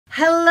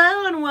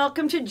Hello and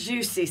welcome to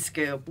Juicy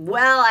Scoop.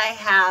 Well, I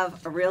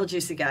have a real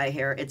juicy guy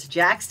here. It's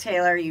Jax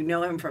Taylor. You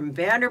know him from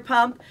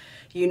Vanderpump.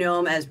 You know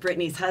him as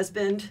Brittany's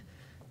husband.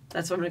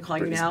 That's what I'm going to call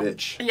you now.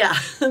 Bitch. Yeah.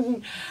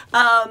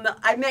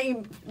 I met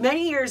you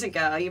many years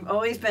ago. You've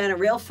always been a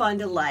real fun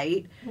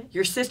delight.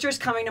 Your sister's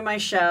coming to my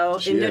show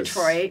in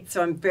Detroit,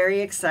 so I'm very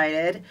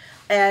excited.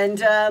 And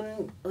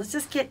let's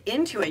just get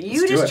into it.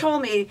 You just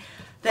told me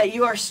that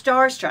you are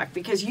starstruck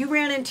because you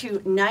ran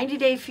into 90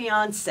 Day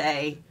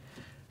Fiancé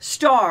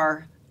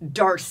star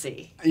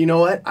Darcy. You know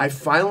what? I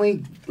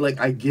finally,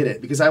 I get it.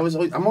 Because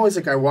I'm always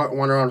I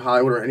wander around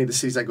Hollywood or any of the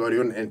cities I go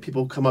to, and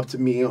people come up to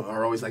me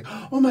are always like,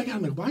 oh my God,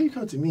 I'm like, why are you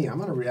coming to me?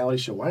 I'm on a reality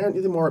show. Why aren't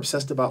you more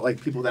obsessed about,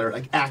 people that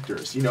are,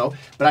 actors, you know?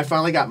 But I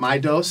finally got my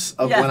dose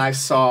of when I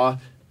saw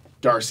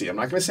Darcy. I'm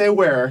not going to say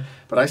where,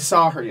 but I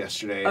saw her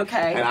yesterday.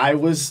 Okay. And I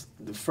was,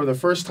 for the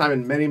first time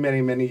in many,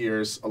 many, many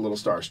years, a little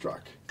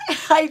starstruck.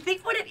 I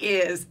think what it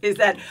is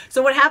that,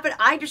 so what happened,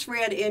 I just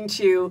ran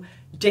into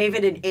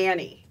David and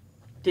Annie.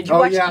 Did you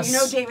watch? Yes. You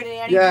know David and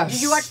Annie? Yes.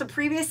 Did you watch the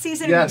previous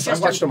season? Yes, I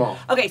watched them all.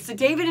 Okay, so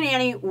David and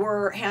Annie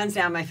were hands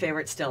down my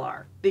favorite, still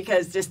are,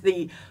 because just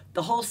the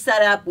whole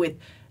setup with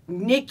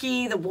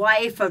Nikki, the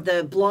wife of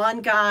the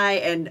blonde guy,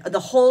 and the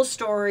whole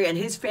story and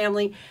his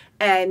family,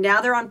 and now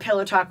they're on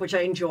Pillow Talk, which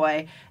I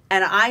enjoy.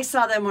 And I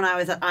saw them when I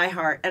was at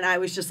iHeart, and I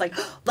was just like,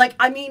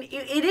 I mean,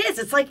 it is.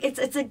 It's like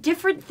it's a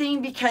different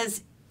thing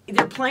because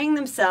they're playing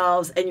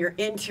themselves and you're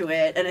into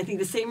it, and I think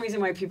the same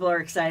reason why people are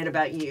excited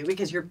about you,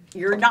 because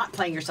you're not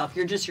playing yourself,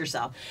 you're just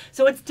yourself.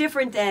 So it's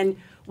different than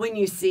when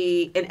you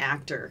see an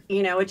actor,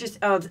 you know, it just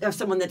of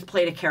someone that's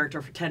played a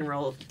character for 10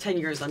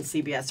 years on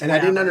CBS. And I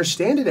didn't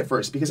understand it at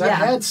first because I've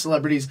had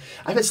celebrities.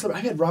 I've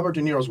had Robert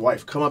De Niro's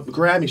wife come up and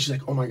grab me. She's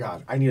like, "Oh my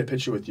God, I need a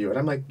picture with you." And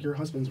I'm like, "Your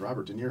husband's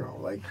Robert De Niro."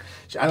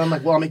 I'm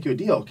like, "Well, I'll make you a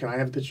deal. Can I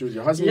have a picture with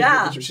your husband?"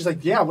 Yeah. She's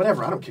like, "Yeah,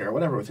 whatever. I don't care.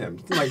 Whatever with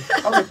him." I was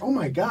like, "Oh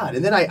my God!"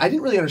 And then I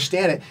didn't really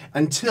understand it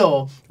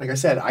until, like I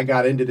said, I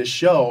got into this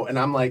show, and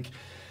I'm like,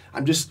 I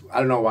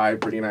don't know why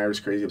Brittany and I are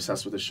just crazy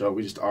obsessed with the show.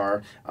 We just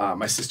are.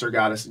 My sister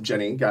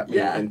Jenny got me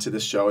into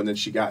this show, and then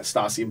she got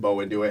Stassi and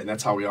Bo into it, and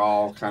that's how we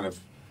all kind of,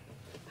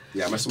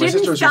 my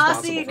sister's responsible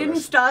for this. Didn't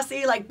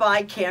Stassi,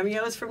 buy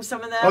cameos from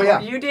some of them? Oh, yeah.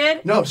 Or you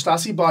did? No,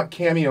 Stassi bought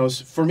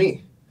cameos for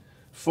me.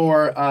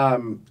 For,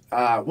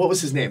 what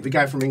was his name? The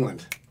guy from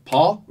England.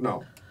 Paul?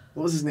 No.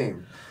 What was his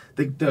name?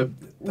 The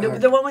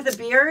one with the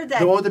beard?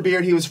 The one with the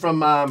beard, he was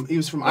from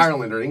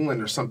Ireland or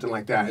England or something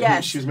like that. Yes.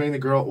 And she was marrying the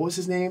girl. What was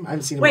his name? I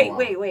haven't seen him in a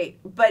while. Wait.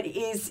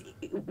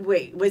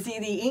 Was he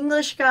the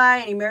English guy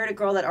and he married a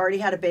girl that already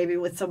had a baby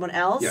with someone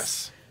else?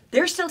 Yes.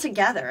 They're still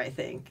together, I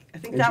think. I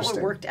think that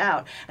one worked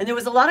out. And there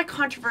was a lot of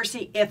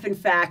controversy if, in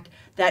fact,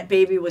 that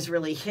baby was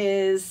really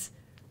his.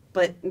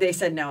 But they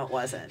said no, it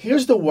wasn't.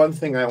 Here's the one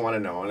thing I want to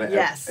know, and I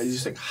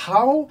just think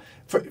how,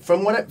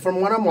 from what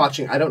I'm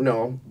watching, I don't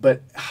know,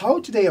 but how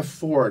do they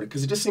afford?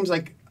 Because it just seems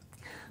like,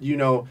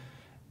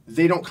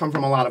 they don't come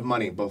from a lot of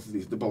money, both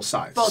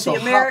sides. Both the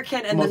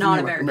American and the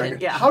non-American.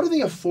 Yeah. How do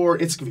they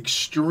afford? It's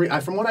extreme.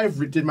 From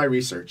what did my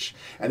research,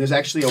 and there's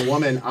actually a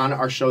woman on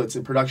our show that's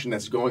in production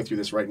that's going through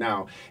this right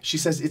now. She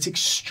says it's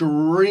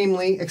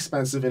extremely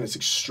expensive and it's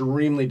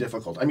extremely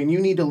difficult. I mean, you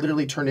need to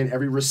literally turn in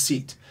every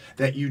receipt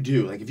that you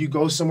do. If you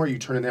go somewhere, you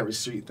turn in that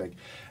receipt.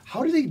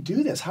 How do they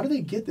do this? How do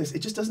they get this? It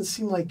just doesn't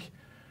seem like.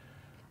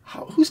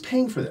 Who's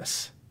paying for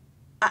this?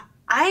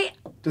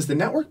 Does the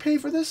network pay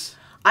for this?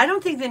 I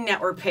don't think the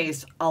network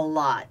pays a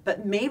lot,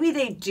 but maybe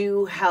they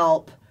do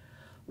help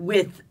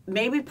with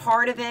maybe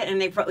part of it,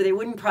 and they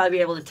wouldn't probably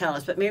be able to tell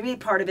us, but maybe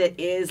part of it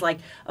is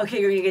okay,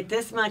 you're going to get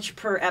this much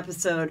per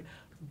episode,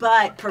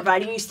 but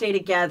providing you stay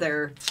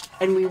together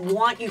and we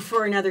want you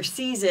for another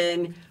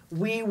season,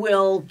 we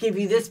will give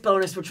you this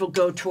bonus, which will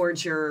go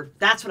towards your.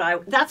 That's the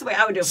way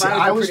I would do it. If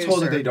I was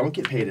told that they don't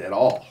get paid at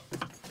all.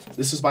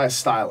 This is by a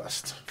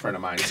stylist friend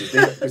of mine. He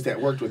says that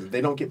worked with it.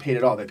 They don't get paid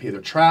at all. They pay their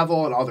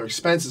travel and all their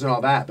expenses and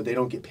all that, but they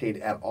don't get paid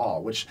at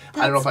all. Which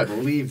I don't know if I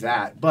believe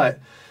that,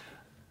 but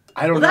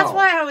I don't know. That's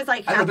why I was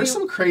I don't know. There's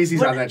some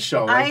crazies on that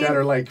show that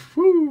are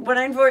whoo. When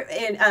I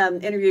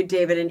interviewed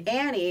David and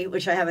Annie,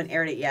 which I haven't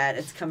aired it yet,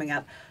 it's coming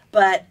up.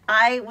 But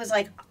I was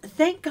like,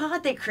 thank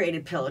God they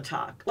created Pillow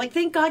Talk.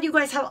 Thank God you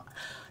guys have.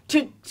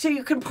 So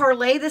you can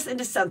parlay this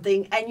into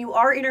something, and you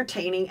are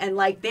entertaining, and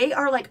they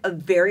are a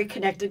very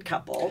connected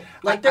couple.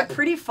 They're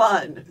pretty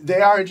fun.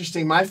 They are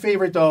interesting. My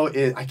favorite though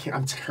is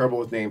I'm terrible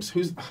with names.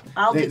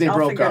 They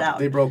broke up.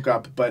 They broke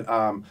up, but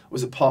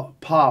was it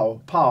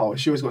Paul?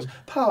 She always goes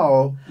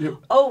Paul.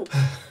 Oh.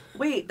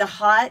 Wait, the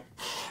hot?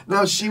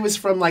 No, she was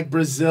from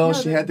Brazil. No,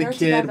 she had the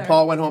kid. Together.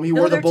 Paul went home. He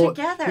wore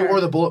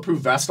the bulletproof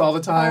vest all the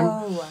time.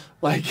 Oh.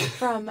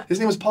 His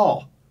name was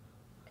Paul.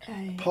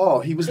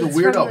 Paul, he was the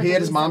weirdo. He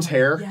had his mom's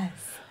hair.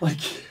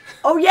 Yes.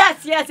 Oh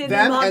yes,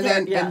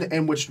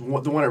 and which the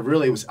one that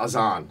really was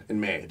Azan in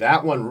May.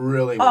 That one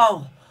really was.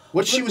 Oh.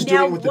 What she was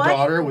doing with the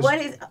daughter was. What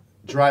is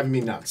driving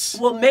me nuts.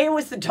 Well, May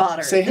was the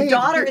daughter. Say, hey, the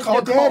daughter is call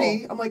Nicole.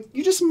 Daddy. I'm like,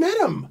 you just met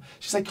him.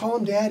 She's like, call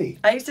him Daddy.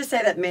 I used to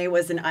say that May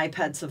was an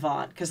iPad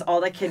savant because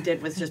all that kid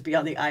did was just be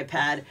on the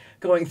iPad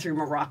going through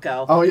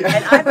Morocco. Oh, yeah.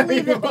 And I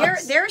believe that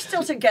they're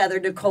still together,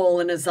 Nicole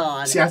and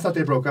Azan. See, I thought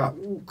they broke up.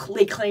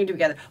 They claim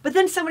together. But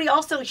then somebody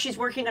also, she's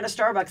working at a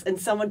Starbucks, and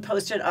someone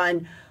posted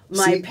on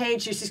my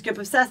page, Juicy Scoop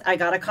Obsessed, I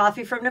got a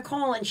coffee from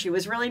Nicole, and she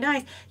was really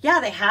nice. Yeah,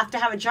 they have to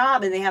have a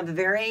job, and they have a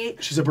very...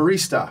 She's a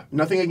barista.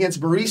 Nothing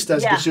against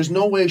baristas, but there's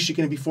no way she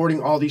can be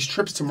affording all these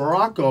trips to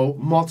Morocco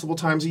multiple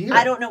times a year.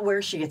 I don't know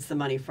where she gets the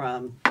money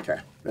from. Okay.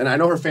 And I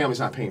know her family's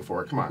not paying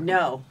for it. Come on.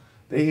 No.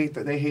 They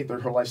hate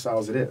her lifestyle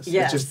as it is.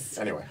 Yes. It's just,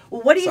 anyway.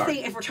 Well, what do you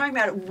think, if we're talking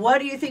about it, what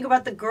do you think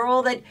about the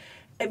girl that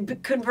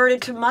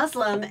converted to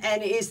Muslim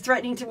and is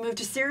threatening to move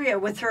to Syria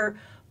with her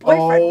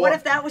boyfriend? What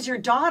if that was your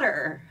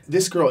daughter?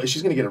 This girl,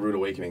 she's going to get a rude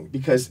awakening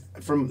because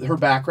from her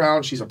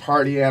background, she's a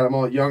party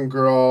animal, young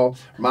girl.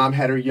 Mom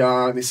had her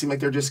young. They seem like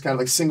they're just kind of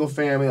like single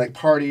family, like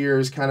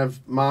partiers, kind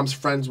of mom's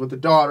friends with the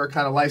daughter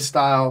kind of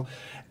lifestyle.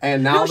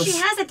 And now she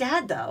has a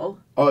dad though.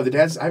 Oh, the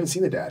dad's. I haven't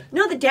seen the dad.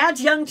 No, the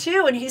dad's young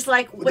too, and he's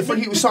like. We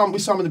saw him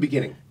in the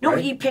beginning. No,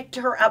 right? He picked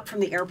her up from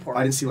the airport.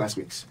 I didn't see last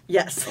week's.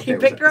 Yes, okay, he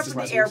picked her up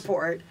from the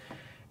airport.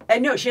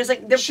 And no, she has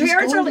like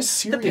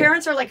the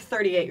parents are like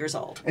 38 years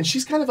old. And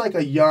she's kind of like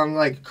a young,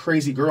 like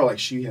crazy girl. Like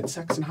she had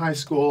sex in high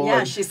school.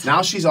 Yeah,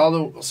 now she's all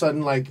of a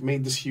sudden like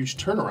made this huge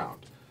turnaround,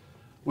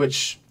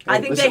 which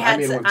I think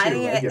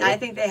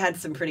they had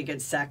some pretty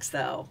good sex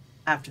though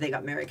after they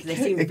got married because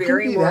they seemed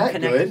very more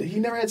connected. Good. He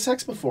never had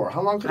sex before.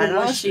 How long could it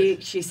last?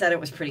 She said it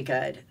was pretty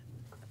good.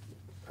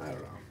 I don't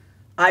know.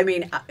 I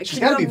mean, she's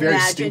got to be very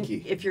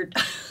stinky. If you're.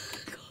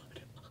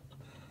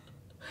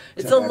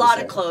 It's a lot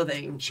of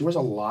clothing. She wears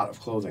a lot of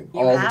clothing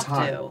all the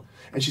time.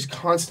 And she's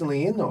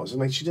constantly in those.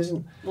 And like she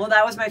doesn't... Well,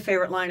 that was my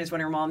favorite line is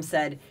when her mom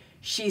said,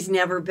 she's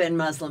never been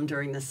Muslim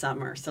during the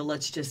summer. So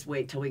let's just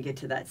wait till we get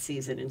to that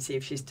season and see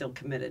if she's still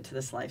committed to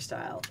this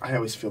lifestyle. I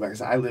always feel bad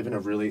because I live in a...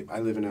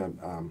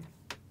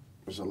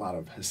 there's a lot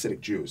of Hasidic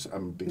Jews.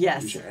 I'm a big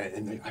Jewish,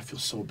 and I feel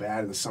so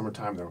bad in the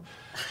summertime. Though,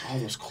 all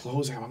those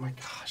clothes. I'm like,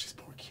 gosh, these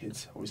poor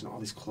kids always in all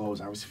these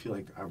clothes. I always feel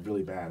like I'm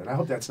really bad, and I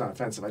hope that's not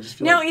offensive. I just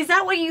feel. Is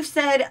that what you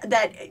said?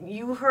 That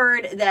you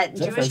heard that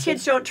Jewish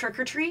kids don't trick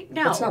or treat?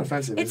 No, that's not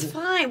offensive. It's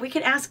fine. We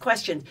can ask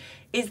questions.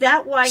 Is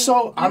that why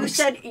you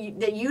said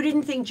that you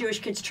didn't think Jewish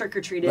kids trick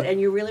or treated,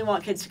 and you really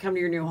want kids to come to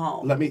your new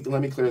home? Let me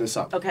clear this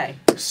up. Okay.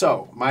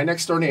 So my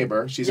next door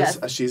neighbor, she's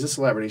a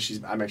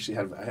celebrity.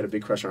 I had a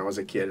big crush on her when I was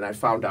a kid, and I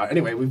found out.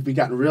 Anyway, we've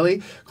gotten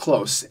really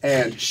close,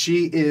 and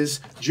she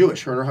is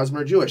Jewish. Her and her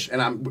husband are Jewish,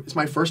 and it's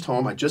my first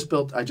home. I just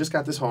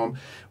got this home.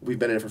 We've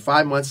been in it for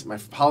 5 months. My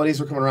holidays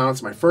were coming around.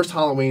 It's my first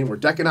Halloween. We're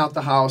decking out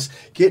the house,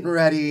 getting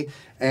ready.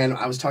 And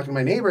I was talking to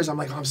my neighbors. I'm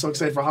like, I'm so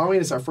excited for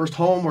Halloween. It's our first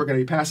home. We're going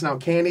to be passing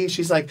out candy.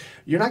 She's like,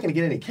 you're not going to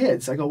get any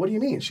kids. I go, what do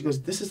you mean? She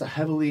goes, this is a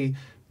heavily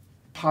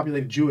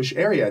populated Jewish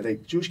area.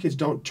 Jewish kids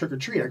don't trick or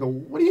treat. I go,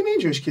 what do you mean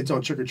Jewish kids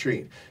don't trick or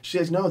treat? She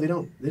says, no, they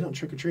don't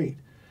trick or treat.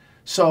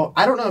 So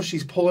I don't know if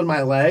she's pulling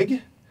my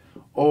leg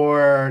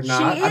or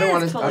not. She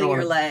is pulling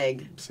your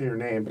leg. Say her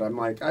name, but I'm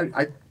like,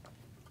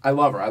 I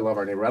love her. I love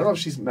our neighbor. I don't know if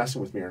she's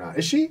messing with me or not.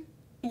 Is she?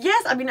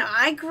 Yes. I mean,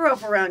 I grew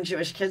up around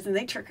Jewish kids and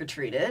they trick or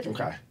treated.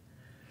 Okay.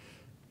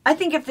 I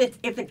think if it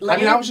landed, I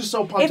mean, I was just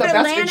so pumped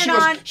up.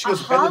 She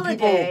goes,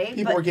 holiday, and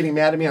people were getting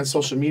mad at me on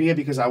social media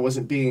because I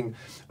wasn't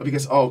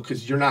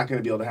because you're not going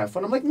to be able to have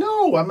fun. I'm like,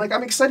 no, I'm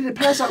excited to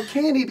pass out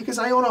candy because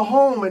I own a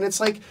home and it's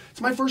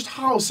my first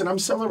house and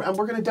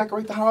we're going to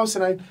decorate the house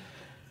and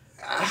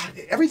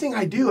everything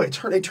I do,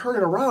 they turn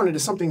it around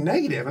into something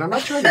negative, and I'm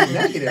not trying to be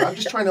negative. I'm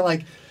just trying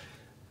to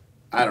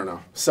I don't know.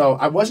 So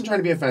I wasn't trying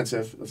to be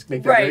offensive. Let's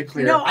make that very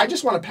clear. No, I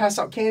just want to pass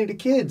out candy to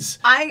kids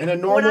in a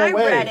normal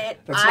way.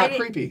 That's not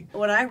creepy.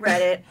 When I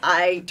read it,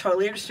 I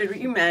totally understood what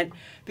you meant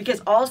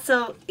because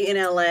also in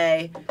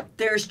LA,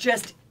 there's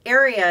just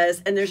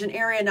areas, and there's an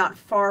area not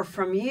far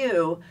from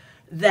you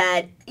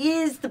that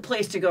is the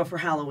place to go for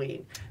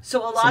Halloween.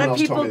 So a lot of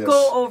people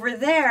go over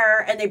there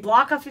and they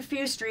block off a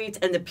few streets,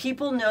 and the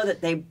people know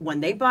that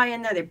when they buy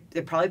in there,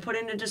 they probably put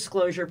in a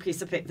disclosure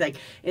piece of paper, like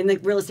in the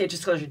real estate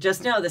disclosure,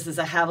 just know this is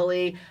a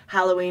heavily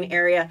Halloween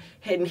area.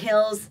 Hidden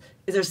Hills,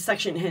 there's a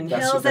section in Hidden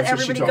Hills that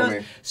everybody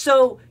goes.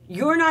 So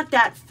you're not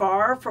that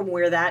far from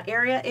where that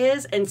area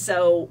is, and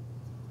so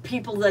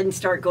people then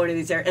start going to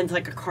these areas, and it's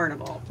like a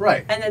carnival.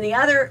 Right. And then the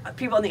other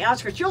people on the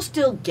outskirts, you'll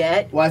still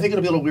get... Well, I think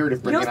it'll be a little weird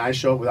if Brittany and I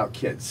show up without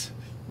kids.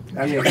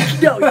 I mean...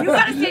 No, you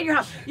got to stay in your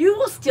house. You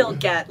will still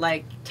get,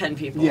 10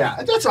 people. Yeah,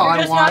 that's all I want.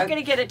 You're just not going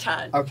to get a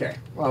ton. Okay,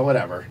 well,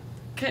 whatever.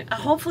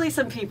 Hopefully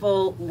some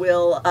people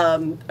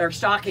are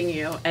stalking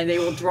you, and they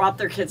will drop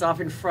their kids off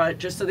in front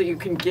just so that you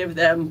can give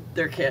them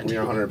their kid. We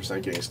are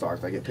 100% getting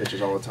stalked. I get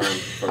pictures all the time in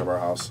front of our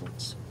house.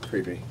 It's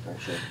creepy,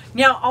 actually.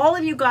 Now, all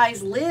of you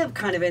guys live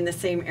kind of in the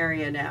same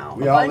area now.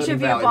 We all live in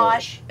Valley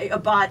Village.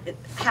 Bought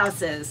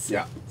houses.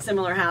 Yeah.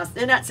 Similar house.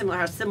 They're not similar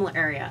house, similar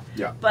area.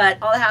 Yeah. But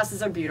all the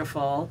houses are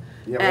beautiful.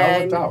 Yeah, we all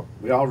lucked out.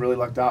 We all really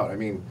lucked out. I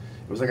mean,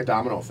 it was like a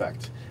domino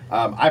effect.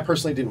 I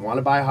personally didn't want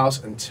to buy a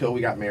house until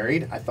we got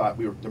married. I thought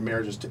the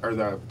marriage was or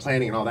the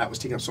planning and all that was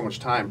taking up so much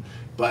time.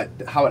 But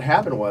how it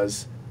happened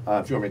was,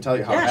 if you want me to tell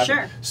you how it happened.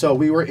 Sure. So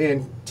we were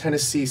in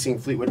Tennessee seeing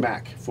Fleetwood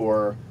Mac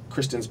for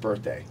Kristen's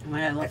birthday. Oh,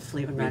 I love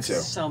Fleetwood Mac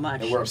so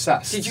much. And we're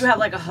obsessed. Did you have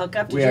like a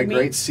hookup? We had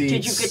great seats.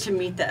 Did you get to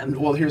meet them?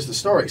 Well, here's the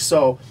story.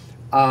 So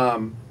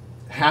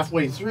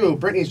halfway through,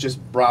 Brittany's just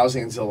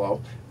browsing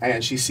Zillow,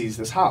 and she sees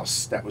this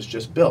house that was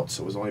just built.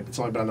 So it's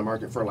only been on the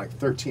market for like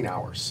 13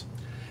 hours.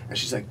 And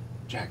she's like,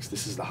 Jax,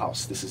 this is the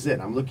house. This is it.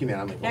 I'm looking at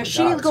it. I'm like, oh now, is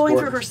she going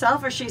through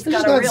herself, or she's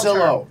got a realtor?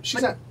 Zillow.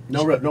 She's not.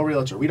 No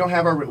realtor. We don't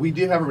have we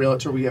do have a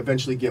realtor. We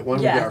eventually get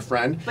one. Yeah. We get our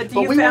friend. But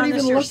we weren't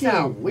even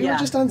yourself? looking. We were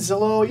just on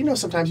Zillow. You know,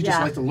 sometimes you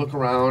just like to look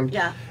around.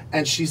 Yeah.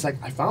 And she's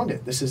like, I found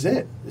it. This is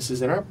it. This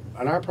is in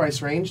our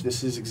price range.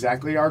 This is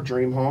exactly our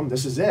dream home.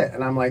 This is it.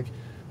 And I'm like,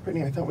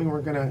 Brittany, I thought we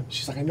weren't gonna.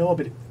 She's like, I know,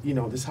 but you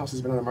know, this house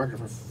has been on the market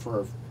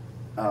for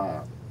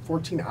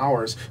 14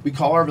 hours. We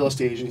call our real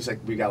estate agent. He's like,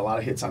 we got a lot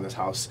of hits on this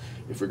house.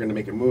 If we're going to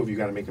make a move, you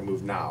got to make a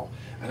move now.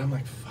 And I'm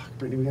like, fuck,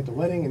 Brittany, we got the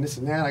wedding and this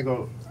and that. I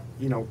go,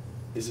 you know,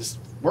 is this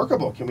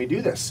workable? Can we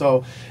do this?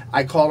 So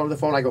I called over the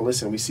phone. I go,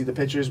 listen, we see the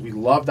pictures. We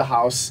love the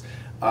house.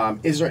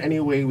 Is there any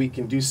way we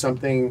can do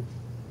something,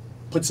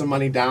 put some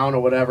money down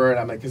or whatever? And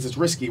I'm like, because it's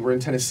risky. We're in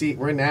Tennessee.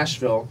 We're in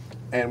Nashville.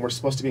 And we're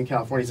supposed to be in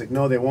California. He's like,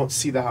 no, they won't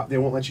see the house. They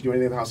won't let you do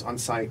anything in the house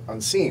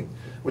unseen,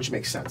 which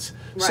makes sense.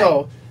 Right.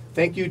 So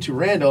thank you to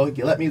Randall.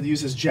 He let me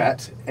use his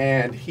jet,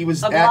 and he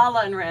was of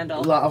Lala and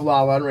Randall. Of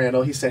Lala and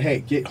Randall. He said,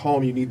 hey, get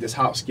home. You need this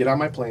house. Get on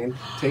my plane.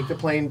 Take the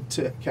plane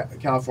to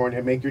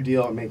California. Make your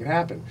deal and make it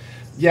happen.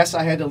 Yes,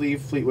 I had to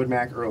leave Fleetwood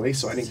Mac early,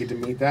 so I didn't get to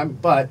meet them,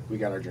 but we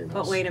got our dream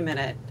house. But wait a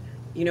minute.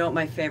 You know what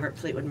my favorite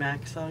Fleetwood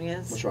Mac song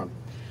is? Which one?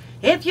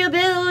 If you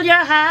build your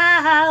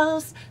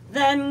house,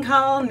 then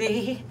call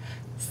me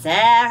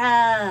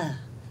Sarah.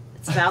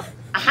 It's about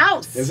a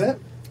house. Is it?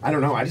 I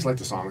don't know. I just like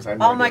the songs. I have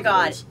no Oh idea my what it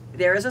God. is.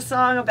 There is a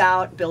song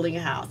about building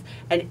a house.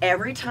 And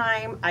every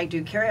time I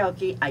do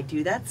karaoke, I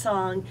do that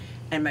song.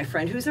 And my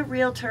friend who's a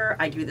realtor,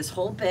 I do this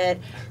whole bit.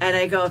 And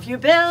I go, if you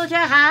build your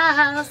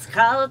house,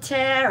 call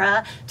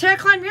Tara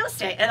Klein Real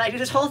Estate. And I do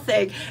this whole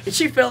thing. And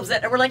she films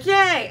it. And we're like,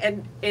 yay.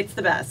 And it's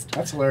the best.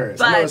 That's hilarious.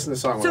 But, I'm going to listen to the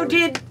song.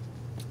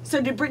 So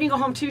did Brittany go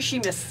home too? She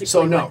missed.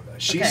 So no,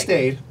 she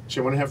stayed.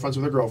 She wanted to have friends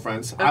with her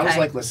girlfriends. Okay. I was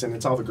like, listen,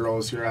 it's all the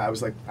girls here. I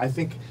was like, I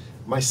think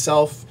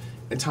myself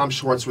and Tom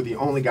Schwartz were the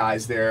only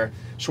guys there.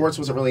 Schwartz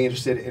wasn't really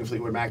interested in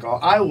Fleetwood Mac.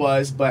 I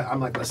was, but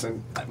I'm like,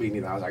 listen, we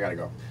need the house. I gotta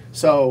go.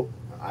 So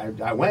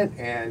I went,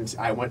 and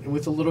I went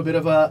with a little bit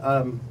of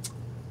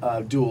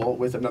a duel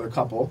with another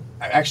couple.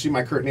 Actually,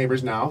 my current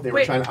neighbors now. They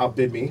were trying to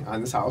outbid me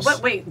on this house.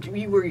 But wait,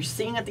 were you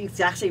singing at the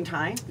exact same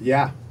time?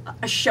 Yeah.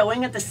 A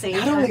showing at the same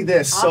time? Not only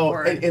this,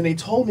 Awkward. so and they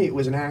told me it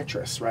was an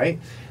actress, right?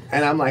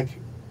 And I'm like,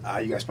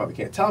 you guys probably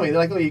can't tell me. They're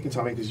like, oh, you can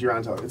tell me because you're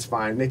on television. It's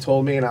fine. And they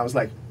told me, and I was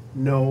like,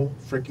 no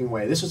freaking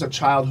way. This was a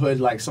childhood,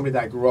 like somebody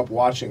that I grew up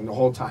watching the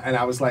whole time. And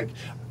I was like,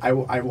 I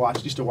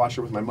used to watch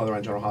her with my mother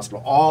on General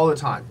Hospital all the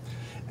time.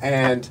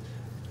 And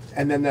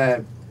then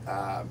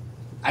I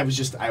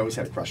always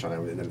had a crush on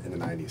her in the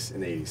 90s,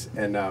 in the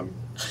 80s.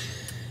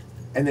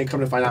 And then come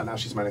to find out now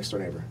she's my next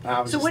door neighbor.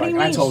 I was so just what do you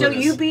like, mean? I told So her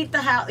this. you beat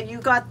the house, you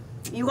got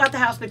the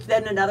house, but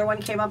then another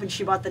one came up and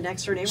she bought the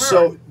next door neighbor?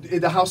 So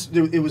the house,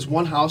 it was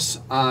one house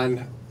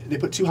on, they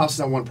put two houses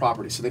on one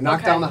property. So they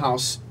knocked down the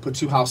house, put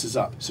two houses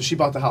up. So she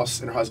bought the house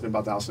and her husband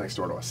bought the house next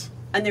door to us.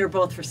 And they were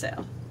both for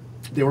sale?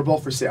 They were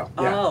both for sale,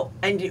 yeah. Oh,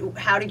 and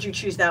how did you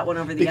choose that one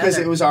over the other? Because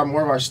it was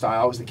more of our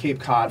style. It was the Cape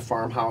Cod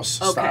farmhouse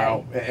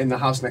style. And the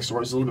house next door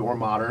was a little bit more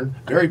modern.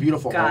 Very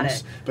beautiful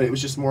homes. But it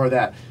was just more of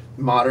that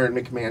modern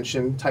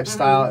McMansion type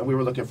style. And we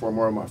were looking for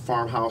more of a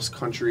farmhouse,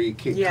 country,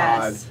 Cape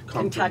Cod.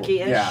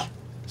 Kentucky-ish. Yeah.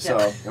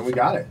 So, and we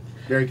got it.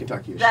 Very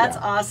Kentucky-ish. That's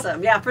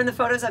awesome. Yeah, from the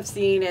photos I've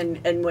seen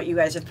and what you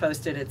guys have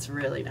posted, it's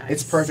really nice.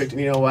 It's perfect.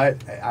 And you know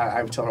what?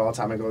 I tell her all the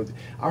time, I go,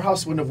 our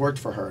house wouldn't have worked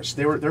for her.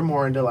 So they're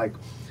more into like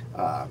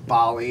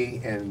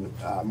Bali and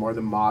more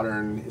the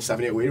modern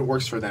 78. It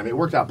works for them. It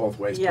worked out both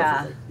ways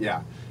perfectly.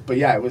 Yeah. But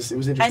yeah, it was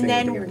interesting. And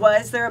then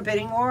was there a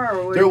bidding war?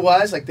 Or there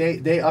was, like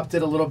they upped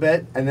it a little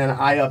bit, and then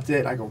I upped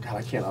it. I go, God,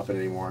 I can't up it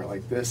anymore.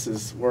 Like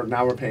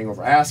we're paying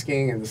over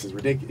asking, and this is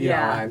ridiculous. You know,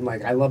 I'm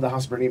like, I love the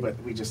house, Brittany, but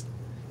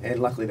and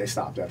luckily they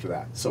stopped after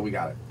that, so we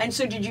got it. And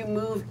so did you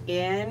move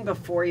in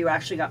before you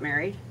actually got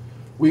married?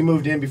 We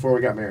moved in before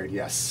we got married,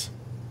 yes.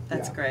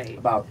 That's great.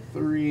 About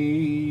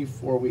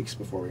 3-4 weeks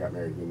before we got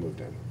married, we moved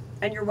in.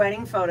 And your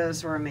wedding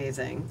photos were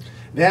amazing.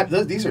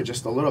 These are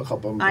just a little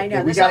couple. I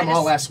know. We got them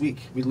all last week.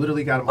 We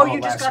literally got them all last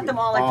week. Oh, you just got them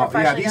all like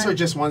professionally? Yeah, these are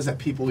just ones that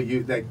people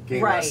that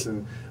gave us.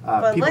 And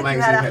but People look,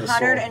 Magazine you had had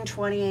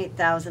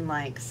 128,000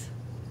 likes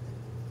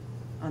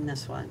on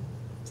this one.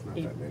 It's not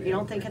that many. You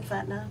don't think it's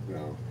that enough?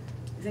 No.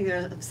 You think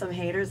there's some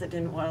haters that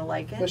didn't want to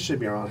like it? There should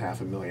be around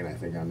 500,000, I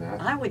think, on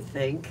that. I would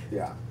think.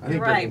 Yeah. You're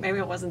right. Maybe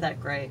it wasn't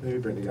that great. Maybe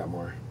Brittany got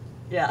more.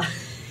 Yeah.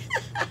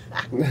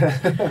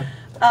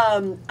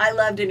 I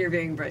loved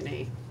interviewing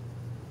Brittany.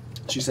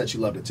 She said she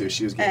loved it too.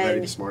 She was getting ready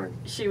this morning.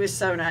 She was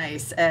so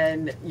nice.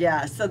 And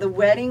yeah, so the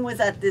wedding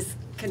was at this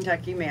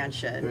Kentucky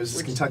Mansion. It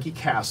was Kentucky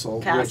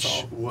Castle,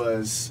 Castle. which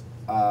was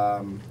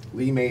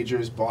Lee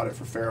Majors bought it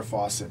for Farrah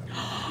Fawcett.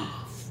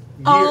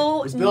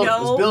 Was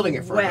building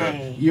it for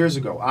her years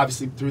ago.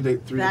 Obviously, through the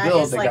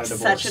build, they got a divorce.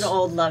 Such an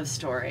old love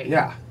story.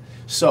 Yeah.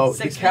 So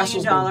the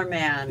 $6 million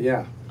man.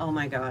 Yeah. Oh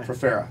my God. For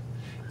Farrah,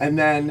 and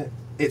then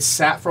it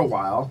sat for a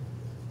while,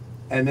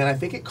 and then I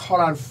think it caught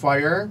on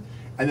fire,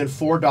 and then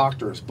 4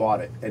 doctors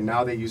bought it, and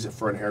now they use it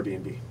for an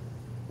Airbnb.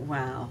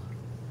 Wow,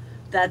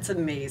 that's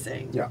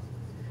amazing. Yeah.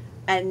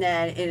 And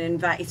then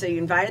so you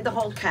invited the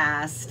whole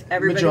cast.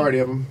 Everybody, majority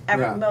of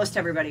them. Most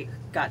everybody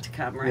got to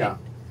come, right? Yeah.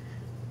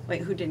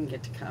 Wait, who didn't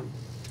get to come?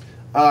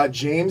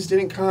 James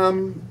didn't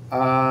come.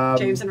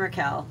 James and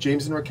Raquel.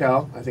 James and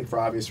Raquel, I think for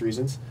obvious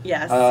reasons.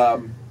 Yes.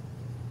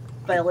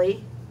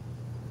 Billy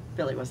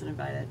wasn't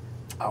invited.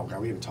 Oh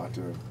God, we haven't talked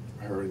to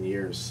her in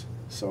years.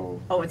 So.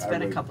 Oh, it's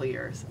been a couple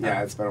years.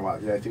 Yeah, it's been a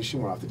while. Yeah, I think she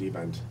went off the deep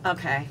end.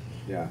 Okay.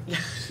 Yeah,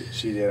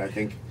 she did.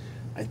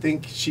 I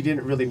think she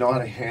didn't really know how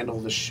to handle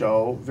the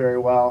show very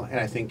well, and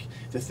I think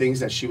the things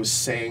that she was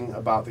saying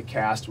about the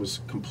cast was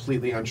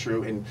completely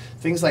untrue, and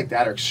things like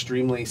that are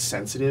extremely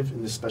sensitive,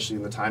 and especially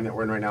in the time that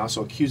we're in right now.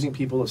 So accusing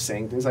people of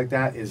saying things like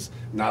that is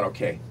not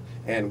okay,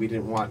 and we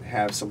didn't want to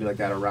have somebody like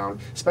that around,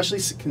 especially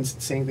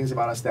saying things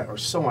about us that are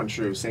so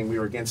untrue, saying we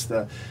were against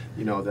the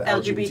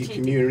LGBT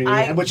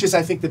community, which is,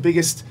 I think, the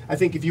biggest. I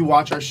think if you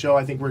watch our show,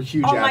 I think we're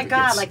huge advocates. Oh my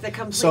God, like the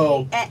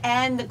complete,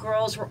 and the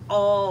girls were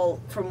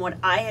all, from what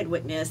I had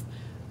witnessed,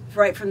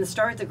 right from the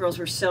start, the girls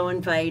were so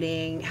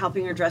inviting,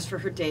 helping her dress for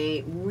her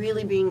date,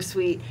 really being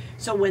sweet.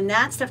 So when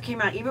that stuff came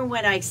out, even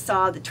when I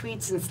saw the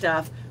tweets and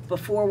stuff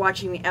before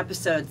watching the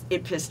episodes,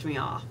 it pissed me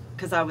off,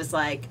 because I was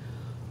like,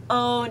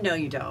 oh no,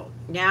 you don't.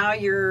 Now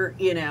you're,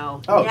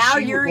 now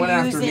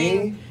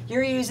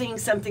you're using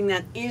something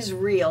that is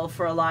real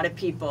for a lot of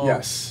people.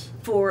 Yes.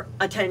 For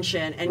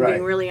attention and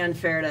being really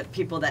unfair to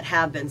people that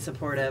have been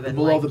supportive and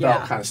below the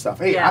belt kind of stuff.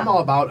 Hey, I'm all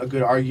about a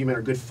good argument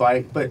or good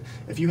fight, but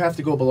if you have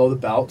to go below the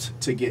belt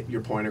to get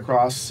your point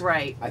across,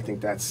 I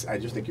think I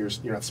just think you're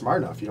not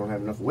smart enough. You don't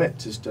have enough wit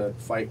just to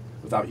fight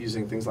without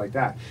using things like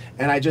that.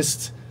 And I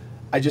just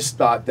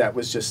thought that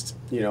was just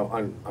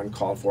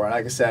uncalled for.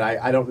 Like I said,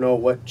 I don't know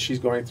what she's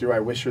going through. I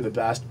wish her the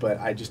best, but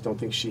I just don't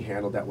think she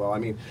handled that well. I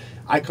mean,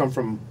 I come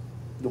from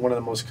one of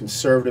the most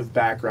conservative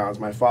backgrounds.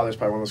 My father's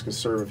probably one of the most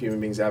conservative human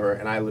beings ever,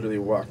 and I literally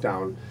walked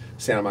down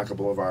Santa Monica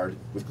Boulevard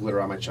with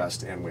glitter on my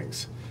chest and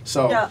wings.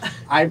 So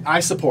I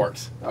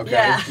support,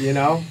 okay?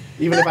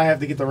 Even if I have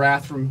to get the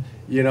wrath from,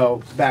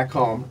 back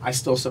home, I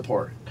still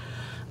support.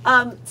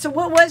 So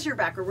what was your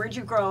background? Where'd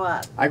you grow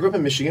up? I grew up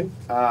in Michigan,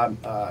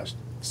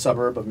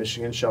 suburb of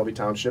Michigan, Shelby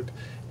Township,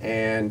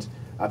 and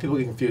people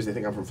get confused. They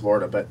think I'm from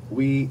Florida, but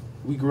we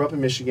grew up in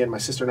Michigan. My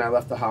sister and I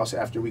left the house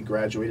after we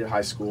graduated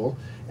high school,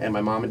 and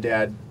my mom and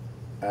dad,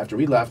 after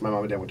we left, my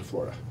mom and dad went to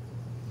Florida.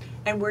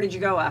 And where did you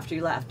go after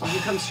you left? Did you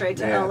come straight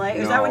to LA? Or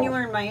was that when you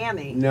were in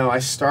Miami? No, I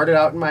started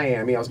out in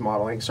Miami. I was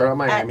modeling. Started out in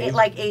Miami. At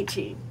like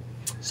 18.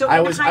 So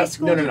in high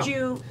school, did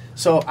you?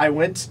 So I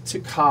went to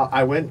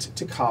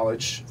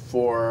college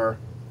for.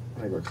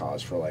 I went to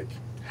college for like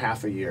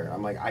half a year.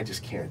 I'm like, I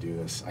just can't do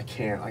this. I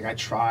can't. Like, I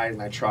tried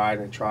and I tried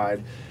and I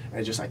tried.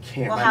 And I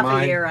can't. Well, half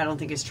a year, I don't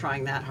think is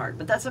trying that hard,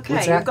 but that's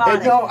okay. You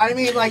got it. No, I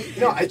mean,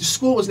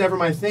 school was never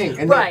my thing.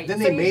 And then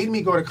they made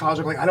me go to college.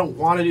 I'm like, I don't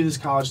want to do this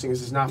college thing.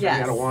 This is not for me.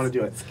 I don't want to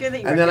do it. It's good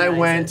that you and then I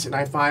went, and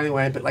I finally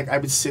went, but I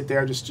would sit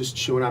there just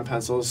chewing on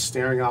pencils,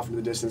 staring off into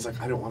the distance,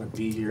 like, I don't want to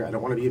be here. I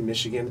don't want to be in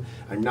Michigan.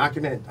 I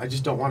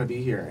just don't want to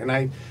be here. And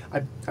I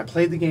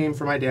played the game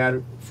for my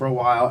dad for a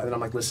while, and then I'm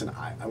like, listen,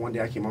 one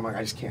day I came home, I'm like,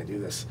 I just can't do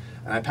this.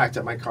 And I packed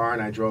up my car,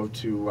 and I drove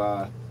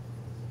to,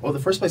 the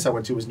first place I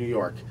went to was New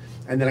York.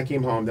 And then I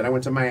came home. Then I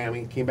went to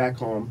Miami, came back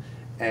home,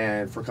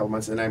 and for a couple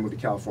months. And then I moved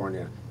to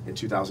California in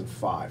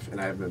 2005,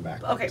 and I haven't been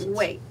back. Okay, since.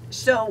 Wait.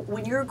 So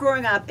when you were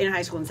growing up in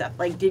high school and stuff,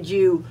 did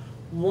you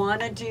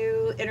want to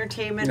do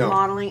entertainment,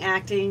 modeling,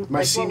 acting?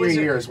 My senior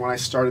year is when I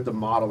started the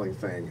modeling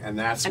thing, and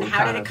that's and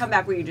how did it come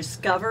back? Were you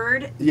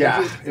discovered?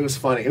 Yeah, it was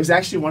funny. It was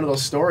actually one of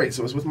those stories.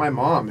 It was with my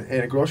mom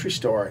in a grocery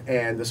store,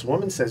 and this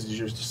woman says, "Does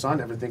your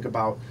son ever think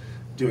about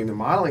doing the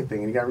modeling thing?"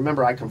 And you got to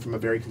remember, I come from a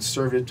very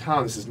conservative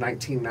town. This is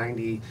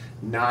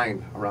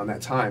 1999, around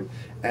that time,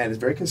 and it's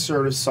very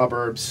conservative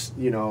suburbs,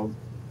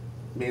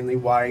 mainly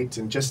white,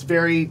 and just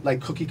very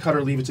cookie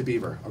cutter, Leave It to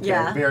Beaver.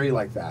 Okay, very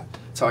like that.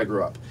 That's how I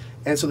grew up.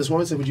 And so this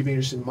woman said, "Would you be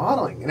interested in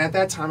modeling?" And at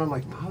that time, I'm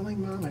like,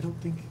 "Modeling, Mom? I don't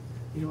think,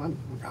 I'm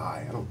a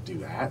guy. I don't do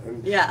that."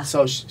 And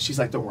so she's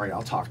like, "Don't worry,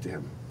 I'll talk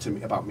to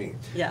me about me."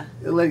 Yeah.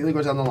 It literally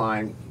goes down the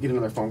line, get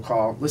another phone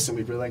call. "Listen,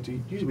 we'd really like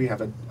to. Usually we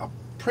have a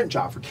print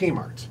job for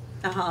Kmart."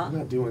 I'm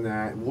not doing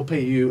that. We'll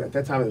pay you. At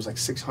that time, it was like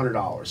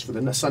 $600 for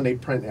the Sunday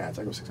print ads.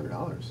 I go,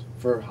 $600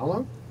 for how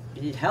long?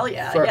 Hell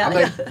yeah. I'm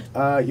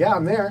like, yeah,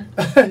 I'm there.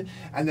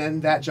 And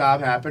then that job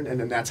happened, and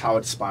then that's how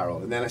it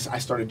spiraled. And then I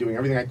started doing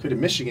everything I could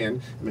in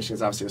Michigan.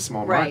 Michigan's obviously a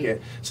small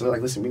market. So they're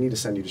like, listen, we need to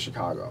send you to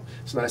Chicago.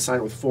 So then I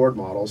signed with Ford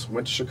Models,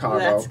 went to Chicago.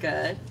 That's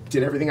good.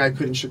 Did everything I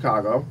could in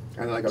Chicago.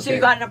 And they're like, okay. So you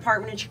got an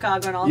apartment in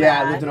Chicago and all that?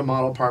 Yeah, I lived in a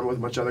model apartment with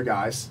a bunch of other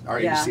guys. Our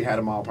agency had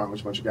a model apartment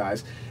with a bunch of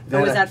guys.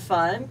 Then was that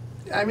fun?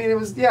 I mean, it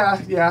was,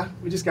 yeah.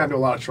 We just got into a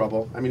lot of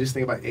trouble. I mean, just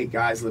think about 8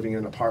 guys living in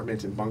an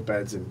apartment in bunk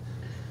beds and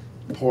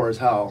poor as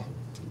hell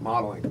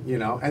modeling, you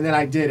know? And then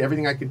I did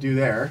everything I could do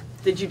there.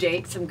 Did you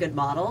date some good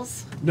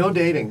models? No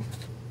dating.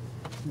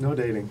 No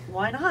dating.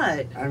 Why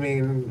not? I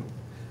mean,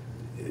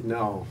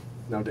 no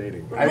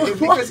dating. Why?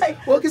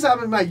 Because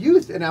I'm in my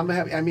youth and I'm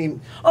having, I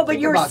mean. Oh, but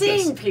you're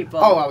seeing people.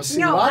 Oh, I was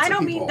seeing lots of people. No, I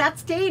don't mean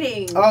that's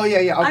dating. Oh, yeah.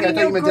 Okay, I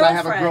thought you meant, did I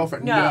have a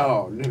girlfriend?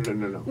 No.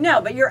 No.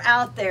 No, but you're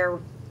out there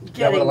getting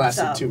That would have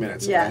lasted some. 2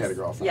 minutes Yes. if I had a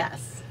girlfriend.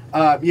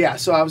 Yes. Yeah,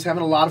 so I was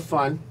having a lot of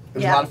fun. It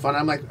was Yeah. a lot of fun.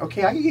 I'm like,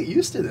 okay, I can get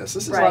used to this.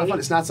 This is a lot Right. of fun.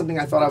 It's not something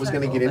I thought I was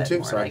going to get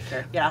into. Sorry.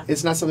 Yeah.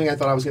 It's not something I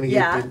thought I was going to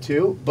Yeah. get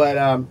into. But,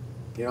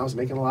 you know, I was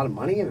making a lot of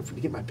money, and to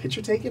get my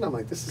picture taken, I'm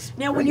like, this is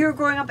Now, great. when you were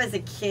growing up as a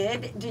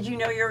kid, did you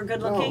know you were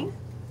good looking? No.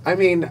 I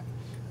mean,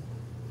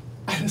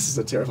 this is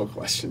a terrible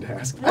question to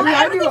ask. Well,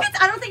 I mean,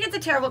 I don't think it's a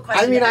terrible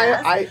question. I mean, to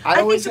ask. I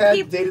always think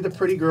had dated the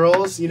pretty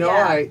girls. You know,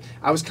 Yeah.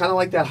 I was kind of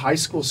like that high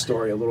school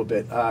story a little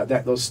bit.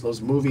 That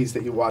those movies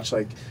that you watch,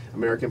 like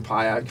American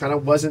Pie. I kind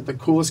of wasn't the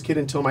coolest kid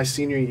until my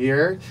senior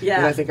year. Yeah.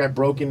 And I think I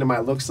broke into my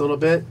looks a little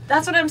bit.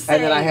 That's what I'm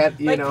saying. And then I had,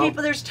 you like know,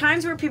 people. There's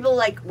times where people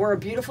like were a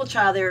beautiful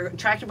child. They're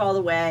attractive all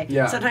the way.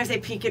 Yeah. Sometimes they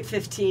peak at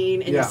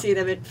 15, and Yeah. you see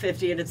them at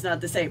 50, and it's not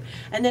the same.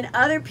 And then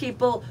other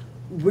people.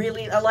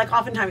 Really, like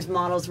oftentimes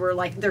models were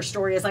like their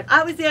story is like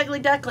I was the ugly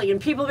duckling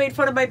and people made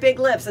fun of my big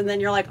lips, and then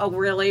you're like, oh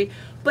really?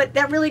 But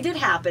that really did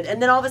happen.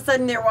 And then all of a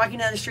sudden they're walking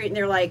down the street and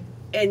they're like,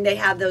 and they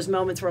have those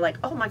moments where like,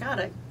 oh my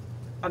god,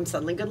 I'm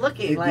suddenly good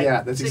looking. Like,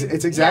 yeah, it's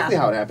exactly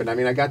how it happened. I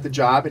mean, I got the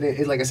job, and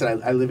it, like I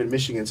said, I live in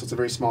Michigan, so it's a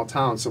very small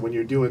town. So when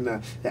you're doing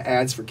the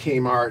ads for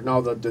Kmart and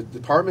all the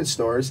department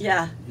stores,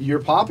 Yeah. you're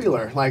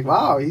popular. Like,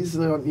 wow, he's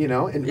you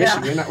know, in Yeah.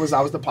 Michigan,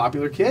 I was the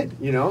popular kid,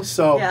 you know.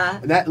 So Yeah.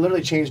 and that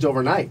literally changed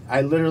overnight.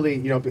 I literally,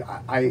 you know,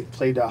 I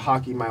played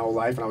hockey my whole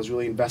life, and I was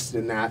really invested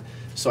in that.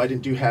 So I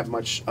didn't have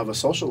much of a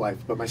social life.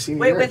 But my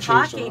senior year, Wait, it with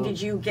changed hockey, around.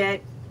 did you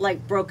get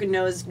like broken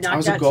nose, knocked out I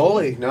was a teeth?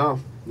 goalie. No.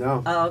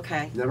 Oh,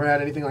 okay. Never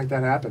had anything like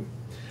that happen.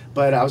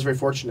 But I was very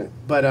fortunate.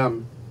 But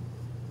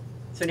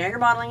So now you're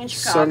modeling in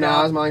Chicago. so now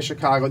I was modeling in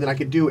Chicago. Then I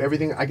could do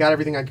everything. I got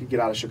everything I could get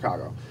out of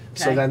Chicago.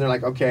 So Okay. then they're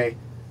like, okay,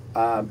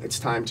 it's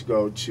time to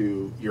go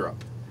to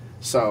Europe.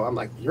 So I'm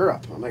like,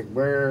 Europe? I'm like,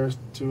 where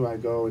do I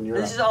go in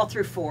Europe? This is all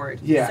through Ford.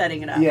 Yeah,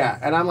 Setting it up. Yeah,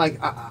 and I'm like,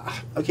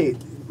 okay,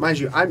 mind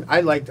you, I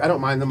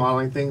don't mind the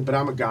modeling thing, but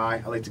I'm a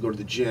guy. I like to go to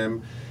the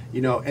gym,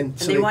 you know, and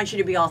so And they want you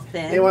to be all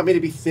thin. they want me to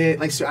be thin.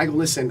 Like, so I go,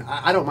 listen,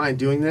 I don't mind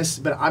doing this,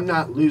 but I'm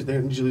not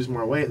losing. Did you lose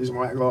more weight?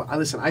 I go,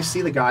 listen, I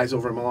see the guys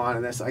over in Milan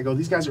and this. I go,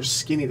 these guys are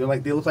skinny. They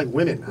look like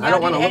women. Now, I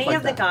don't want to did look any like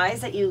of that. the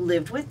guys that you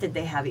lived with, did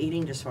they have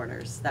eating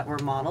disorders that were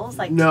models?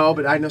 Like No,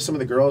 but I know some of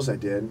the girls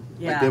that did.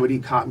 Yeah. Like, they would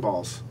eat cotton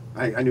balls.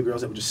 I knew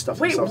girls that would just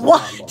stuff Wait, themselves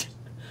what? with cotton balls.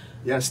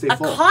 Yeah, stay a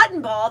full.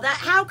 cotton ball. That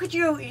how could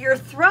your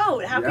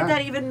throat? How Yeah. could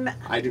that even?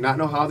 I do not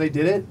know how they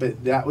did it,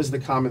 but that was the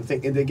common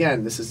thing. And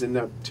again, this is in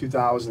the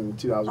 2000,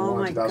 2001, Oh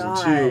my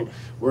 2002. God.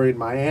 We're in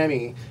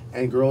Miami,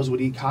 and girls would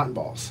eat cotton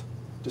balls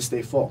to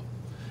stay full.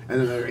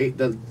 And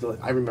then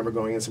I remember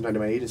going in sometime to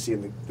my agency,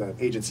 and the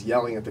agents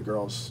yelling at the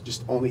girls,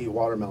 just only eat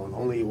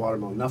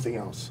watermelon, nothing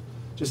else.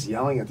 Just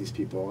yelling at these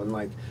people. And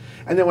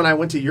then when I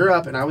went to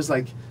Europe, and I was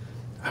like,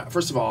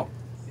 first of all,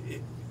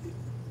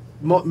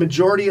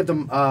 majority of the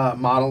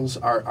models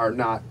are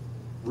not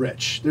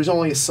rich. There's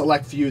only a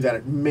select few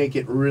that make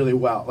it really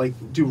well, like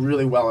do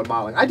really well in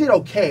modeling. I did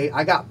okay.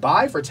 I got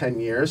by for 10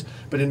 years,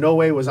 but in no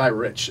way was I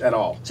rich at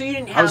all. So you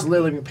didn't have. I was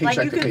living paycheck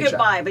like you to could paycheck. get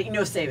by, but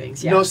no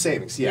savings. Yeah. No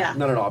savings, Yeah.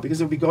 none at all.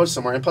 Because if we go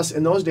somewhere, and plus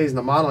in those days in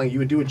the modeling, you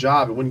would do a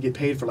job and wouldn't get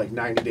paid for like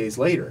 90 days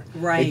later.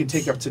 Right. They could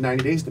take up to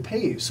 90 days to pay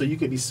you. So you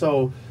could be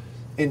so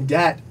in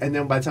debt, and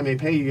then by the time they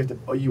pay you,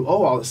 you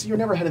owe all this. So you're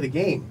never ahead of the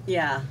game.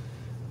 Yeah.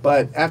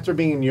 But after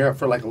being in Europe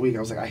for like a week, I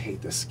was like, I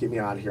hate this. Get me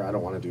out of here. I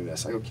don't want to do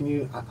this. I go,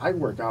 I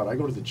work out. I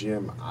go to the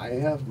gym. I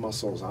have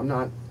muscles. I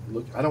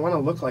don't want to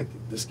look like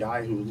this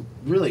guy who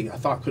really I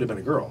thought could have been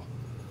a girl.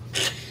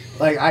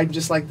 Like, I'm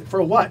just like,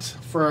 for what?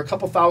 For a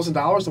couple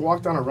 $1,000s to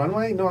walk down a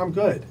runway? No, I'm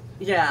good.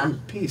 Yeah.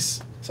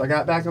 Peace. So I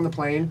got back on the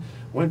plane,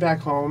 went back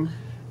home,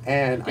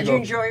 and Did you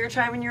enjoy your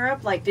time in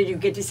Europe? Like, did you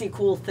get to see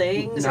cool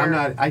things? And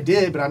I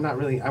did, but I'm not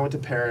really. I went to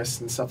Paris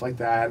and stuff like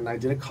that, and I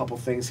did a couple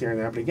things here and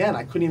there. But again,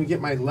 I couldn't even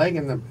get my leg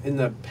in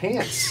the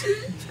pants.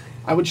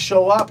 I would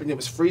show up, and it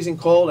was freezing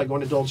cold. I go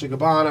into Dolce &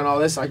 Gabbana and all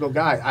this. I go,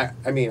 guy,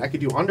 I mean, I could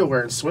do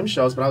underwear and swim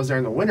shows, but I was there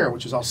in the winter,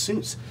 which was all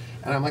suits.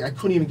 And I'm like, I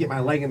couldn't even get my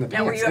leg in the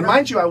Now, were pants. you And ever-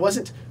 mind you, I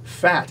wasn't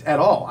fat at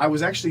all. I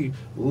was actually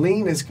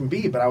lean as can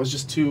be, but I was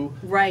just too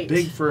Right.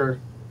 big for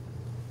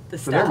the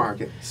their stuff.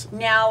 market.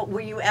 Now,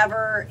 were you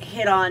ever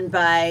hit on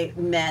by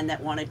men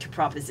that wanted to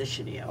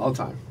proposition you? All the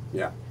time,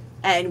 yeah.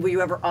 And were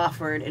you ever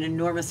offered an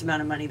enormous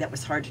amount of money that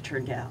was hard to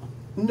turn down?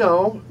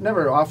 No,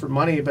 never offered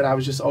money, but I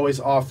was just always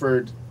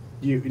offered.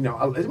 You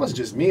know, it wasn't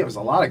just me; it was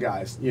a lot of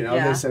guys. You know,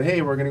 Yeah. they said,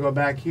 "Hey, we're gonna go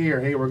back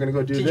here. Hey, we're gonna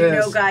go do Did this." you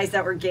know guys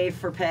that were gay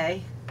for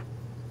pay?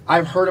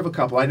 I've heard of a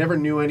couple. I never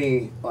knew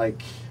any.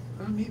 Like,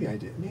 maybe I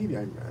did. Maybe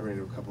I ran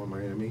into a couple in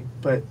Miami,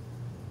 but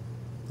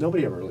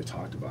nobody ever really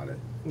talked about it.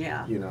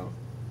 Yeah. You know,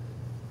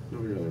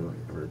 nobody really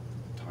ever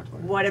talked talked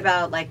about it. What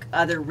about like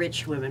other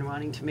rich women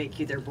wanting to make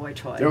you their boy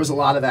toy? There was a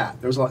lot of that.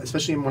 There was a lot,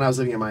 especially when I was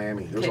living in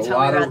Miami. There was Okay, a tell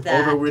me lot about of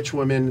that. older rich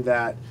women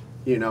that,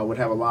 you know, would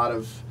have a lot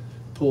of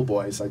pool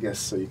boys, I guess,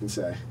 so you can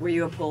say. Were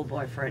you a pool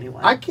boy for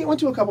anyone? Went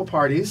to a couple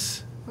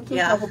parties.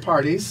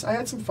 I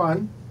had some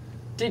fun.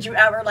 Did you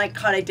ever like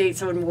kind of date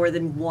someone more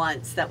than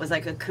once that was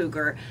like a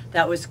cougar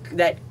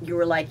that you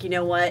were like, you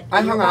know what?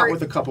 I hung out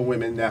with a couple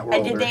women that were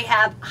And older. did they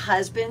have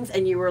husbands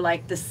and you were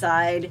like the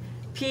side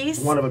piece?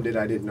 One of them did.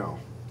 I didn't know.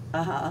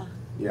 Uh-huh.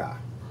 Yeah.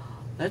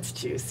 That's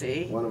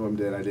juicy. One of them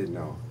did. I didn't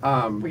know.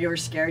 Were you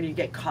scared you'd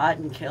get caught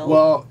and killed?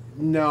 Well,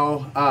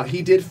 no.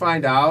 He did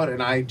find out,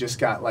 and I just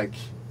got like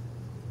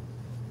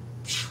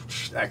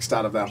X'd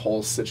out of that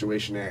whole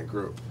situation and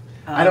group.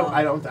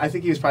 I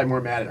think he was probably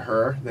more mad at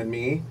her than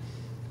me.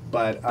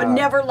 But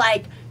never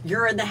like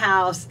you're in the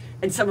house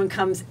and someone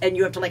comes and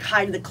you have to like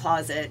hide in the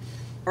closet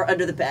or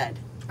under the bed.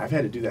 I've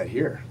had to do that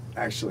here,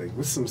 actually,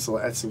 with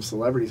at some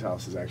celebrities'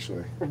 houses,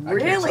 actually.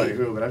 Really? I can't tell you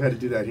who, but I've had to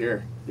do that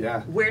here.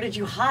 Yeah. Where did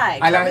you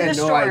hide? I Tell me had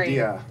the no story.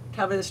 idea.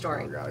 Tell me the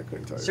story. Oh God, I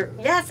couldn't tell you. Sure.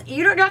 that. Yes,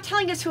 you're not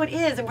telling us who it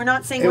is, and we're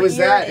not saying It what was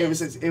year that. it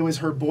is. It was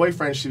her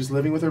boyfriend. She was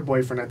living with her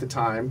boyfriend at the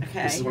time.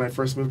 Okay. This is when I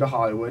first moved to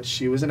Hollywood.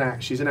 She's an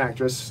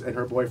actress, and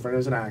her boyfriend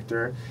was an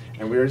actor,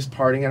 and we were just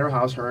partying at her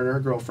house, her and her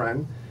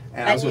girlfriend.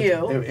 And I was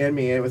and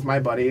me with my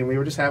buddy, and we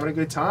were just having a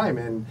good time.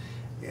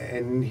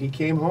 And he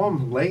came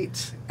home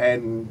late,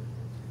 and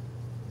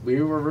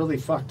we were really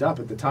fucked up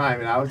at the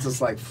time, and I was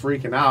just like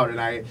freaking out. And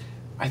I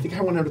think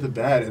I went under the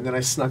bed, and then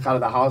I snuck out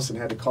of the house and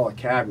had to call a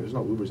cab. There was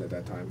no Ubers at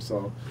that time,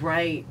 so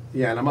right.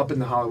 Yeah, and I'm up in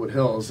the Hollywood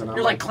Hills, and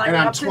You're like climbing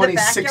and I'm up to the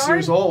 26 backyard?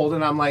 years old,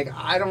 and I'm like,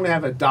 I don't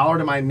have $1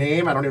 to my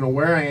name. I don't even know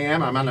where I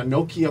am. I'm on a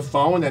Nokia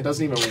phone that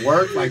doesn't even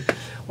work. Like,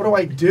 what do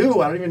I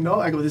do? I don't even know.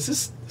 I go, this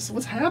is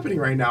what's happening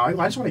right now. I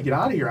just want to get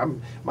out of here.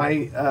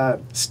 My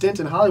stint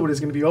in Hollywood is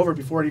going to be over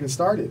before it even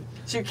started.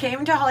 So you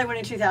came to Hollywood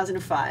in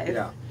 2005.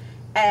 Yeah.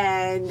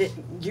 And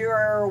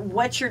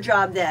what's your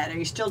job then? Are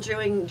you still do you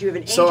have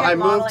an agent? So I moved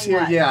modeling, here.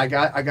 what? Yeah, I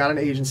got an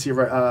agency.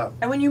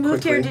 And when you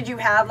moved quickly. here, did you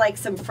have like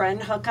some friend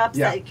hookups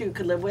Yeah. that you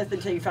could live with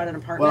until you found an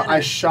apartment? Well, I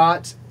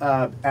shot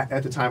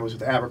at the time. I was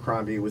with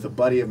Abercrombie with a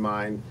buddy of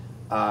mine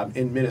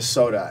in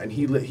Minnesota, and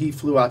he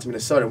flew out to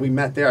Minnesota, and we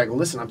met there. I go,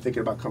 listen, I'm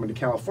thinking about coming to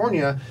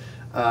California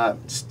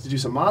just to do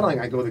some modeling.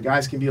 I go, the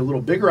guys can be a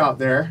little bigger out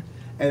there,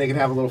 and they can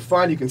have a little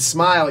fun. You can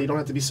smile. You don't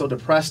have to be so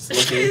depressed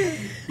looking.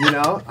 You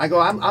know. I go,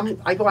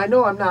 I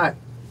know I'm not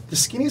the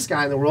skinniest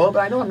guy in the world, but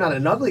I know I'm not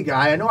an ugly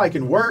guy. I know I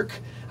can work.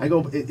 I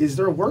go, is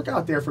there a work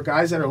out there for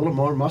guys that are a little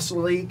more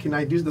muscly? Can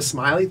I do the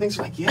smiley things?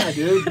 They're like, yeah,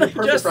 dude, you're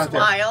perfect Just out there.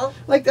 smile.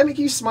 Like, I mean,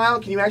 can you smile?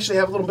 Can you actually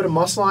have a little bit of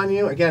muscle on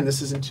you? Again,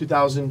 this is in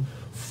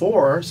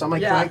 2004, so I'm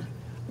like, Yeah.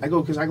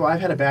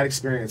 I've had a bad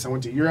experience. I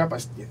went to Europe.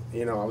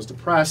 I was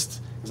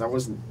depressed because I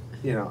wasn't,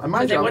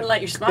 and They wouldn't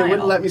let you smile. They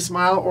wouldn't let me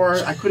smile, or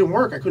I couldn't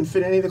work. I couldn't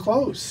fit any of the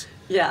clothes.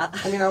 Yeah.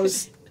 I mean, I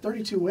was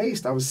 32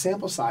 waist. I was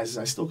sample sizes.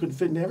 I still couldn't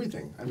fit into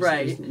everything. I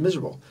was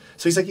miserable.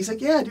 So he's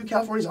like, yeah, dude,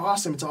 California's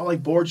awesome. It's all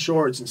like board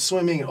shorts and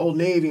swimming and Old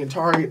Navy and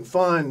Target and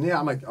fun. Yeah,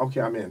 I'm like, okay,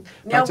 I'm in.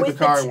 Now, I took the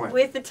car and went.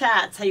 with the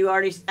tats, have you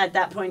already, at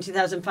that point in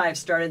 2005,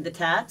 started the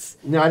tats?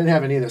 No, I didn't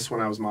have any of this when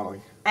I was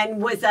modeling.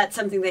 And was that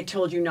something they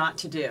told you not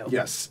to do?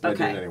 Yes, but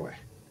Okay. I did it anyway.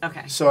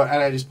 Okay. So,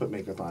 and I just put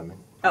makeup on.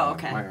 Oh,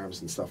 okay. My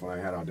arms and stuff when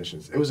I had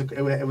auditions. It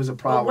was a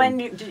problem. when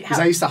did you because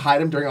I used to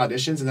hide them during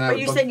auditions, and then I But would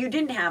you book- said you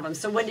didn't have them,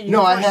 so when did you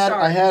No, first start?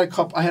 I had a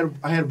couple.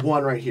 I had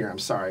one right here. I'm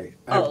sorry.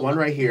 I had one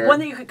right here. One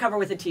that you could cover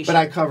with a t-shirt. But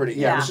I covered it.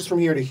 Yeah, it was just from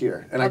here to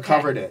here, and I Okay.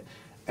 covered it.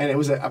 And it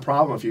was a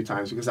problem a few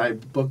times because I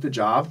booked a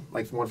job,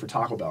 like one for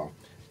Taco Bell,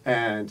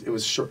 and it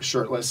was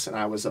shirtless, and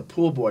I was a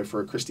pool boy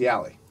for Christy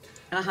Alley.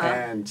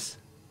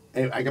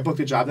 And I got booked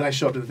a job. Then I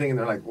show up to the thing, and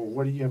they're like, "Well,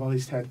 what do you have all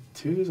these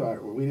tattoos?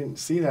 We didn't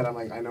see that." I'm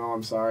like, "I know.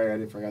 I'm sorry. I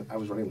didn't forget. I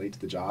was running late to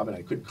the job, and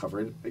I couldn't cover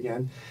it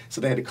again.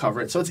 So they had to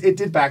cover it. So it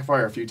did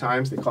backfire a few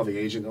times. They called the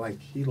agent. They're like,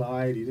 "He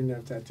lied. He didn't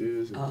have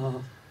tattoos."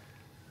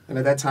 And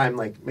at that time,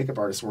 like, makeup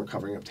artists weren't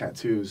covering up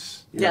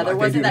tattoos. Yeah, there like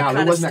wasn't they do that now. kind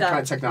There of wasn't that stuff.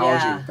 kind of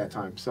technology Yeah. at that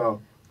time.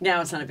 So Now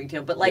it's not a big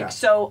deal. But like,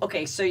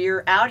 Yeah. so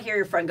you're out here,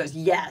 your friend goes,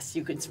 yes,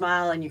 you can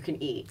smile and you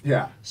can eat.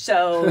 yeah.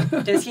 So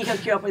does he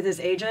hook you up with his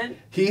agent?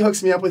 He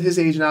hooks me up with his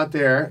agent out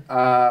there.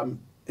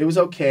 It was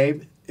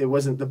okay. It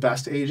wasn't the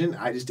best agent.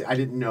 I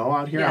didn't know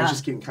out here. I was Yeah.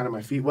 just getting kind of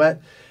my feet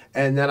wet.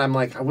 And then I'm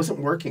like, I wasn't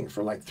working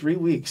for like 3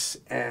 weeks,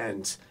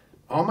 and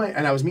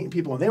I was meeting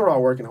people, and they were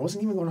all working. I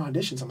wasn't even going to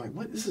auditions. I'm like,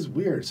 what? This is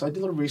weird. So I did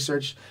a little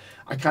research.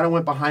 I kind of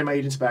went behind my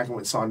agent's back and went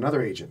and saw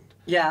another agent.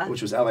 Yeah.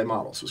 Which was LA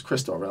Models. It was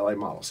Crystal over LA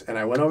Models. And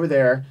I went over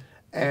there,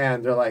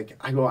 and they're like,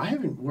 I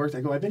haven't worked.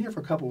 I've been here for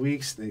a couple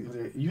weeks.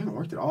 You haven't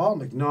worked at all? I'm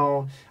like,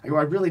 no. I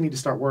really need to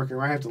start working,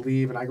 or I have to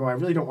leave. And I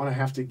really don't want to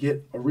have to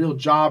get a real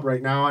job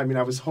right now. I mean,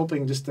 I was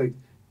hoping just to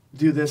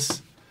do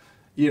this,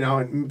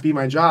 and be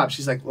my job.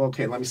 She's like, well,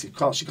 okay, let me see.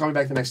 She called me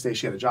back the next day.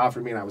 She had a job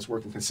for me, and I was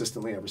working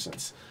consistently ever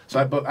since. So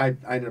I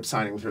ended up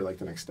signing with her like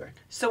the next day.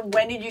 So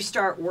when did you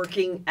start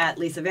working at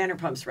Lisa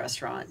Vanderpump's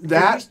restaurant?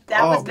 That was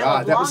oh Villa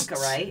God, that was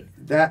Blanca, right?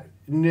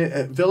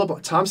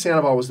 Tom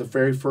Sandoval was the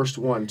very first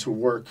one to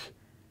work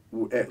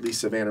at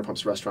Lisa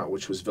Vanderpump's restaurant,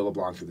 which was Villa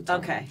Blanca at the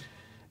time. Okay.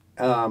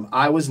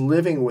 I was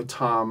living with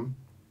Tom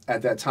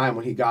at that time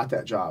when he got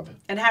that job.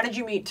 And how did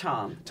you meet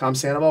Tom? Tom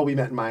Sandoval, we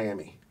met in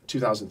Miami,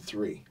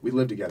 2003. We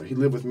lived together. He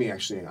lived with me,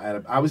 actually.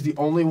 I was the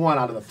only one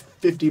out of the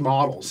 50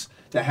 models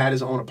that had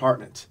his own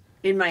apartment.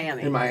 In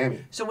Miami? In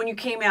Miami. So when you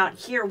came out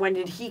here, when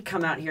did he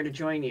come out here to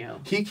join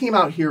you? He came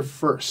out here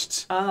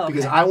first. Oh, okay.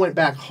 Because I went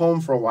back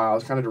home for a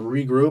while, kind of to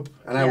regroup,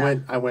 and Yeah.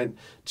 I went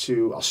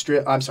to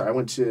Australia. I'm sorry, I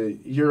went to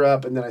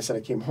Europe, and then I said I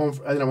came home,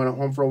 and then I went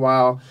home for a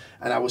while,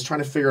 and I was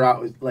trying to figure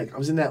out, like, I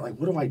was in that, like,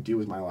 what do I do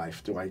with my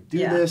life? Do I do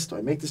Yeah. this? Do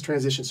I make this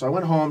transition? So I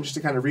went home just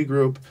to kind of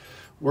regroup,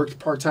 worked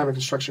part-time at a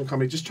construction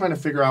company, just trying to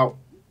figure out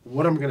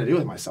what I'm going to do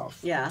with myself.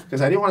 Yeah.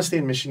 Because I didn't want to stay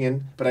in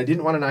Michigan, but I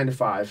didn't want a 9 to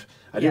 5.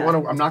 I didn't Yeah.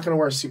 want to. I'm not going to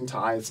wear a suit and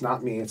tie. It's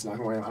not me. It's not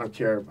going to. I don't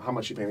care how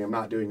much you pay me. I'm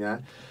not doing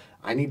that.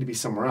 I need to be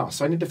somewhere else.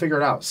 So I need to figure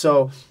it out.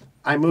 So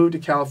I moved to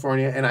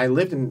California, and I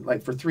lived in,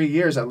 like, for 3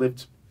 years. I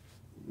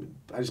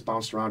just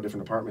bounced around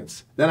different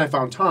apartments. Then I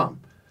found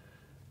Tom,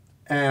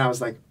 and I was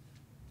like,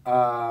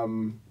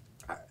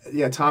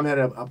 yeah, Tom had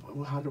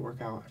how did it work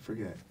out? I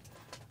forget.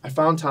 I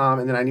found Tom,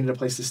 and then I needed a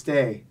place to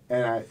stay,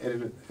 and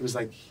it was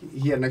like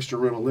he had an extra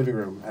room, a living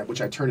room,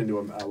 which I turned into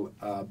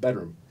a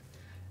bedroom,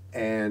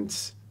 and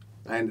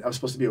I was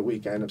supposed to be a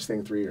week. I ended up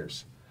staying 3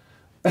 years.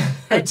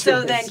 And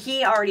so then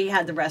he already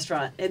had the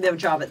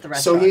job at the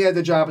restaurant. So he had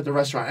the job at the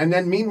restaurant, and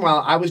then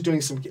meanwhile I was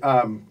doing some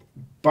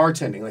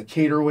bartending, like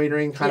cater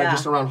waitering, kind of Yeah.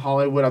 just around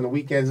Hollywood on the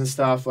weekends and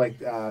stuff. Like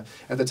at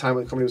the time,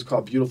 the company was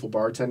called Beautiful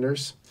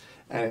Bartenders,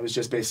 and it was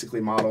just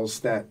basically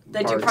models that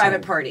They do bartend.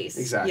 private parties.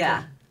 Exactly.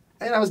 Yeah.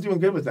 And I was doing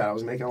good with that. I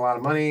was making a lot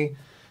of money.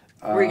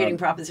 Were you getting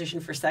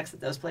propositioned for sex at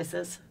those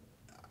places?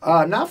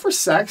 Not for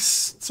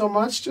sex so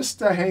much, just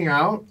to hang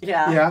out.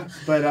 Yeah. Yeah,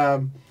 but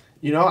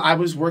I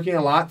was working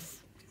a lot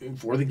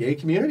for the gay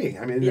community.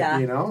 I mean, Yeah.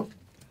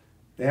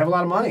 they have a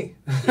lot of money,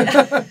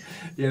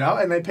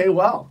 and they pay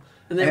well.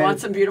 And they want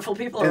some beautiful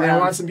people and around. they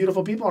want some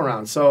beautiful people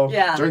around. So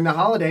Yeah. during the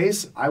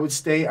holidays, I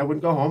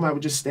wouldn't go home. I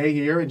would just stay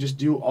here and just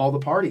do all the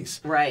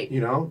parties. Right.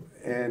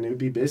 And it would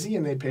be busy,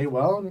 and they pay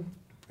well, and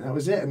that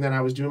was it. And then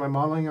I was doing my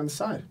modeling on the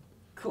side.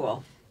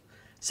 Cool.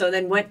 So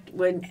then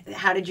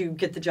how did you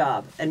get the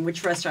job? And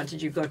which restaurant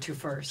did you go to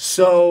first?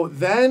 So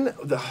then,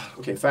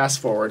 fast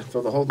forward,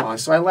 throw the whole line.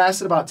 So I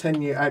lasted about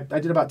 10 years. I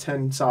did about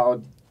 10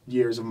 solid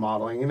years of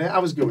modeling, and I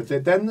was good with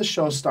it. Then the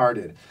show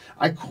started.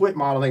 I quit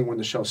modeling when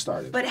the show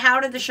started. But how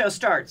did the show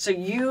start?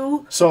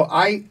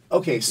 I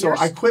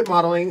quit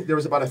modeling. There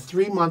was about a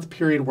 3-month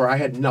period where I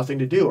had nothing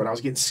to do, and I was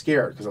getting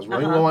scared because I was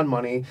really low on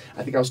money.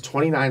 I think I was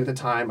 29 at the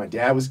time. My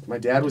dad was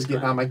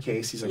getting on my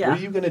case. He's like, Yeah. "What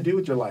are you going to do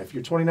with your life?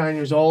 You're 29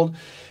 years old.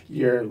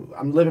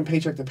 I'm living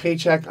paycheck to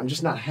paycheck. I'm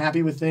just not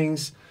happy with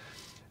things."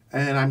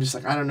 And I'm just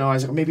like, I don't know. I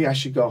was like, maybe I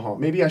should go home.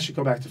 Maybe I should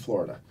go back to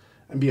Florida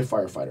and be a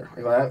firefighter.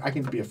 I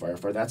can be a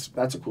firefighter.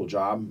 That's a cool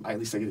job. At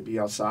least I get to be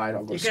outside.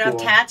 I'll go to school. You can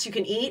have tats, you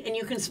can eat, and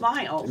you can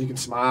smile. And you can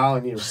smile,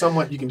 and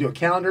somewhat you can do a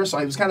calendar. So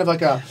it was kind of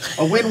like a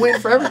win-win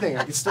for everything.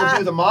 I could still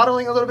do the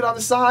modeling a little bit on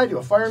the side, do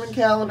a fireman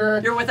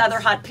calendar. You're with other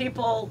hot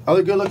people.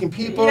 Other good-looking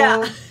people.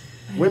 Yeah.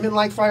 Women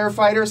like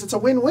firefighters. It's a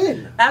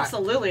win-win.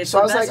 Absolutely. It's So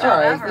I the was best like, all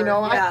job right,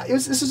 ever. Yeah.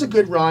 this is a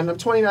good run. I'm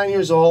 29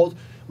 years old.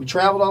 We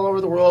traveled all over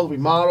the world. We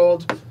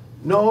modeled.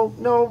 No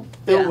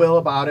ill will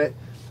about it.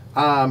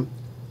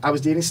 I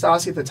was dating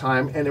Stassi at the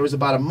time, and there was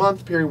about a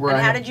month period where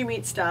And how did you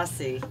meet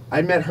Stassi?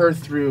 I met her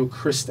through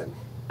Kristen.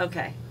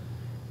 Okay.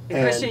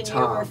 And Kristen and you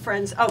Tom. were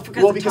friends. Oh,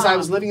 Because I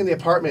was living in the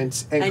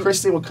apartment, and And-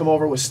 Kristen would come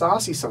over with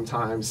Stassi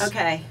sometimes.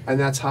 Okay. And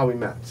that's how we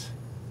met.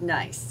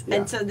 Nice. Yeah.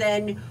 And so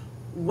then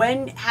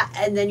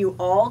and then you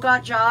all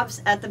got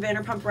jobs at the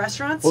Vanderpump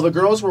restaurants? Well, the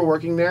girls were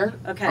working there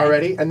Okay.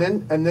 already, and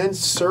then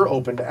Sir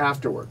opened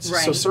afterwards.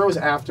 Right. So Sir was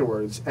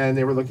afterwards, and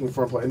they were looking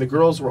for employees, and the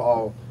girls were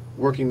all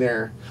working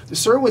there.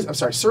 Sir was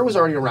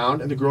already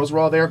around, and the girls were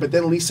all there, but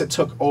then Lisa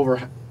took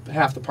over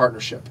half the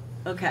partnership.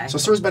 Okay. So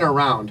Sir's been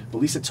around, but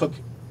Lisa took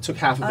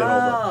half of it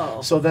Oh.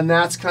 over. So then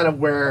that's kind of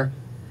where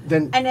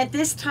then. And at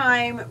this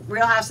time,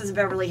 Real Houses of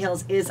Beverly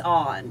Hills is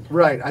on.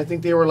 Right, I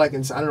think they were like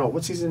in, I don't know,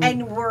 what season?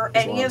 And were It was a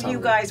any long of time you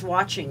ago. guys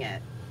watching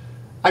it?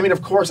 I mean,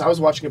 of course, I was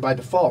watching it by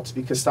default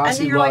because And Stassi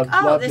then you're like,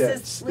 loved oh, it.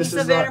 this is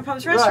Lisa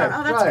Vanderpump's restaurant.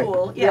 Oh, that's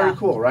cool. Yeah. Very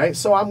cool, right?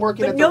 So I'm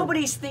working But at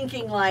nobody's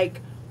thinking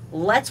like,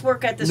 let's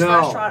work at this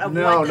restaurant of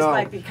what this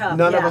might become.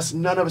 None of Yeah. us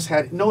none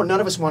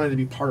of us wanted to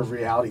be part of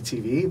reality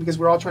TV because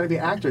we're all trying to be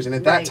actors. And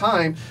at Right. that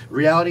time,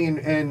 reality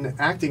and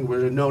acting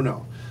were a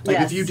no-no. Like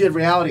Yes. if you did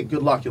reality,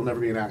 good luck, you'll never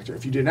be an actor.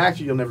 If you did an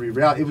actor, you'll never be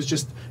reality. It was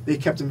just they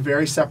kept them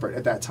very separate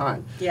at that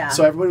time. Yeah.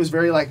 So everybody was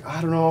very like,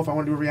 I don't know if I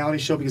want to do a reality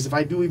show because if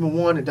I do even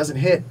one, it doesn't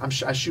hit. I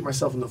shoot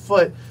myself in the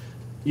foot.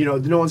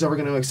 No one's ever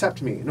going to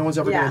accept me. No one's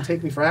ever Yeah. going to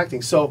take me for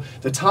acting. So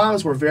the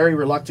Toms were very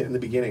reluctant in the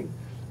beginning.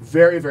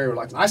 Very, very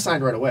reluctant. I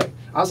signed right away.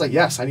 I was like,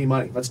 yes, I need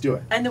money. Let's do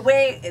it. And the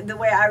way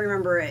I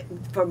remember it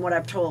from what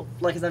I've told,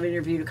 like as I've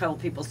interviewed a couple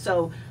people,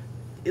 so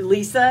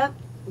Lisa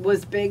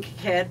was big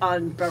hit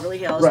on Beverly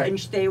Hills, Right.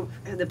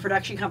 and the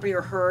production company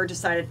or her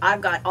decided,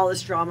 I've got all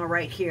this drama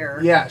right here.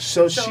 Yeah,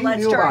 so she let's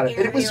knew start about it,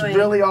 and it was interviewing.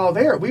 really all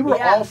there. We were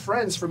Yeah. all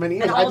friends for many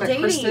years. And I all met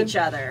dating Kristen. each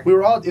other. We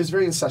were all. It was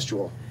very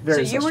incestual.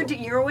 Very So you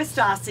incestual. were with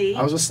Stassi.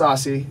 I was with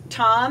Stassi.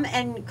 Tom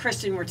and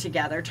Kristen were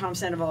together. Tom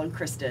Sandoval and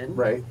Kristen.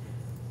 Right.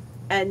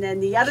 And then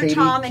the other Katie-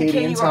 Tom and Katie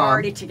Katie and were Tom.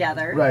 already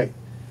together. Right.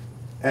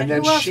 And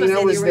then who else Sheena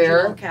in was the there.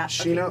 original cast?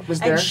 Sheena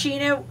was And there.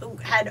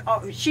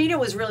 Sheena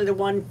was really the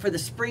one for the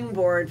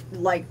springboard,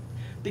 like,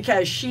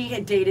 because she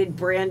had dated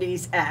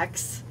Brandy's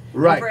ex.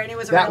 Right. And Brandy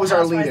was a That Real was our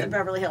Housewives lead-in. of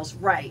Beverly Hills.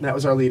 Right. That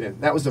was our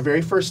lead-in. That was the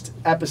very first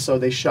episode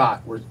they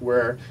shot,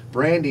 where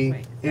Brandy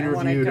Wait,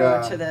 interviewed. I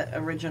want to go to the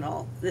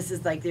original. This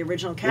is like the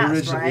original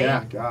cast, right?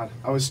 Yeah, God,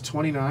 I was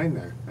 29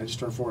 there. I just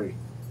turned 40.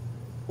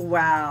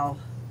 Wow.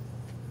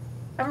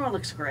 Everyone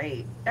looks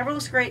great. Everyone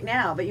looks great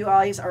now, but you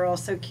always are all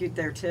so cute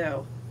there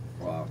too.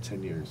 Wow,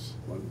 10 years.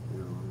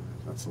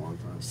 That's a long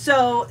time.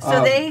 So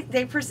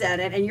they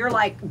presented, and you're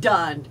like,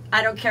 done.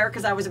 I don't care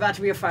because I was about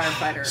to be a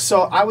firefighter.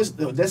 So I was.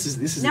 This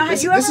is Now, have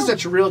this, you this ever-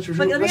 is a real.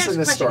 But let me ask Listen you to a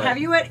this question.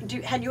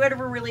 story. Had you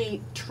ever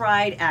really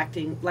tried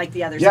acting like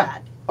the others Yeah.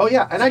 had? Oh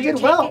yeah, and So I you're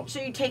did well. So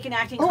you taken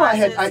acting Oh,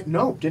 classes?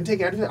 no, didn't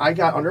take anything. I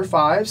got under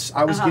fives.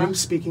 I was getting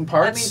speaking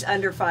parts. That means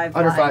under five.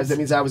 Under lines. fives. That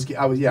means I was.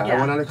 I Yeah.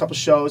 went on a couple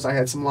shows. I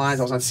had some lines.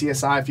 I was on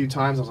CSI a few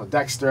times. I was on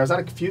Dexter. I was on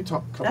a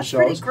couple That's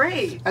shows. pretty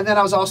great. And then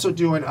I was also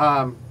doing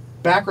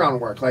background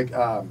work, like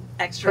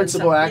Extra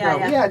principal and stuff.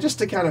 background. Yeah. Just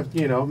to kind of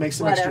make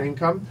some Whatever. extra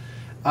income.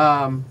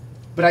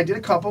 But I did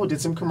a couple.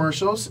 Did some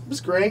commercials. It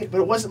was great, but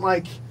it wasn't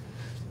like.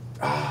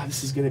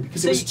 This is gonna be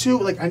because So it was too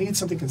like I needed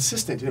something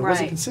consistent and it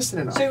wasn't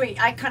consistent enough. So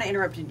wait, I kind of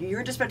interrupted you. You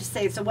were just about to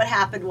say. So what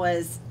happened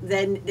was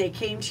then they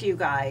came to you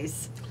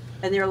guys,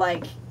 and they're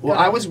like. Well,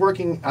 I was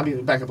working. I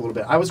mean, back up a little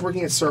bit. I was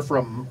working at Surf for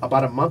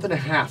about a month and a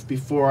half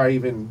before I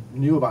even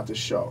knew about this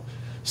show.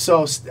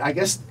 So I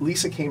guess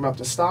Lisa came up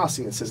to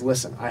Stassi and says,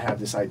 "Listen, I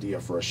have this idea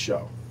for a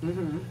show.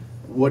 Mm-hmm.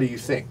 What do you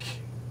think?"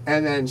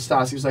 And then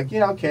Stassi was like,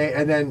 "Yeah, okay."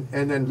 And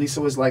then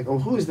Lisa was like, "Oh,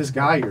 who is this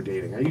guy you're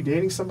dating? Are you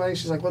dating somebody?"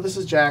 She's like, "Well, this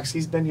is Jax.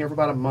 He's been here for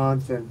about a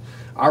month, and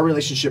our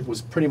relationship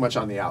was pretty much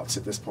on the outs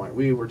at this point.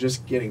 We were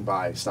just getting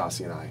by,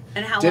 Stassi and I.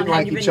 And how Didn't long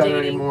like had you each been other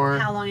dating? anymore.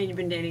 How long had you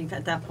been dating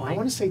at that point? I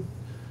want to say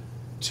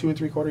 2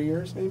 3/4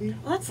 years, maybe.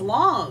 Well, that's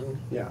long.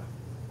 Yeah.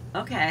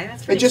 Okay,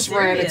 that's It pretty just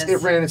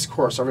serious. ran its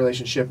course. Our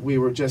relationship, we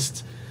were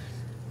just,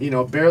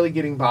 barely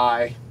getting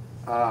by.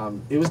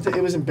 It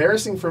was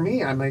embarrassing for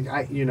me. I'm like,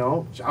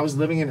 I was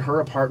living in her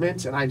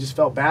apartment and I just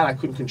felt bad. I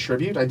couldn't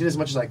contribute. I did as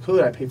much as I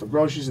could. I paid for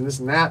groceries and this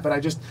and that, but I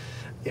just,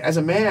 as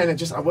a man,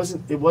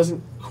 it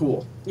wasn't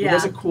cool. Yeah. It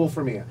wasn't cool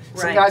for me.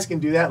 Some Right. guys can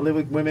do that, live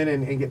with women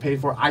and get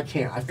paid for it. I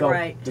can't. I felt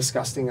Right.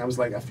 disgusting. I was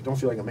like, I don't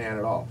feel like a man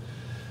at all.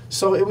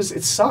 So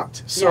it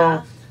sucked.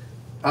 So,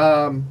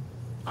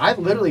 I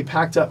literally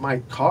packed up my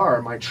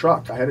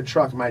truck. I had a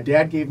truck. My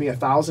dad gave me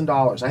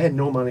 $1,000. I had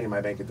no money in my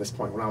bank at this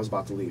point when I was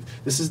about to leave.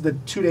 This is the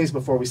 2 days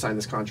before we signed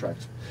this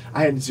contract.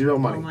 I had zero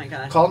money. Oh my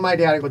God. Called my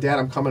dad. I go, "Dad,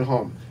 I'm coming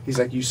home." He's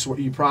like,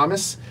 You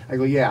promise?" I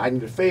go, "Yeah, I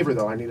need a favor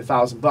though. I need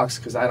 $1,000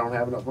 because I don't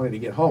have enough money to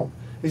get home."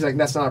 He's like,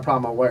 "That's not a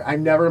problem. I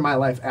never in my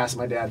life asked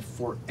my dad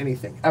for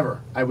anything ever.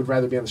 I would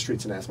rather be on the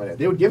streets than ask my dad.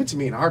 They would give it to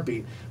me in a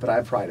heartbeat, but I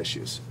have pride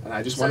issues, and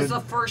I just So wanted. this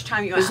is the first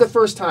time you This asked. is the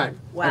first time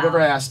I've Wow. ever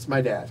asked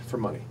my dad for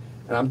money.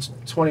 And I'm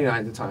 29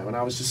 at the time, and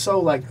I was just so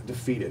like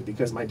defeated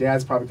because my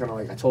dad's probably kind of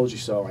like, "I told you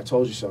so,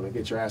 now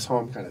get your ass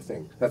home," kind of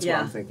thing. That's what Yeah.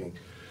 I'm thinking.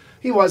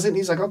 He wasn't.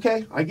 He's like,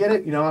 "Okay, I get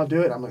it. I'll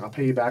do it. I'm like, I'll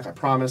pay you back. I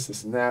promise.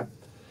 This and that."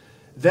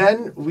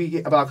 Then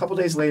about a couple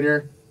days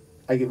later,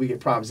 we get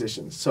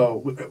propositions. So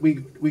we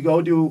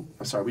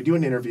do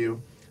an interview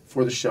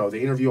for the show. They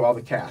interview all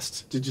the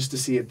cast just to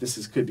see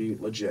if could be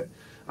legit.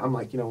 I'm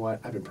like, you know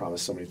what? I've been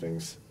promised so many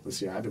things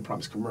this year. I've been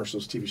promised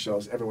commercials, TV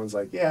shows. Everyone's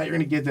like, "Yeah, you're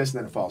gonna get this," and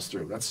then it falls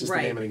through. That's just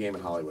Right. the name of the game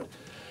in Hollywood.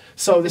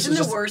 So this Isn't is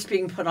the just. worst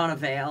being put on a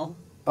veil?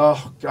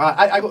 Oh God!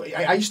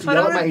 I used to Put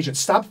yell on at my a- agent,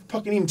 "Stop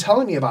fucking even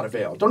telling me about a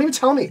veil. Don't even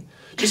tell me.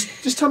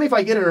 Just tell me if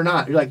I get it or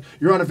not." You're like,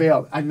 "You're on a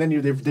veil," and then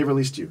they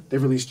released you. They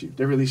released you.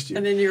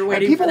 And then you're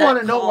waiting people for that want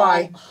to know call.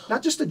 why.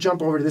 Not just to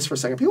jump over to this for a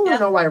second. People want Yeah.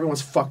 to know why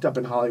everyone's fucked up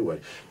in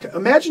Hollywood.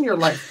 Imagine your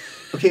life.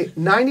 Okay,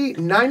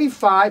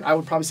 95, I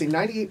would probably say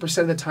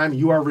 98% of the time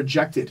you are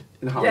rejected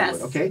in Hollywood,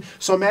 Yes. okay?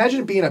 So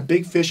imagine being a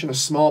big fish in a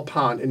small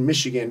pond in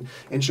Michigan,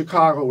 in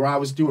Chicago, where I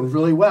was doing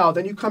really well.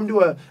 Then you come to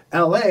a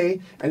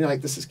LA, and you're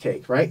like, "This is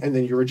cake," right? And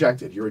then you're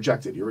rejected, you're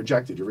rejected, you're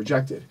rejected, you're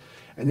rejected.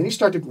 And then you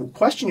start to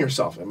question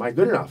yourself. Am I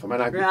good enough? Am I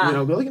not Yeah.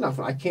 good enough?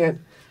 I can't.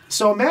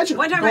 So imagine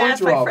One time going I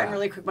asked through my all friend that.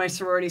 really quick, my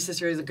sorority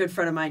sister is a good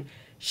friend of mine.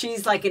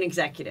 She's like an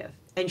executive,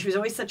 and she was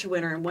always such a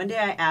winner. And one day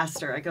I asked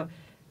her, I go,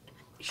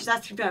 she's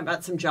asking me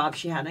about some job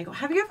she had, and I go,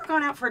 "Have you ever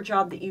gone out for a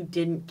job that you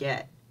didn't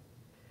get?"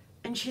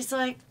 And she's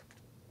like,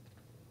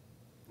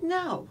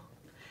 "No."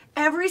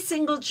 Every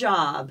single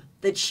job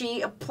that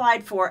she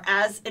applied for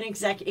as an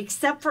executive,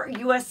 except for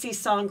USC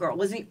Song Girl,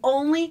 was the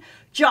only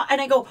job.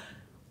 And I go,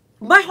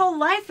 my whole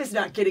life is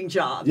not getting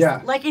jobs.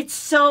 Yeah. Like, it's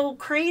so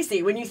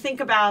crazy when you think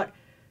about,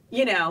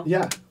 you know.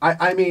 Yeah.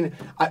 I mean,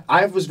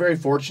 I was very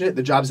fortunate.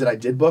 The jobs that I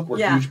did book were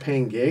Yeah. huge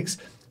paying gigs.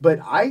 But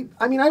I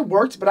mean, I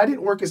worked, but I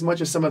didn't work as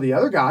much as some of the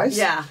other guys.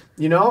 Yeah.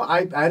 You know,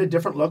 I had a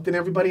different look than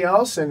everybody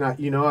else, and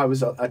I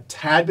was a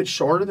tad bit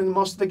shorter than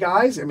most of the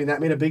guys. I mean,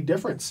 that made a big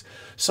difference.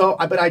 So,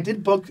 but I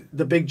did book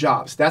the big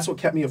jobs. That's what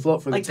kept me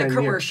afloat for the 10 years. Like the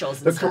commercials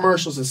and the stuff.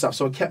 commercials and stuff.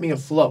 So it kept me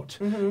afloat.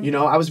 Mm-hmm. You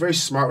know, I was very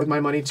smart with my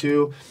money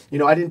too. You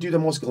know, I didn't do the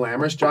most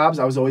glamorous jobs.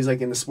 I was always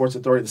like in the Sports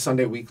Authority, the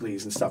Sunday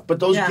weeklies and stuff.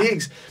 But those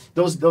gigs,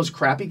 those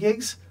crappy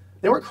gigs,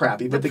 they weren't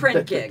crappy, but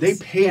gigs. They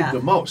paid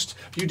the most.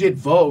 If you did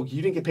Vogue,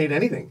 you didn't get paid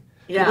anything.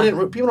 Yeah.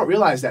 People don't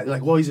realize that. They're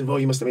like, well, he's in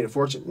Vogue, you must have made a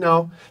fortune.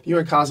 No, you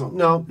were in Cosmo.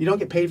 No, you don't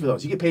get paid for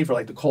those. You get paid for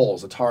like the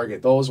Kohl's, the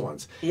Target, those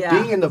ones. Yeah.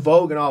 Being in the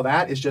Vogue and all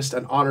that is just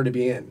an honor to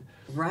be in.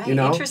 Right. You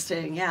know?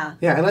 Interesting. Yeah.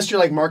 Yeah, unless you're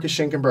like Marcus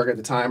Schenkenberg at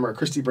the time or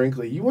Christy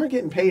Brinkley, you weren't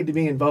getting paid to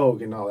be in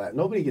Vogue and all that.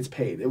 Nobody gets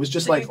paid. It was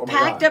just So like, you oh my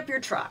packed God. up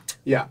your truck.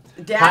 Yeah.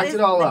 Dad it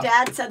all up.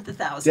 Dad sent the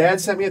 $1,000. Dad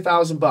sent me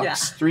 $1,000. Yeah.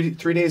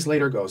 Three days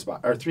later goes by,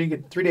 or three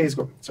days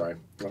go. Sorry,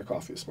 got a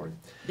coffee this morning.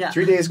 Yeah.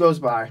 3 days goes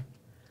by,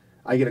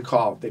 I get a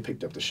call. They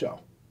picked up the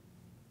show.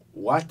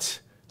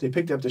 What? They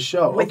picked up the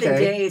show. Within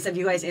okay. days of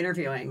you guys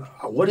interviewing.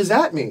 What does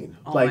that mean?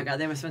 Oh my God,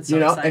 they must have been so you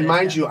know, excited. and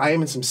mind you, I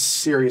am in some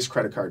serious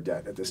credit card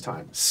debt at this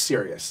time.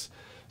 Serious.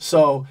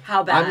 So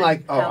How bad? I'm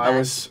like,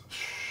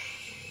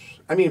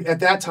 I mean, at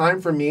that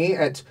time for me,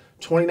 at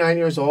 29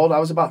 years old, I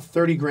was about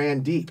 30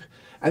 grand deep.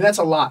 And that's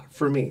a lot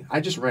for me.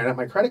 I just ran out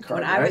my credit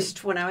card.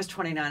 When I was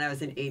 29, I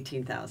was in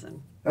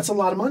 18,000. That's a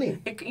lot of money.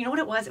 You know what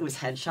it was? It was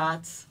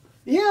headshots.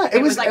 Yeah,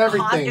 it was like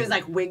everything. It was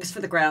like wigs for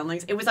the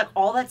groundlings. It was like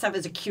all that stuff. It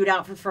was a cute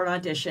outfit for an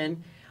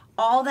audition.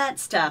 All that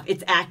stuff.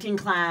 It's acting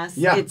class.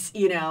 Yeah. It's,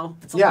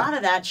 it's a lot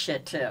of that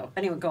shit too.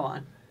 Anyway, go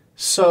on.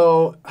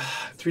 So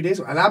 3 days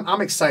ago, and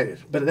I'm excited.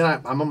 But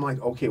then I'm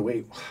like, okay,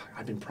 wait.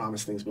 I've been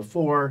promised things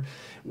before.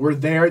 We're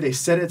there. They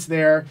said it's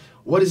there.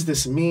 What does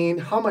this mean?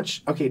 How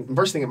much? Okay,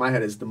 first thing in my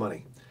head is the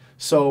money.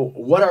 So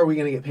what are we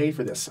going to get paid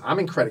for this? I'm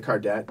in credit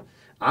card debt.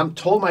 I'm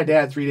told my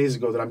dad 3 days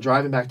ago that I'm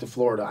driving back to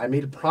Florida. I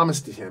made a promise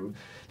to him.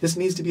 This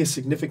needs to be a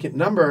significant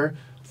number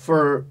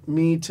for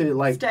me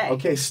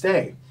to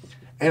stay.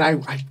 And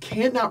I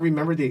cannot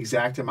remember the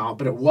exact amount,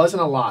 but it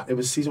wasn't a lot. It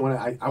was season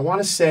one. I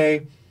want to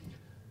say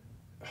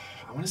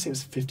it was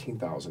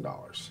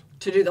 $15,000.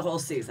 To do the whole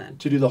season.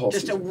 To do the whole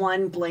season. Just a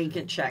one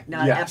blanket check,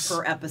 not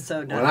per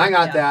episode. When I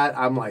got that,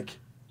 I'm like,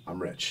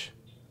 I'm rich.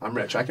 I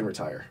can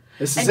retire.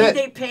 This is it. And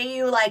did they pay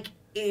you like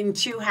in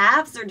two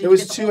halves, or did it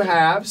was two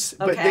halves?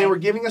 But Okay. they were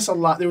giving us a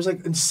lot. There was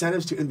like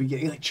incentives in the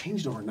beginning. It like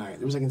changed overnight.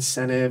 There was like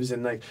incentives,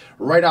 and like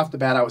right off the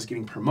bat, I was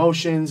getting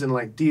promotions and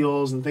like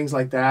deals and things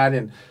like that.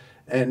 And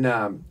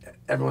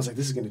everyone's like,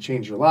 "This is going to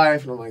change your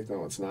life," and I'm like,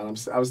 "No, it's not."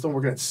 I was still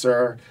working at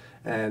Sir,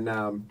 and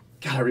God,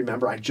 I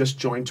remember I just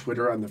joined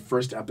Twitter on the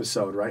first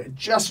episode. Right, I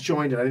just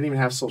joined it. I didn't even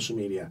have social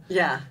media.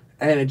 Yeah.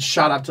 And it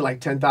shot up to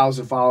like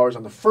 10,000 followers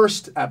on the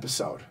first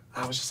episode.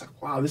 I was just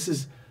like, wow, this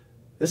is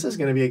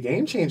going to be a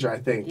game changer, I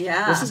think.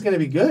 Yeah. This is going to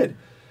be good.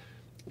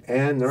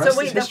 And the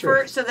rest is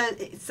history. So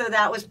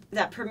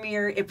that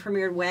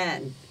premiered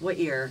when? What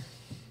year?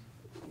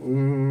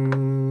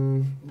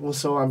 Well,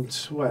 so I'm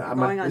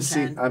going on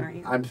 10, aren't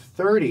you? I'm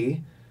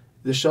 30.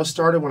 The show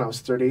started when I was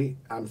 30.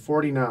 I'm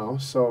 40 now.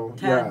 So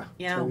 10. yeah.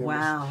 Yeah, 10 years.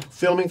 wow.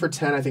 Filming for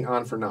 10, I think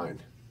on for 9.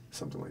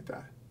 Something like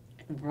that.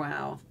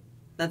 Wow.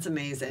 That's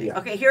amazing. Yeah.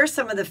 Okay, here are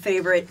some of the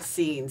favorite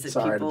scenes that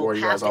Sorry to people bore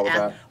you have guys to all with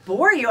ask. that.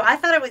 Bore you? I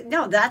thought it was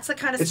no. That's the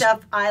kind of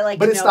stuff I like.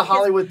 But to it's know the because-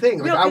 Hollywood thing.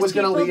 Like No, I 'cause was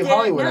going to people leave didn't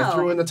Hollywood. I know.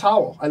 threw in the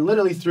towel. I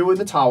literally threw in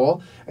the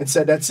towel and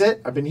said, "That's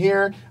it. I've been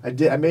here.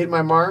 I made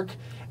my mark."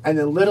 And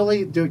then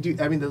literally,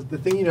 I mean, the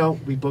thing,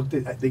 we booked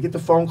it. They get the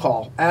phone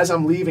call as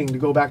I'm leaving to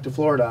go back to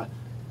Florida.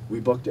 We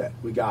booked it.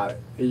 We got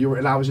it.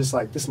 And I was just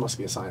like, this must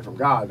be a sign from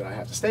God that I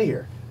have to stay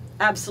here.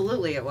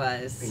 Absolutely, it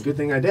was. And good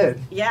thing I did.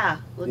 Yeah,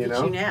 look You at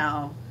know? you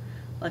now.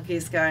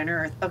 Luckiest guy on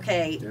earth.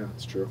 Okay, Yeah,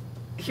 it's true.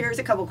 here's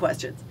a couple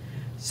questions.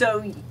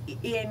 So,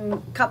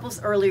 in couples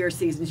earlier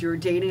seasons, you were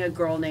dating a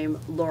girl named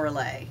Laura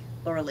Lee.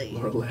 Laura Lee,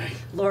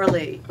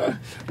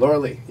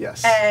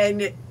 yes.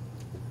 And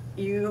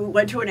you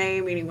went to an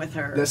AA meeting with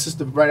her. This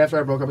is right after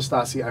I broke up with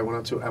Stassi. I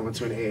went to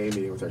an AA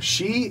meeting with her.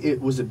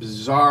 It was a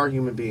bizarre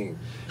human being,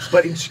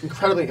 but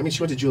incredibly. I mean,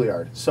 she went to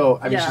Juilliard, so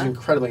I mean, she's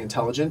incredibly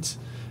intelligent.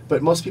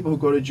 But most people who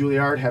go to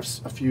Juilliard have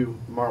a few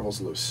marbles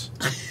loose.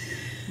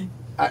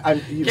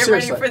 Get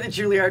ready for the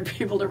Juilliard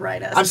people to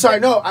write us. I'm sorry.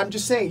 No, I'm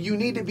just saying you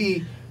need to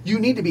be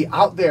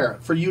out there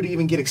for you to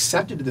even get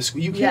accepted to the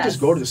school. You can't just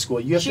go to the school.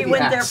 You have to be She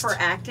went there asked for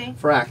acting?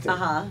 For acting.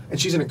 Uh-huh. And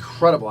she's an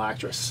incredible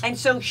actress. And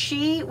so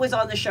she was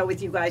on the show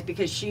with you guys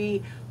because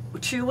she,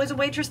 too, was a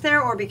waitress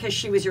there, or because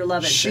she was your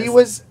love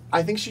interest?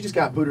 I think she just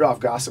got booted off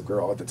Gossip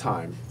Girl at the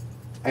time.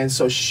 And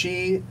so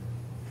she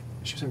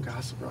was on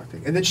Gossip Girl, I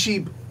think. And then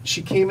she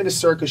came into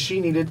Sir because she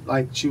needed,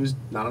 she was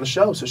not on a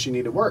show, so she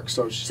needed work.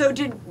 So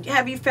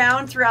have you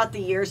found throughout the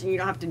years, and you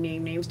don't have to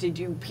name names,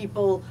 did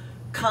people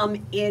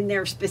come in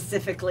there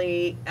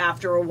specifically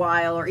after a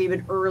while or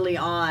even early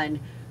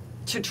on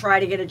to try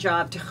to get a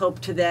job to hope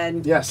to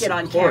then get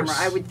on camera?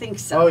 I would think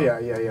so. Oh, yeah.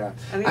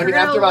 I mean,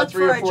 after about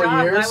 3 or 4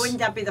 years. Why wouldn't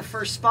that be the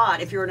first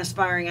spot if you're an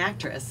aspiring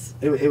actress?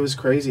 It was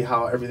crazy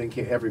how everybody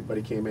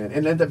came in.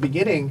 And at the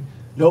beginning,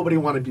 nobody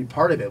wanted to be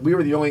part of it. We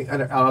were the only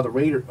out of the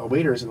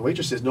waiters and the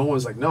waitresses. No one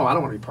was like, no, I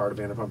don't want to be part of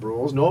Vanderpump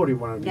Rules. Nobody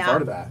wanted to be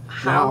part of that.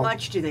 How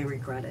much do they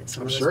regret it?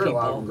 I'm sure a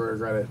lot of them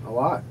regret it. A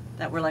lot.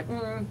 That were like,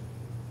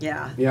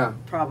 yeah. Yeah.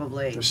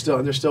 Probably.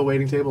 They're still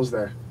waiting tables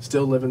there.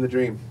 Still living the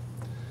dream.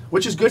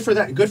 Which is good for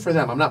that. Good for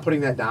them. I'm not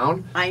putting that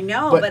down. I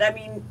know, but I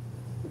mean,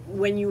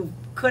 when you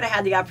could have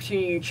had the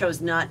opportunity, you chose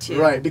not to.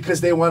 Right,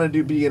 because they wanted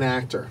to be an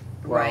actor.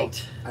 Well,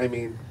 right. I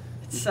mean,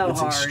 it's hard.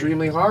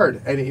 Extremely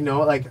hard, and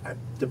like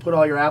to put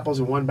all your apples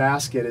in one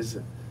basket is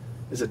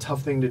a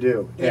tough thing to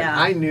do. Yeah. And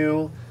I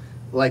knew,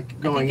 like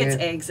going I think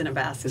it's eggs in a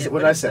basket. What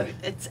did I say?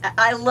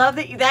 I love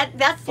that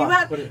that's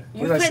Fuck,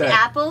 you put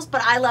apples,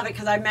 but I love it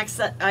because I mess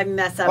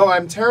up. Oh,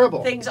 I'm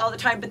terrible. Things all the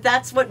time, but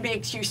that's what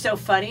makes you so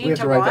funny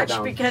to write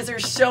watch because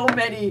there's so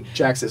many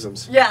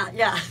Jaxisms. Yeah.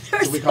 That's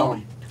what we call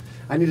them.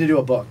 I need to do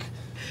a book.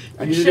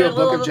 I need to do a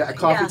book of a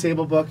coffee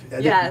table book.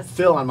 Yes.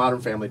 Phil on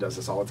Modern Family does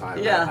this all the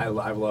time. Yeah. I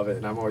love it,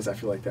 and I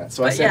feel like that.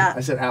 So I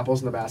said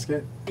apples in the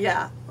basket.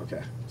 Yeah.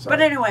 Okay. Sorry.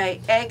 But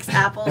anyway, eggs,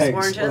 apples,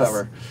 oranges,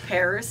 whatever.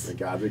 pears. My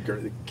God,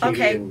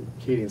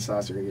 Katie and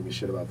Stassi are gonna give me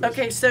shit about this.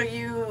 Okay, so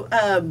you,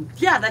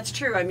 yeah, that's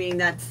true. I mean,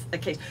 that's the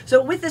case.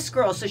 So with this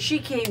girl, so she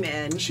came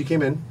in. She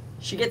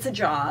gets a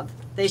job.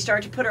 They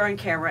start to put her on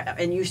camera,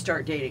 and you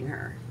start dating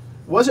her.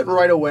 Wasn't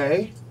right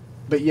away,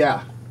 but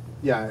yeah,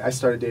 I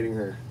started dating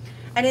her.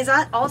 And is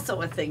that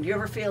also a thing? Do you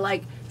ever feel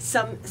like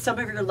some of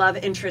your love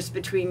interests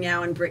between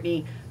now and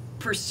Brittany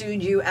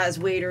pursued you as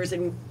waiters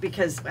and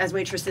because as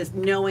waitresses,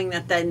 knowing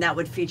that then that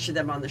would feature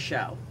them on the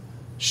show?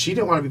 She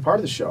didn't want to be part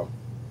of the show.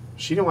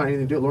 She didn't want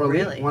anything to do with it.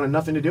 Laura Lee wanted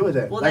nothing to do with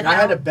it. Well, like I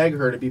had to beg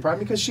her to be part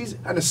because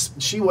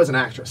she was an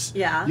actress.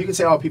 Yeah. You can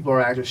say, oh, people are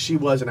actors. She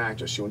was an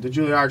actress. She went to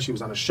Juilliard. She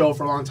was on a show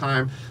for a long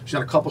time. She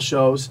had a couple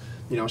shows.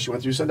 You know, she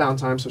went through some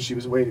downtime, so she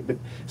was waiting. But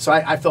so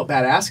I felt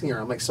bad asking her.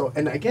 I'm like, so,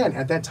 and again,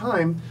 at that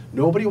time,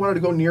 nobody wanted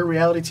to go near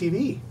reality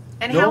TV.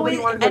 And how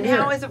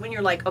is it when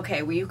you're like,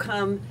 okay, will you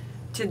come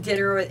to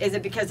dinner? Is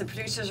it because the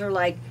producers are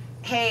like,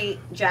 hey,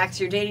 Jax,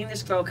 you're dating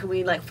this girl. Can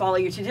we like follow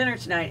you to dinner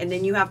tonight? And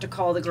then you have to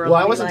call the girl.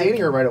 Well, I wasn't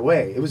dating her right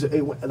away. It was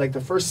like the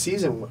first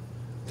season,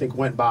 I think,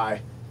 went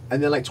by.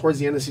 And then like towards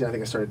the end of the season, I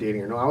think I started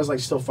dating her. No, I was like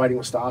still fighting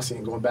with Stassi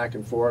and going back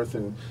and forth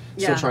and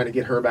still trying to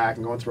get her back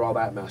and going through all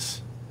that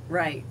mess.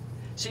 Right.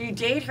 So you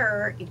date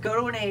her, you go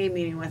to an AA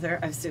meeting with her,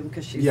 I assume,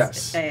 because she's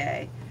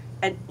AA.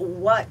 And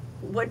what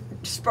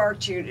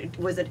sparked you?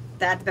 Was it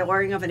that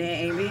boring of an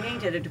AA meeting?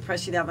 Did it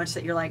depress you that much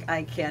that you're like,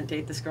 I can't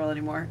date this girl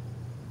anymore?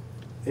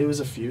 It was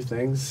a few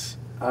things.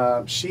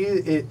 She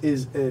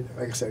is,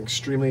 like I said,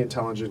 extremely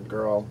intelligent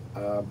girl,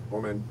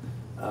 woman,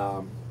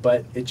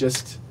 but it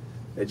just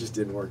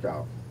didn't work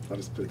out. I'll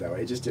just put it that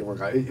way. It just didn't work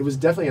out. It was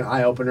definitely an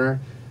eye opener.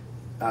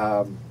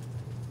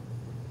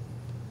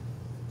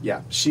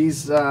 Yeah,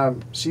 she's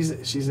an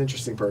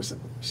interesting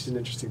person. She's an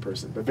interesting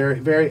person, but very,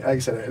 very, like I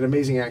said, an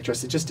amazing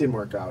actress. It just didn't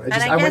work out.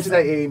 I went to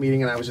that AA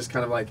meeting and I was just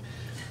kind of like,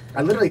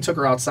 I literally took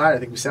her outside. I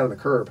think we sat on the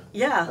curb.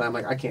 Yeah. And I'm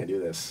like, I can't do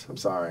this. I'm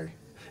sorry.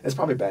 It's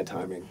probably bad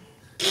timing,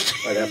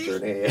 right after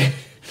an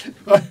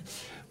AA.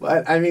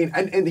 but I mean,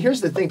 and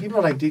here's the thing. People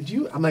are like, did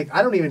you? I'm like,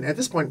 I don't even, at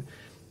this point,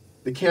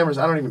 the cameras,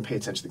 I don't even pay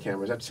attention to the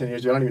cameras. After 10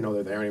 years, I don't even know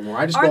they're there anymore.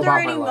 I just go about my life.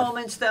 Are there any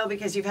moments, though,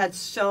 because you've had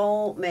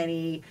so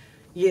many,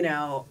 you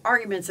know,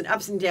 arguments and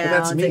ups and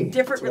downs and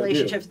different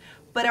relationships,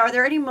 but are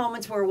there any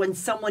moments where when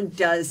someone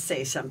does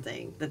say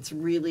something that's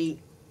really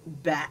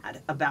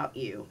bad about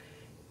you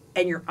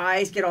and your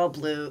eyes get all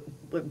blue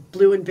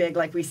and big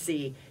like we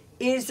see,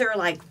 is there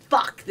like,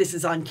 fuck, this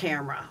is on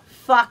camera.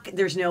 Fuck,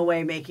 there's no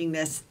way making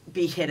this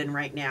be hidden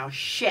right now.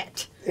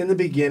 Shit. In the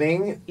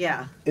beginning,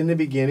 yeah,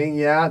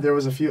 there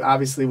was a few,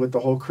 obviously, with the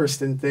whole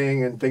Kristen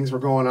thing and things were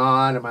going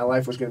on and my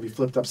life was going to be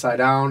flipped upside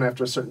down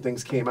after certain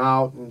things came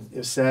out and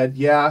it said,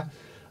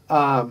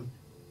 but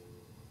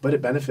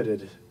it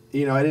benefited.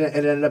 You know, it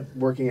ended up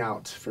working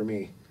out for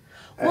me.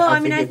 Well, I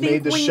think it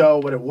made the show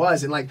what it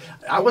was. And, like,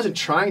 I wasn't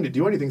trying to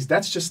do anything.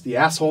 That's just the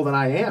asshole that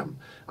I am.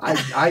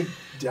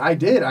 I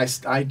did.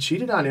 I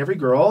cheated on every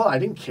girl. I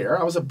didn't care.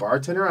 I was a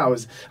bartender.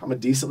 I'm a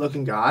decent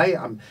looking guy.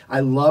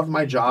 I love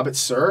my job at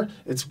SUR.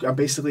 I'm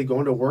basically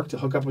going to work to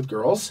hook up with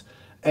girls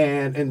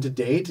and to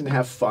date and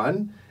have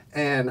fun.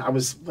 And I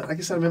was, like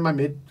I said, I'm in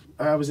my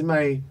I was in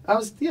my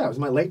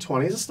late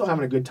 20s. I'm still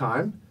having a good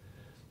time.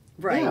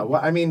 Right. Yeah. Well,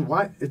 I mean,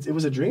 it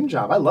was a dream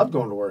job. I loved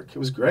going to work. It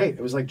was great.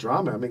 It was like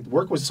drama. I mean,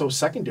 work was so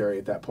secondary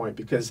at that point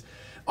because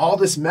all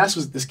this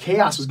this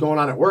chaos was going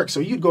on at work. So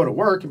you'd go to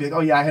work and be like, oh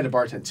yeah, I had to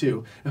bartend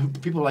too.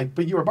 And people were like,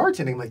 but you were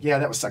bartending. I'm like, yeah,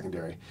 that was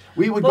secondary.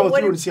 We would go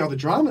through and see all the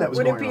drama that was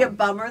going on. Would it be a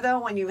bummer though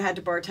when you had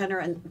to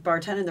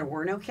bartend and there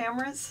were no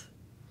cameras?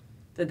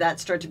 Did that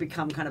start to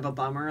become kind of a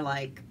bummer?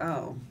 Like,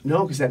 oh.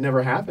 No, because that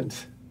never happened.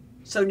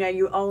 So now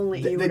you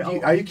only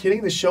are you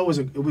kidding? The show was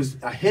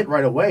a hit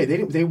right away.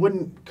 They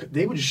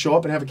would just show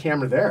up and have a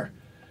camera there.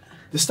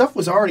 The stuff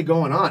was already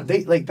going on.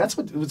 That's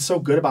what was so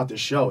good about this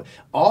show.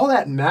 All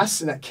that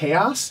mess and that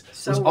chaos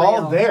was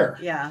all there.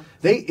 Yeah.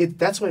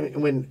 That's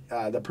when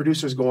the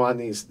producers go on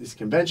these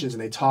conventions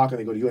and they talk and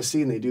they go to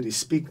USC and they do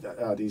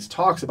these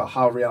talks about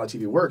how reality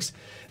TV works.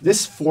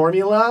 This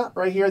formula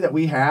right here that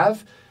we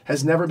have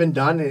has never been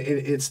done.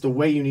 It's the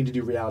way you need to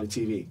do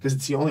reality TV because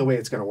it's the only way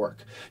it's going to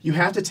work. You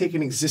have to take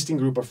an existing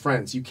group of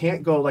friends. You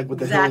can't go like what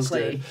the Hills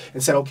did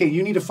and said, okay,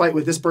 you need to fight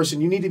with this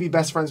person. You need to be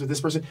best friends with this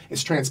person.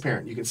 It's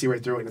transparent. You can see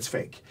right through it and it's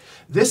fake.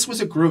 This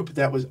was a group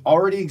that was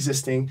already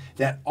existing,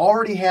 that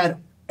already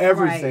had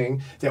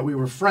everything, that we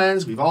were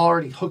friends, we've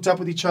already hooked up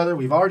with each other,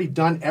 we've already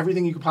done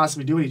everything you could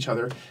possibly do with each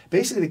other.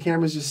 Basically, the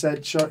cameras just said,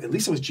 at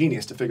least it was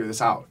genius to figure this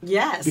out.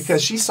 Yes.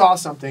 Because she saw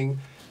something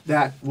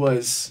that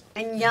was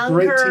and younger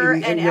great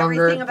TV and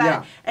younger, everything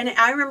about it. And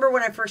I remember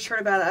when I first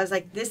heard about it, I was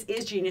like, this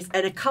is genius.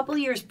 And a couple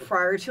years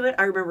prior to it,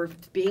 I remember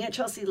being at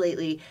Chelsea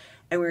lately,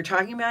 and we were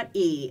talking about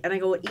E, and I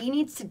go, what E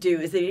needs to do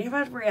is they need to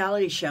have a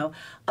reality show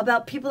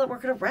about people that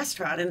work at a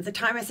restaurant. And at the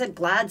time I said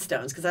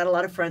Gladstones, because I had a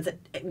lot of friends that,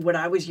 when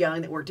I was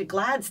young that worked at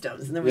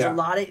Gladstones, and there was a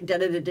lot of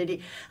da-da-da-da-da.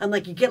 I'm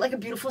like, you get like a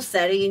beautiful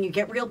setting, and you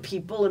get real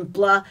people, and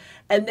blah.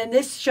 And then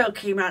this show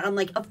came out, and I'm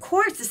like, of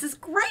course, this is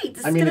great.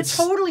 This is going to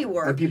totally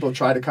work. And people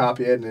try to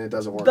copy it, and it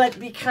doesn't work. But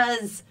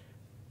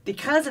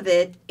because of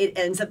it, it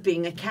ends up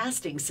being a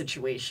casting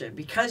situation.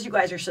 Because you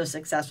guys are so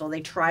successful,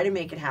 they try to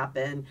make it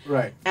happen.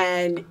 Right.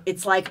 And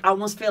it's like, I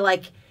almost feel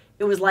like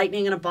it was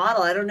lightning in a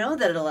bottle. I don't know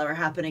that it'll ever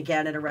happen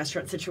again in a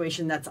restaurant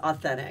situation that's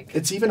authentic.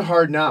 It's even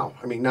hard now.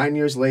 I mean, 9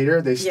 years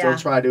later, they still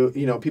try to,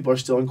 people are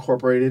still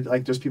incorporated.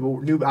 Like, there's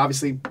people new,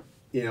 obviously,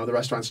 the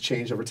restaurant's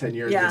changed over 10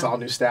 years. It's all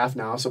new staff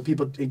now. So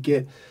people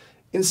get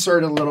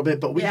inserted a little bit,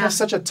 but we have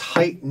such a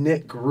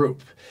tight-knit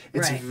group.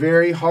 It's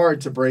very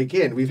hard to break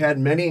in. We've had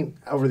many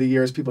over the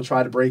years people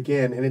try to break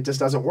in, and it just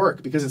doesn't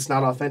work because it's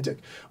not authentic.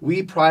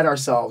 We pride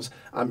ourselves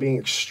on being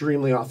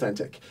extremely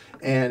authentic,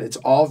 and it's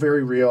all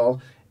very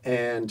real.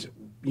 And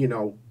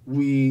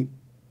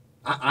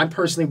I'm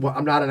personally,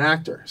 I'm not an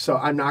actor, so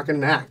I'm not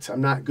going to act.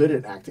 I'm not good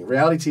at acting.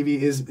 Reality TV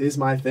is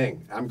my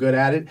thing. I'm good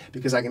at it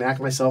because I can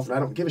act myself, and I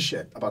don't give a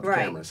shit about the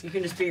cameras. You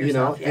can just be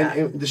yourself.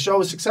 And the show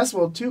was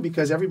successful too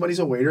because everybody's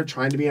a waiter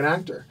trying to be an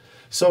actor.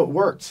 So it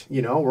worked.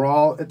 We're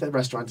all at the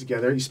restaurant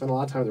together. You spend a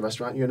lot of time at the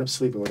restaurant. You end up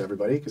sleeping with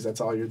everybody because that's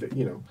all you're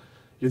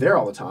there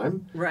all the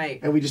time. Right.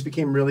 And we just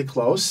became really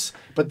close.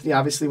 But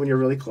obviously, when you're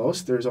really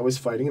close, there's always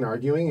fighting and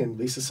arguing. And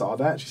Lisa saw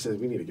that. She said,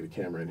 "We need to get a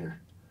camera in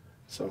here."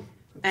 So.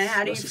 And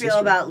how do you feel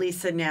about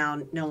Lisa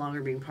now no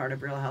longer being part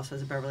of Real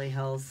Housewives of Beverly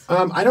Hills?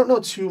 I don't know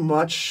too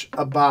much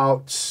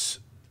about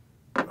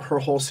her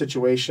whole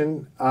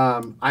situation.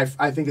 I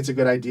think it's a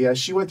good idea.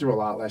 She went through a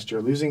lot last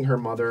year, losing her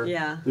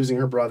mother, losing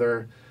her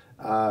brother,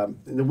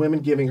 the women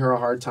giving her a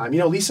hard time.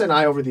 Lisa and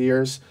I over the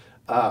years,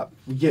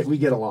 we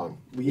get along.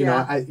 I'm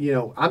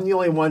the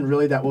only one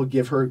really that will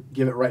give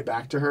it right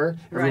back to her.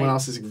 Everyone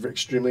else is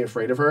extremely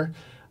afraid of her.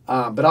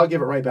 But I'll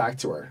give it right back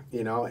to her,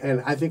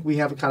 and I think we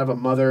have a kind of a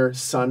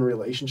mother-son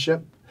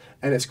relationship,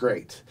 and it's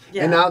great.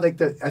 Yeah. And now,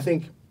 I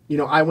think,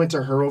 I went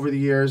to her over the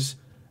years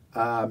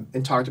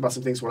and talked about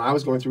some things when I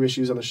was going through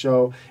issues on the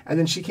show, and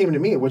then she came to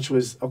me, which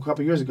was a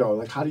couple years ago,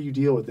 like, how do you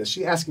deal with this?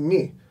 She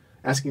asking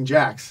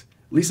Jax,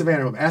 Lisa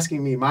Vanderpump,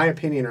 asking me my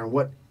opinion on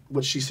what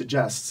she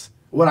suggests,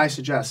 what I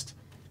suggest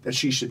that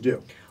she should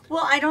do.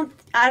 Well, I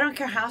don't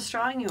care how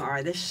strong you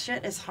are. This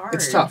shit is hard.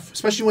 It's tough,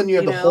 especially when you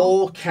have the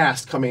whole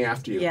cast coming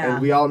after you. Yeah.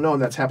 And we all know,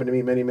 and that's happened to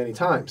me many, many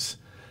times.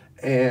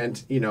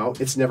 And,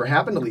 it's never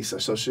happened to Lisa.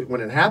 So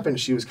when it happened,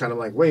 she was kind of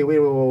like, wait,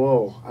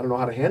 whoa. I don't know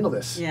how to handle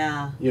this.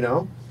 Yeah.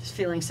 Just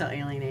feeling so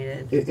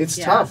alienated. It's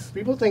tough.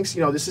 People think,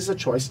 this is a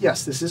choice.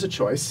 Yes, this is a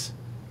choice.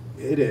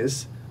 It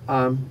is.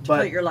 But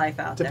put your life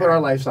out there. To put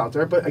our lives out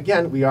there. But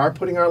again, we are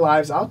putting our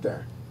lives out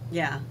there.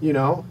 Yeah.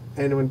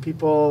 And when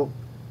people...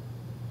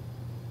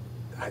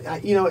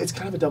 it's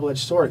kind of a double-edged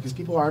sword because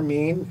people are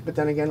mean, but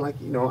then again,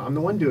 I'm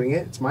the one doing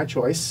it. It's my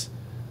choice.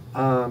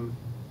 I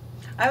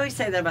always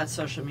say that about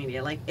social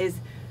media.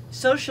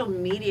 Social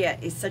media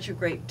is such a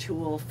great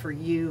tool for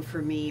you,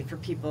 for me, for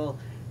people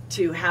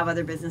to have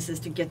other businesses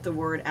to get the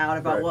word out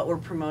about what we're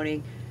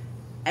promoting.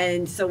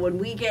 And so when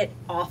we get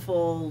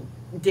awful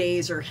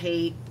days or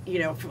hate,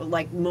 for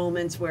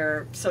moments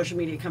where social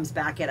media comes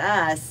back at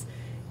us,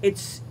 it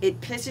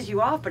pisses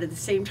you off, but at the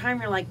same time,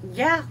 you're like,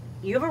 yeah.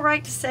 You have a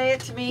right to say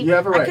it to me. You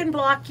have a right. I can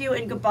block you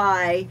and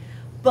goodbye,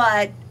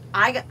 but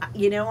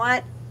you know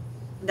what?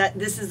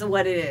 This is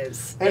what it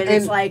is. And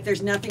it's like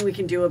there's nothing we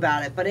can do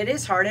about it. But it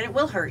is hard and it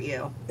will hurt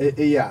you.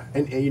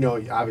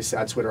 And obviously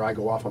on Twitter I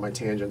go off on my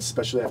tangents,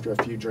 especially after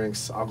a few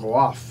drinks. I'll go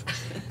off,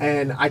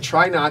 and I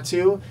try not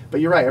to. But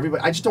you're right.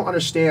 Everybody, I just don't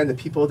understand the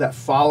people that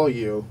follow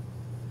you,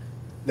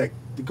 that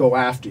go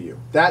after you.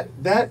 That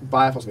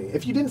baffles me.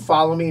 If you didn't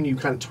follow me and you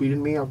kind of tweeted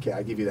me, okay,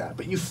 I give you that.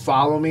 But you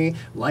follow me,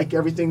 like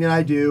everything that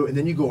I do, and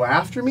then you go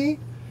after me,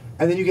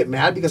 and then you get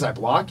mad because I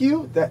block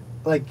you.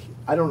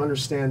 I don't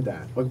understand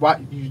that.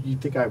 Why you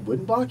think I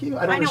wouldn't block you?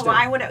 I don't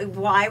understand.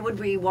 Why would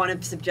we want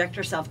to subject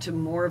ourselves to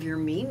more of your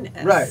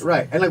meanness?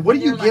 Right. And what do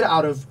you get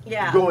out of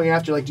going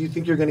after? Do you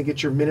think you're going to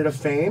get your minute of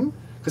fame?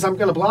 Because I'm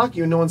going to block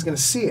you and no one's going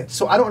to see it.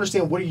 So I don't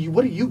understand. What are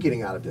you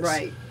getting out of this?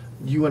 Right.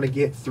 You want to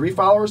get 3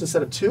 followers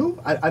instead of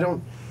 2? I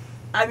don't.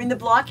 I mean, the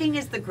blocking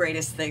is the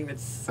greatest thing.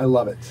 I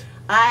love it.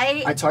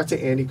 I talked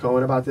to Andy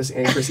Cohen about this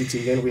and Chrissy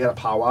Teigen. We had a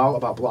powwow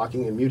about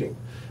blocking and muting.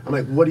 I'm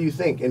like, what do you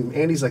think? And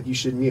Andy's like, you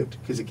should mute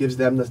because it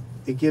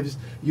gives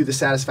you the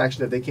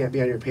satisfaction that they can't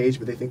be on your page,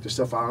 but they think they're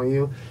still following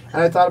you.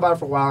 And I thought about it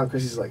for a while, and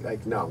Chrissy's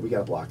like, no, we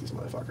gotta block these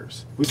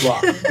motherfuckers. We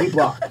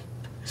block.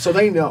 So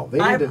they know. They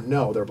need to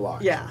know they're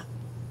blocked. Yeah,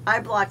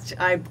 I've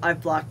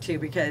blocked too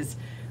because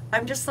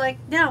I'm just like,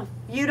 no,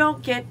 you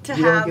don't get to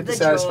have the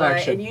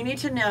joy, and you need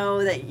to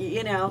know that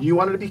you know. You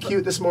wanted to be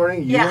cute this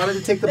morning. You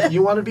wanted to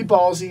you wanted to be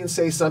ballsy and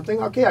say something.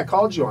 Okay, I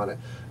called you on it.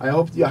 I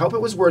hope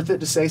it was worth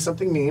it to say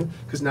something mean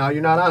because now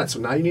you're not on it.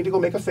 So now you need to go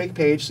make a fake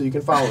page so you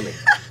can follow me.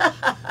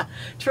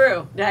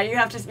 True. Now you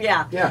have to.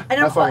 Yeah. Yeah.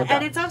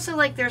 And it's also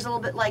like there's a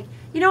little bit like,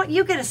 you know what?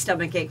 You get a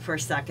stomach ache for a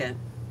second.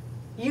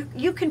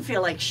 You can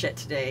feel like shit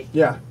today.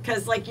 Yeah.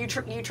 Because like you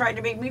tried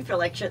to make me feel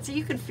like shit, so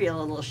you can feel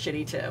a little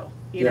shitty too.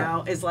 You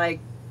know, it's like.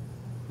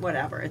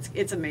 Whatever,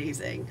 it's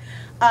amazing.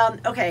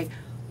 Okay,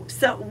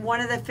 so one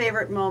of the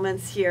favorite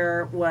moments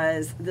here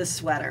was the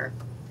sweater.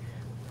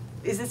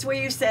 Is this where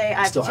you say,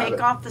 I have to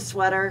take off the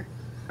sweater?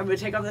 I'm going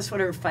to take off the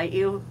sweater and fight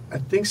you? I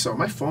think so.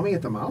 Am I foaming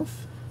at the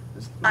mouth?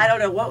 I don't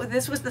know.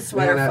 This was the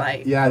sweater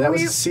fight. Yeah, that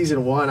was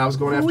season 1. I was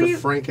going after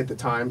Frank at the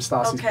time,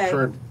 Stassi's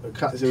current,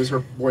 it was her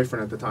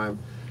boyfriend at the time.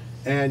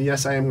 And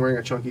yes, I am wearing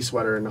a chunky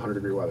sweater in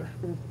 100-degree weather.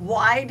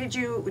 Why did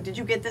you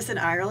get this in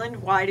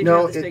Ireland? Why did you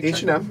have this big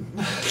H&M.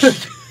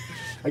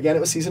 Again,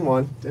 it was season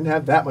 1. Didn't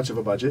have that much of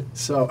a budget,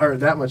 or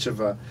that much of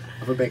a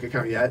bank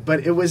account yet. But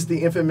it was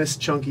the infamous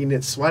chunky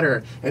knit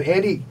sweater, and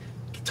Andy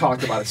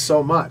talked about it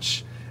so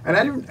much. And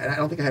I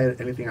don't think I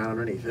had anything on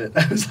underneath it.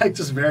 I was like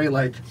just very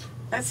like.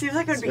 That seems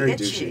like it would be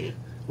itchy. It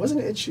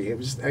wasn't itchy. It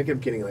was just, I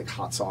kept getting like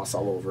hot sauce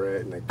all over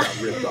it, and it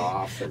got ripped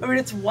off. And I mean,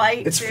 it's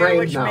white. It's framed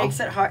which now. Makes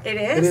it hard. It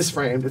is. It is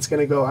framed. It's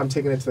gonna go. I'm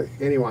taking it to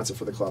Andy wants it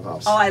for the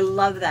clubhouse. Oh, I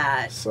love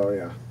that. So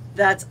yeah.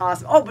 That's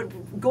awesome. Oh,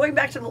 but going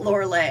back to the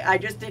Lorelei, I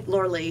just did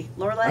Lorelei.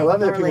 I love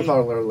that people call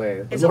her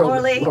Lorelei. Is it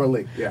Lorelei?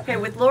 Lorelei, yeah. Okay,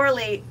 with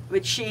Lorelei,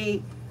 but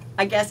she,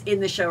 I guess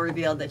in the show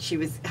revealed that she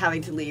was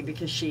having to leave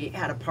because she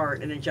had a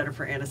part in a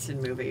Jennifer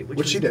Aniston movie.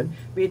 Which she did.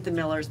 Meet the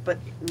Millers, but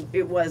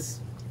it wasn't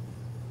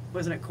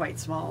it quite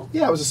small?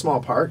 Yeah, it was a small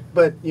part,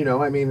 but you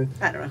know, I mean.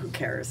 I don't know, who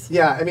cares?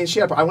 Yeah, I mean,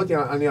 I went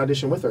on the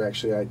audition with her,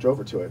 actually. I drove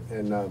her to it,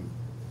 and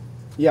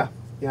yeah.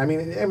 Yeah, I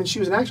mean, she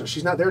was an actress.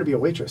 She's not there to be a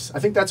waitress. I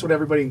think that's what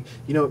everybody,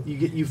 you know,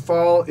 you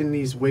fall in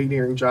these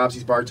waitering jobs,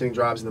 these bartending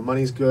jobs, and the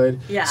money's good.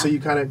 Yeah. So you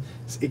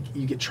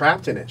you get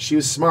trapped in it. She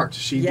was smart.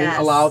 She didn't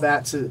allow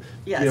that to,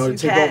 to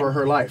take over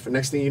her life. And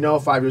next thing you know,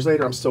 5 years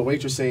later, I'm still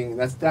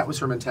waitressing. That was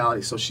her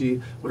mentality. So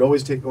she would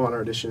always go on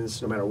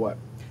auditions no matter what.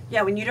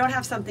 Yeah, when you don't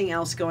have something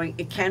else going,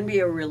 it can be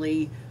a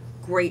really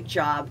great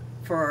job.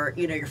 For,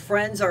 you know, your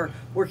friends are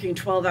working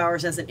 12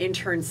 hours as an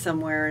intern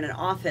somewhere in an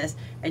office,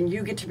 and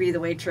you get to be the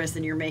waitress,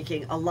 and you're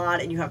making a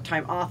lot, and you have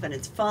time off, and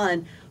it's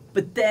fun.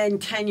 But then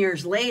 10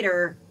 years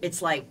later,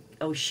 it's like,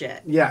 oh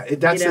shit. Yeah,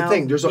 that's the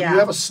thing. You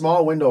have a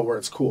small window where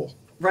it's cool.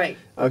 Right.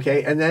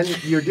 Okay, and then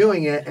you're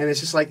doing it, and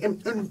it's just like,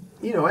 and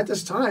you know, at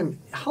this time,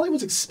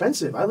 Hollywood's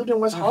expensive. I lived in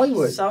West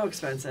Hollywood. So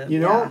expensive. You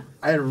know,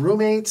 I had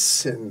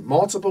roommates and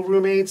multiple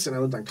roommates, and I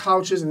lived on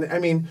couches, and I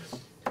mean,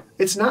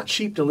 it's not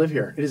cheap to live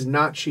here. It is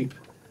not cheap.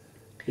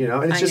 You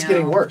know, and it's just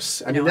getting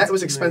worse. I mean, that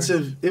was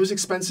expensive. It was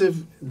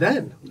expensive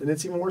then, and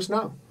it's even worse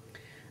now.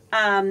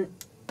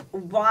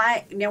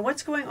 Why now?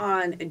 What's going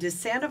on? Does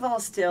Sandoval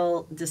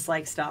still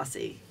dislike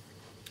Stassi?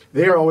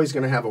 They are always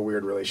going to have a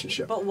weird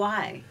relationship. But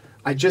why?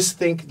 I just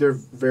think they're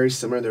very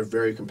similar. They're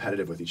very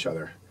competitive with each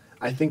other.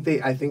 I think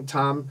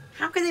Tom.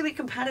 How can they be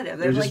competitive?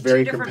 They're just like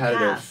very two different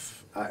competitive.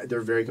 Paths.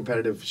 They're very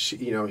competitive.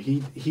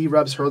 He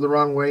rubs her the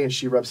wrong way, and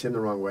she rubs him the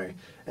wrong way.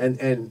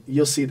 And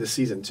you'll see the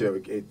season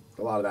too.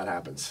 A lot of that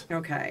happens.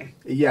 Okay.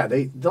 Yeah,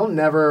 they'll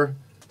never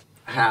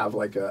have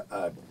like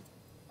a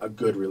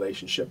good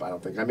relationship. I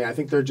don't think. I mean, I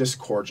think they're just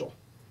cordial.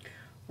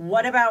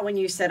 What about when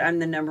you said I'm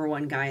the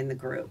 #1 guy in the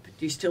group?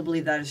 Do you still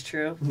believe that is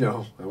true?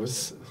 No, I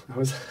was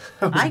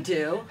I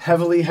do.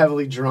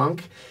 Heavily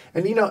drunk,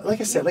 and you know,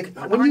 like I said, like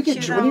when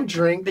you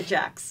drink. But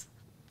Jax,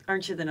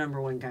 aren't you the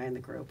 #1 guy in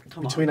the group?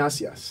 Come Between on. us,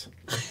 yes.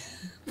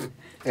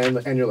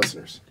 and your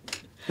listeners.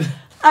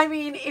 I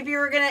mean, if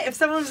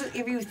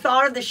you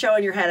thought of the show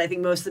in your head, I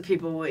think most of the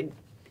people would,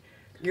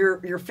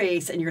 your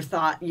face and your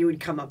thought, you would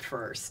come up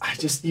first. I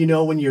just, you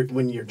know, when you're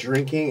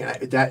drinking,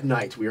 that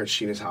night we were at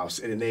Sheena's house,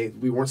 and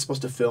we weren't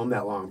supposed to film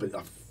that long, but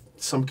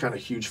some kind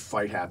of huge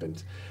fight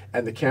happened,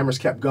 and the cameras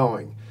kept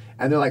going,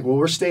 and they're like, well,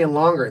 we're staying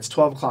longer. It's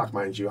 12 o'clock,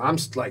 mind you. I'm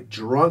like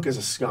drunk as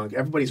a skunk.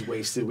 Everybody's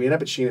wasted. We end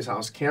up at Sheena's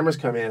house. Cameras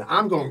come in.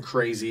 I'm going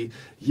crazy,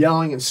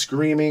 yelling and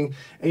screaming,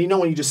 and you know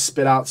when you just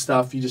spit out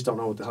stuff, you just don't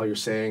know what the hell you're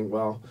saying.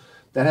 Well,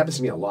 that happens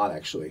to me a lot,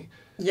 actually.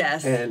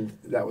 Yes. And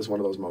that was one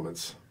of those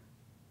moments.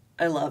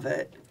 I love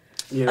it.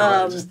 You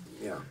know,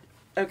 yeah.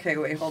 Okay,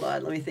 wait, hold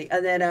on. Let me think.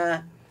 And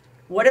then,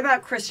 what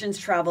about Kristen's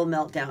travel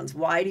meltdowns?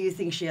 Why do you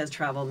think she has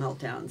travel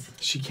meltdowns?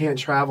 She can't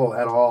travel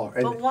at all.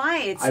 And but why?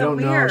 It's so I don't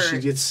weird.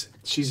 know.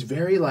 She's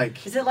very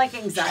like... Is it like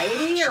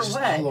anxiety or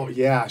what?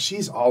 Yeah,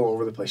 she's all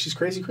over the place. She's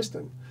crazy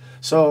Kristen.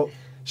 So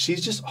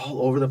she's just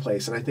all over the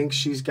place. And I think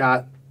she's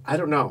got... I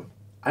don't know.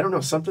 I don't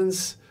know,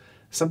 something's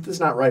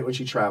not right when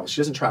she travels.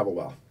 She doesn't travel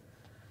well.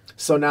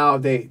 So now I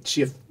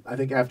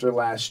think after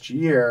last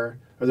year,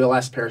 or the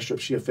last Paris trip,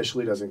 she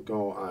officially doesn't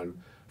go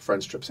on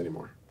friends trips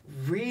anymore.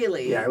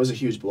 Really? Yeah, it was a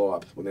huge blow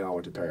up when they all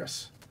went to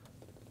Paris.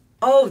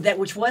 Oh, that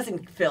which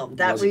wasn't filmed.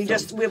 That Wasn't we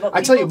just filmed. we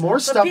I tell you, more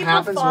stuff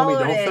happens when we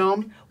don't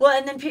film. Well,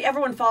 and then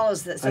everyone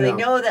follows this, so I they know.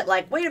 know that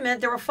like, wait a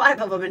minute, there were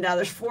 5 of them, and now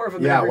there's 4 of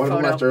them. Yeah, in every one of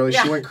them photo. left early.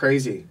 Yeah. She went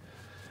crazy.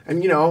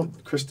 And, you know,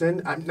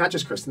 Kristen, not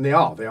just Kristen, they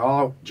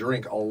all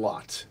drink a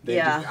lot.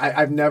 Yeah.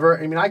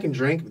 I can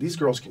drink, but these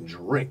girls can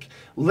drink.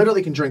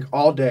 Literally can drink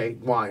all day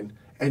wine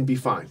and be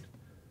fine.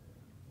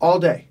 All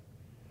day.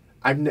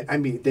 I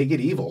mean, they get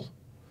evil.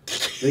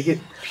 They get.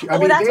 That's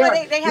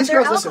why they have these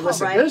their girls. alcohol,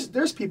 Listen. right?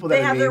 There's people that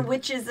They have their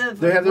witches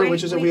of. They have their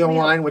witches of wheel and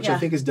wine, which yeah. I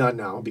think is done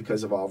now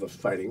because of all the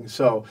fighting.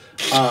 So,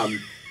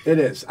 it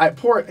is. I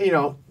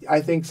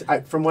think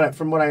from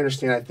what I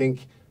understand, I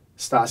think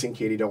Stassi and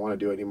Katie don't want to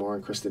do it anymore,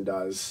 and Kristen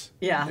does.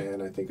 Yeah.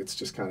 And I think it's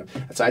just kind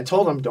of. So I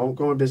told them, don't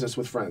go in business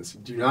with friends.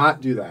 Do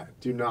not do that.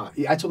 Do not.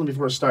 I told them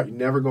before to start, you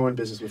never go in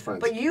business with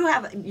friends. But you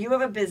have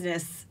a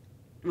business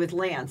with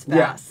Lance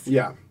Bass.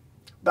 Yeah.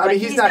 But I mean,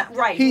 he's not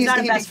right. He's not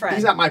a best friend.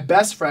 He's not my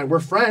best friend. We're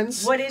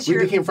friends. We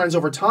became friends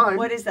over time.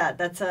 What is that?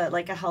 That's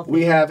like a healthy.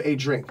 We have a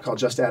drink called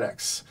Just Add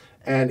X.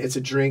 And it's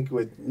a drink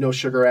with no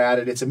sugar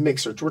added. It's a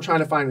mixer. We're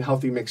trying to find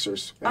healthy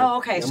mixers. Oh,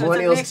 okay. And So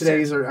millennials it's a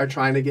mixer. today are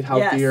trying to get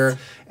healthier. Yes.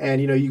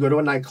 And, you know, you go to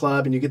a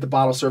nightclub and you get the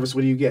bottle service.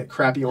 What do you get?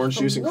 Crappy orange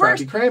juice and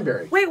crappy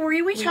cranberry. Wait, were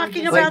we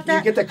talking Like, about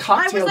that? you get the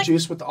cocktail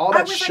juice with all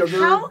that sugar.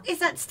 Like, how is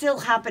that still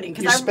happening?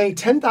 You pay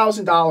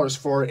 $10,000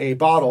 for a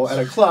bottle at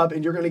a club,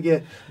 and you're going to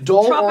get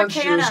Dole orange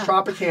juice,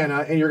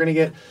 Tropicana, and you're going to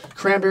get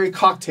cranberry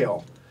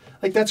cocktail.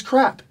 Like, that's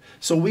crap.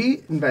 So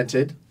we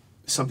invented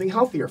something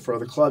healthier for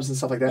other clubs and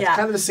stuff like that. Yeah. It's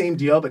kind of the same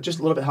deal, but just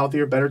a little bit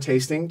healthier, better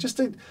tasting.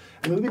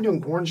 We've been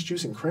doing orange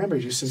juice and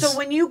cranberry juice since. So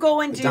when you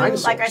go and do,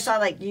 dinosaurs. like I saw,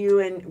 like you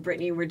and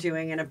Brittany were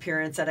doing an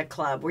appearance at a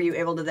club, were you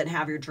able to then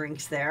have your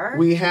drinks there?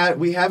 We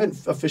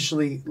haven't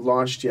officially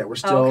launched yet. We're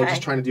still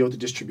just trying to deal with the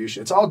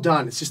distribution. It's all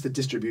done. It's just the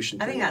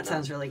distribution. I think that now.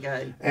 sounds really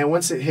good. And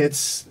once it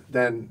hits,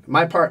 then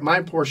my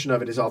portion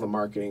of it is all the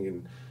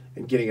marketing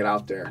and getting it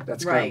out there.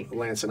 That's kind of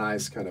Lance and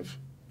I's kind of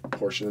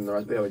portion, and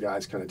the other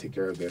guys kind of take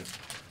care of the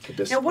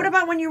business. Now, what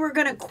about when you were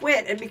going to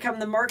quit and become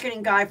the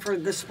marketing guy for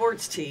the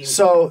sports team?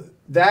 So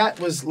that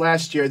was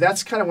last year.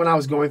 That's kind of when I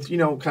was going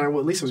through, kind of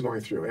what Lisa was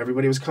going through.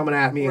 Everybody was coming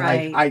at me.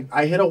 Right. And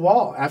I hit a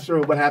wall after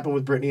what happened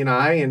with Brittany and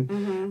I,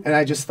 and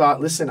I just thought,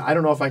 listen, I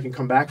don't know if I can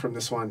come back from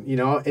this one.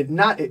 It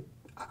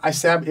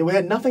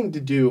had nothing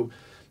to do.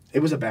 It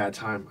was a bad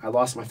time. I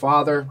lost my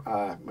father.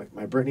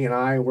 My Brittany and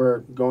I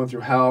were going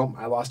through hell.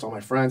 I lost all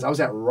my friends. I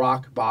was at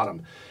rock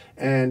bottom.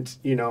 And,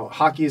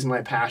 hockey is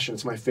my passion.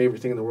 It's my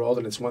favorite thing in the world,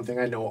 and it's one thing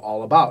I know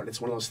all about. It's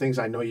one of those things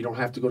I know you don't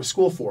have to go to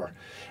school for.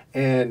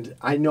 And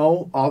I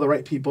know all the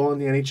right people in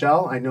the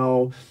NHL. I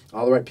know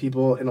all the right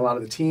people in a lot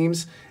of the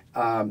teams.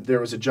 There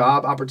was a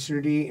job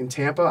opportunity in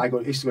Tampa. I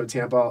used to go to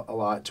Tampa a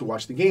lot to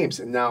watch the games.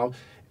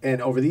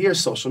 And over the years,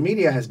 social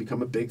media has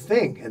become a big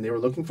thing. And they were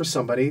looking for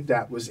somebody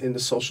that was in the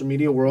social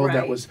media world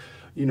that was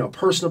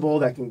personable,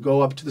 that can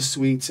go up to the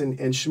suites and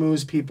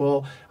schmooze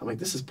people. I'm like,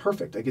 this is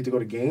perfect. I get to go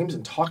to games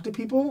and talk to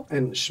people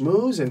and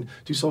schmooze and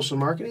do social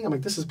marketing. I'm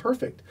like, this is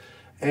perfect.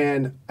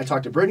 And I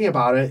talked to Brittany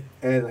about it.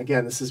 And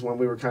again, this is when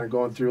we were kind of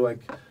going through, like,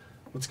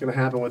 what's going to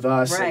happen with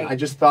us. Right. And I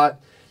just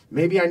thought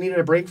maybe I needed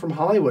a break from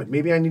Hollywood.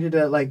 Maybe I needed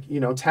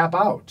to, tap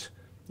out.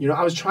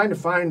 I was trying to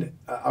find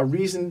a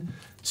reason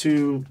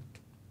to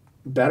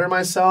better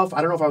myself. I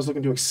don't know if I was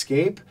looking to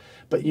escape,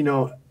 but,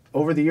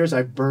 over the years,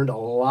 I've burned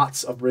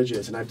lots of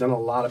bridges, and I've done a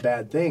lot of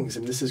bad things,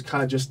 and this is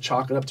kind of just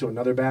chalk it up to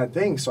another bad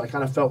thing. So I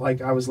kind of felt like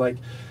I was like,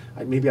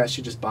 maybe I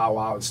should just bow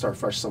out and start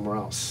fresh somewhere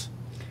else.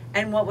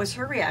 And what was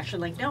her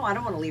reaction? Like, no, I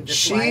don't want to leave this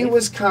She life.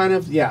 was kind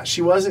of,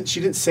 she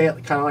didn't say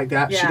it kind of like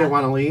that. Yeah. She didn't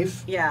want to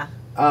leave. Yeah.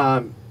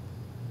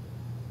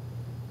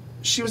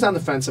 She was on the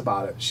fence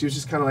about it. She was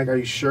just kind of like, are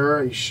you sure?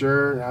 Are you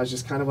sure? And I was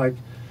just kind of like,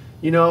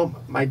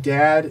 my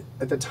dad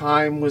at the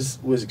time was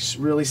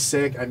really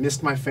sick. I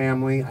missed my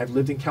family. I've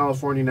lived in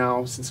California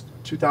now since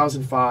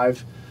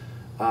 2005.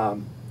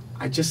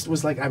 I just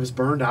was like, I was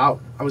burned out.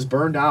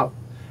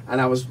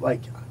 And I was like,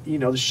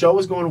 the show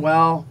was going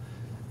well.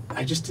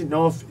 I just didn't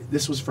know if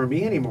this was for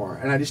me anymore.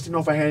 And I just didn't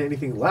know if I had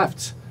anything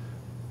left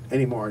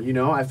anymore.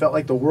 I felt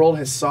like the world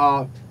has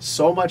saw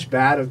so much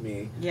bad of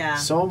me. Yeah.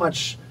 So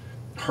much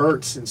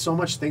hurts and so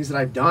much things that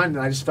I've done. And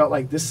I just felt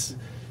like this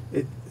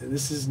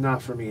is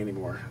not for me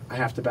anymore. I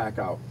have to back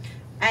out.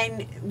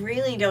 And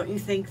really, don't you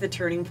think the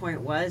turning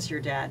point was your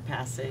dad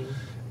passing?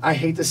 I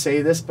hate to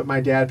say this, but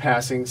my dad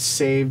passing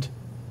saved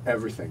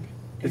everything.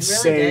 It really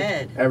saved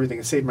did. everything.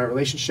 It saved my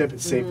relationship.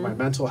 It saved my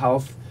mental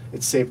health.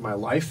 It saved my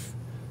life.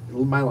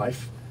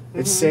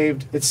 It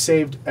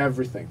saved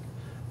everything.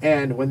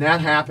 And when that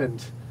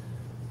happened,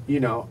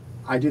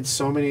 I did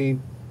so many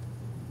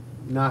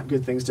not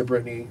good things to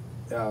Brittany.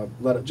 I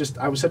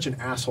was such an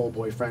asshole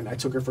boyfriend. I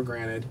took her for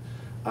granted.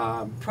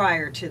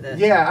 Prior to the...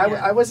 Yeah,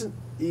 I wasn't,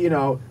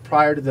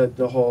 prior to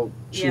the whole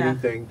shooting Yeah.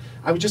 thing.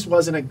 I just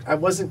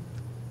wasn't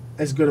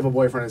as good of a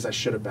boyfriend as I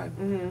should have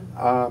been.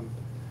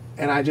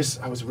 And I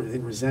was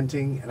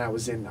resenting, and I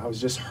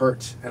was just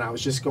hurt, and I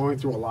was just going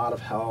through a lot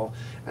of hell,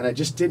 and I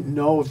just didn't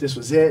know if this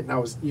was it. And I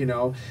was,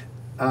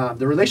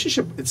 the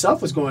relationship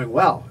itself was going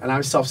well, and I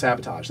was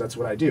self-sabotage. That's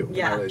what I do in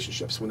my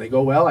relationships. When they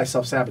go well, I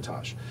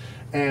self-sabotage.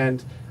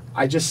 And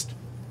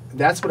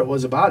that's what it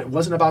was about. It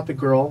wasn't about the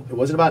girl. It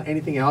wasn't about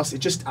anything else.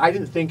 I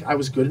didn't think I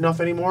was good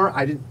enough anymore.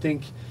 I didn't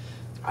think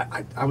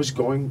I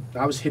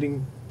was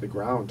hitting the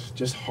ground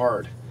just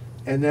hard.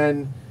 And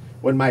then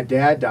when my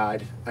dad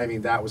died, I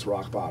mean, that was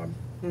rock bottom.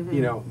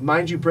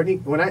 Mind you, Brittany,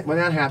 when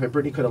that happened,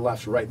 Brittany could have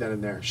left right then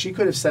and there. She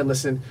could have said,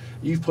 listen,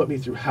 you've put me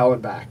through hell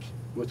and back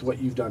with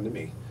what you've done to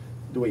me.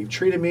 The way you've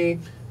treated me,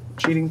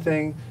 cheating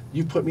thing,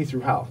 you've put me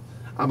through hell.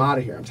 I'm out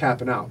of here. I'm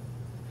tapping out.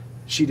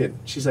 She didn't.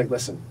 She's like,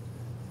 listen,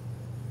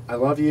 I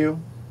love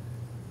you.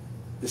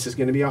 This is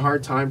going to be a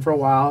hard time for a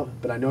while,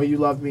 but I know you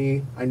love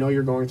me. I know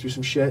you're going through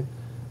some shit.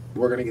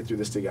 We're going to get through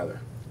this together.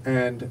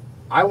 And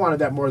I wanted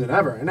that more than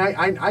ever. And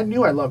I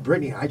knew I loved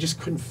Brittany. I just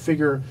couldn't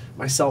figure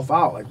myself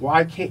out. Like,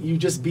 why can't you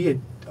just be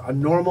a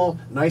normal,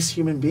 nice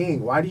human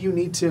being? Why do you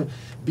need to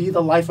be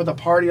the life of the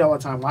party all the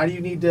time? Why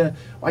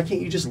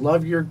can't you just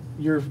love your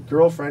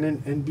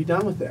girlfriend and be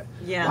done with it?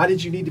 Yeah. Why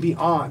did you need to be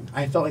on?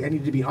 I felt like I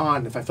needed to be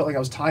on. If I felt like I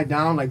was tied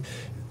down, like,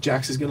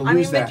 Jax is going to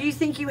lose that. But do you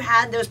think you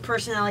had those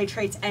personality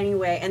traits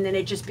anyway, and then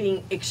it just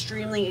being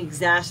extremely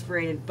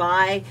exasperated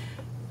by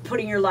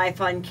putting your life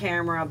on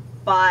camera,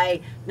 by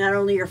not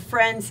only your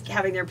friends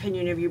having their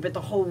opinion of you, but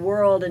the whole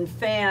world and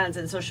fans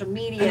and social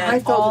media and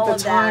I felt all at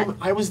the time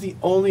I was the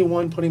only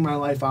one putting my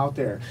life out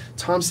there.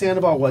 Tom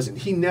Sandoval wasn't.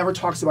 He never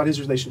talks about his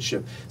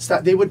relationship.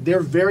 They're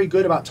very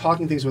good about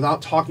talking things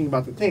without talking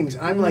about the things.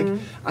 And I'm like,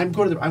 I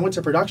went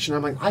to production.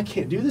 I'm like, I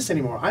can't do this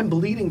anymore. I'm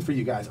bleeding for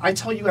you guys. I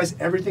tell you guys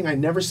everything. I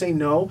never say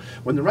no.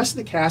 When the rest of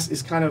the cast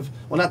is kind of,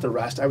 well, not the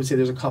rest. I would say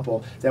there's a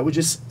couple that would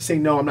just say,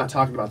 no, I'm not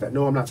talking about that.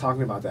 No, I'm not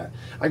talking about that.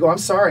 I go, I'm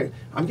sorry.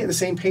 I'm getting the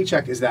same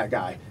paycheck as that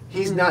guy.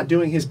 He's not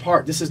doing his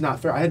part. This is not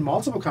fair. I had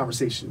multiple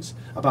conversations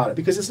about it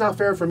because it's not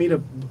fair for me to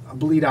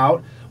bleed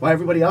out while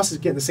everybody else is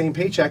getting the same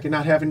paycheck and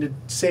not having to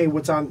say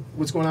what's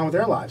going on with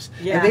their lives.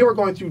 Yeah. And they were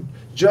going through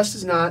just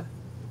as not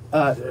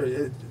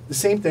the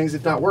same things,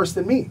 if not worse,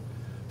 than me.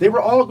 They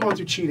were all going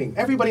through cheating.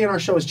 Everybody on our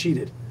show has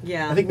cheated.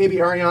 Yeah. I think maybe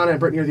Ariana and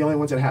Brittany are the only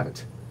ones that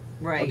haven't.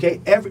 Right.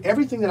 Okay.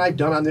 Everything that I've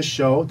done on this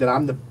show, that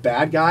I'm the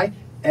bad guy,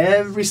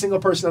 every single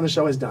person on the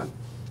show has done,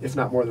 if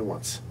not more than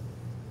once.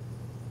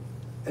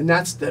 And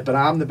but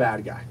I'm the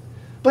bad guy.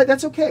 But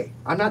that's okay.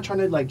 I'm not trying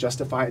to like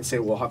justify it and say,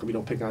 well, how come you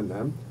don't pick on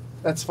them?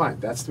 That's fine.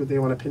 That's what they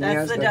want to pin me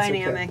as. That's the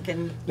dynamic, okay.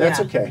 And that's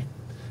okay.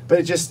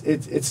 But it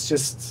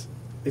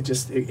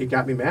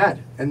got me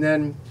mad. And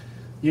then,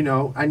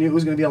 I knew it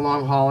was going to be a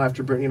long haul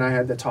after Brittany and I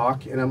had the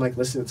talk. And I'm like,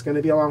 listen, it's going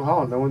to be a long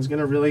haul. No one's going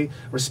to really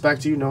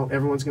respect you. No,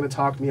 everyone's going to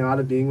talk me out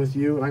of being with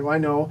you. And I go, I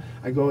know.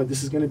 I go,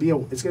 this is going to be a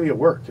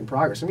work in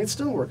progress. I mean, it's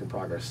still a work in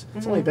progress.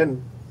 It's only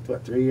been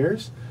 3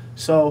 years.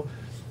 So.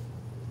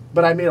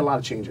 But I made a lot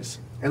of changes.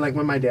 And like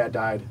when my dad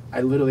died,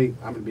 I'm going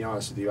to be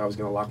honest with you, I was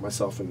going to lock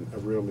myself in a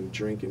room and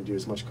drink and do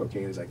as much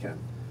cocaine as I can.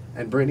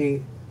 And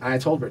Brittany, I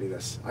told Brittany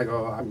this. I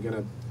go, I'm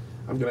going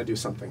to do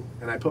something.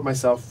 And I put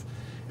myself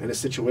in a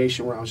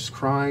situation where I was just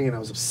crying and I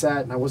was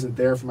upset and I wasn't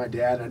there for my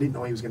dad and I didn't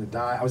know he was going to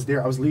die. I was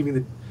there. I was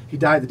leaving. He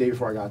died the day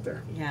before I got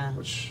there. Yeah.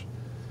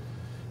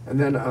 And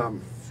then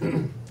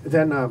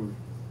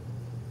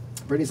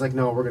Brittany's like,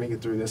 no, we're going to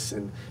get through this.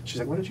 And she's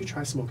like, why don't you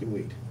try smoking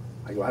weed?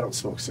 I go, I don't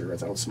smoke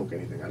cigarettes. I don't smoke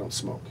anything. I don't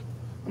smoke.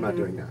 I'm not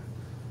doing that.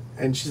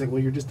 And she's like,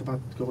 well, you're just about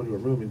to go into a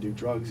room and do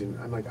drugs. And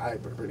I'm like,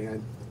 Brittany,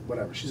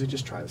 whatever. She's like,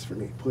 just try this for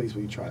me. Please,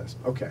 will you try this?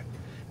 Okay.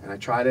 And I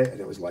tried it,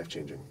 and it was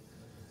life-changing.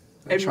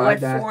 I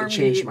tried that. It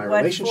changed my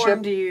relationship. What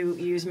form do you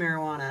use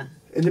marijuana?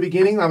 In the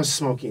beginning, I was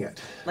smoking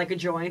it. Like a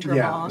joint or a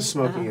Yeah, bong? I was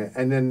smoking it.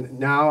 And then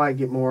now I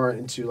get more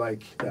into,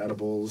 like, the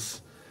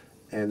edibles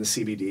and the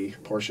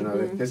CBD portion of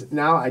it. Because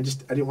now I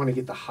didn't want to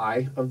get the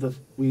high of the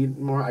weed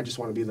more. I just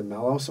want to be the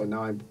mellow. So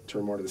now I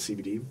turn more to the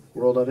CBD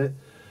world of it.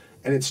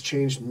 And it's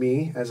changed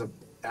me as a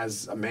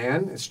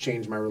man. It's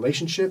changed my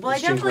relationship. Well, I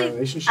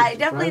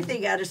definitely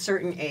think at a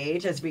certain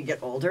age, as we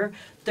get older,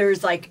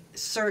 there's like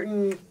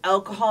certain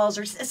alcohols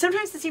or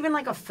sometimes it's even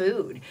like a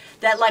food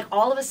that like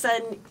all of a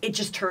sudden it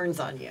just turns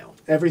on you.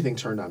 Everything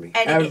turned on me.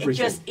 And Everything. it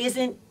just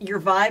isn't your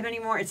vibe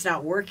anymore. It's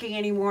not working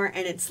anymore.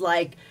 And it's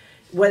like,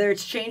 whether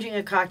it's changing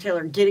a cocktail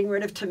or getting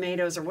rid of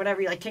tomatoes or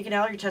whatever, you like take an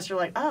allergy test, you're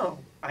like, oh,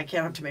 I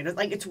can't have tomatoes.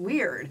 Like, it's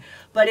weird.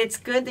 But it's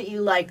good that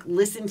you, like,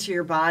 listen to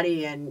your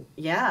body and,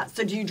 yeah.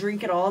 So do you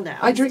drink it all now?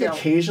 I drink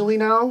occasionally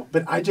now,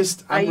 but I'm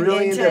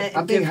really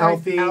I'm being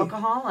healthy.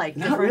 Alcohol? Like,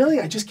 not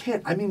really. I just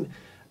can't. I mean,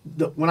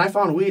 when I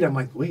found weed, I'm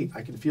like, wait,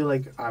 I can feel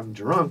like I'm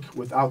drunk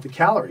without the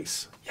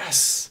calories.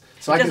 Yes.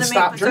 So I can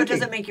stop drinking. So it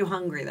doesn't make you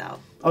hungry, though?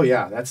 Oh,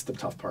 yeah. That's the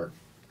tough part.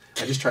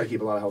 I just try to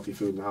keep a lot of healthy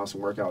food in the house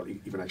and work out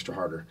even extra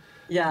harder.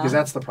 Yeah. Because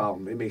that's the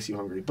problem. It makes you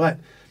hungry. But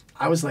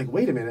I was like,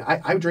 wait a minute.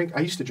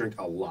 I used to drink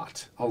a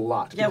lot.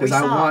 Yeah, because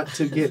I want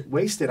to get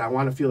wasted. I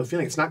want to feel the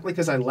feeling. It's not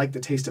because I like the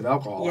taste of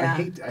alcohol. Yeah.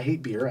 I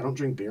hate beer. I don't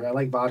drink beer. I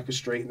like vodka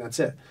straight and that's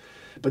it.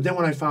 But then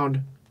when I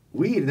found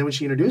weed. And then when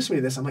she introduced me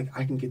to this, I'm like,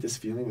 I can get this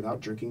feeling without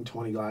drinking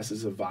 20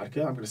 glasses of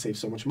vodka. I'm going to save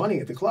so much money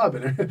at the club.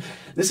 And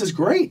this is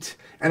great.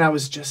 And I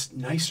was just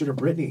nicer to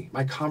Brittany.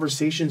 My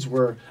conversations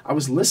were, I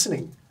was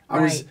listening.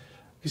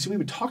 Because we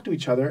would talk to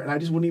each other and I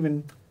just wouldn't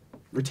even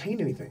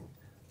retain anything.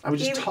 I would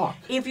just talk.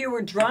 If you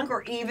were drunk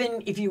or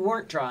even if you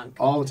weren't drunk.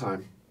 All the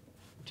time.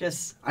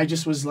 I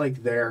just was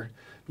like there,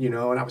 you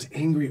know, and I was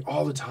angry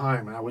all the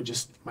time. And I would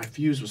just, my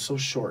fuse was so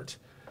short.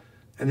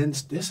 And then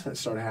this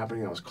started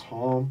happening. I was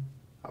calm.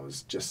 I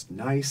was just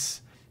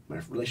nice. My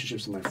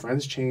relationships with my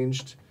friends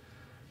changed.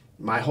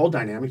 My whole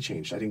dynamic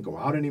changed. I didn't go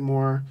out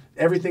anymore.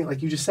 Everything,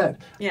 like you just said.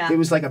 Yeah. It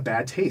was like a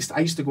bad taste.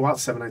 I used to go out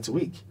 7 nights a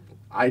week.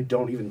 I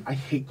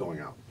hate going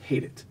out.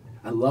 Hate it.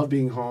 I love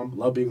being home.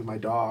 Love being with my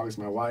dogs,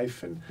 my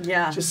wife. And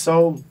just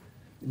so,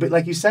 but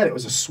like you said, it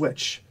was a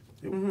switch.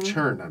 It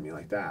churned on me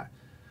like that.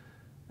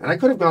 And I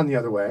could have gone the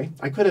other way.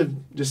 I could have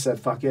just said,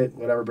 fuck it,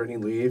 whatever, Brittany,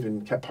 leave,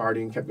 and kept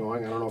partying, kept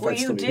going. I don't know if I'd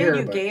still be here.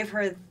 You gave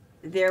her,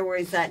 there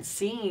was that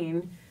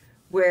scene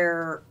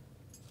where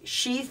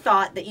she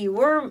thought that you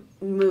were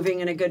moving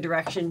in a good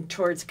direction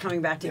towards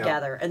coming back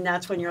together. And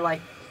that's when you're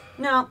like,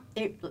 no.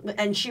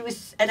 And she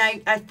was, and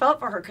I felt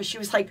for her because she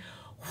was like,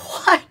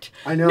 what?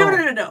 I know.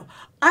 No.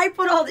 I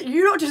put all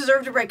you don't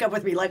deserve to break up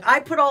with me. Like,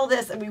 I put all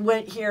this and we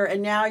went here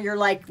and now you're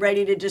like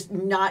ready to just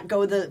not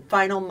go the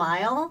final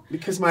mile.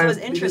 Because so it was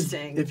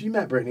interesting. If you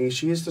met Brittany,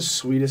 she is the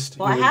sweetest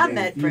human being. I have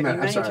met Brittany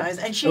many times.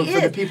 And she is.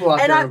 For the people out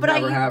there who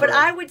never have but her.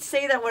 I would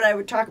say that when I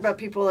would talk about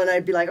people and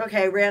I'd be like,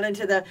 okay, I ran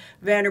into the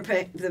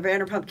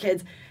Vanderpump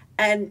kids.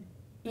 And,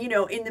 you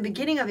know, in the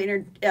beginning of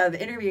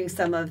interviewing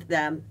some of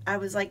them, I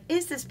was like,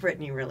 is this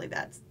Brittany really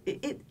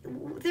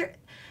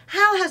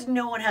how has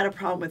no one had a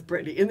problem with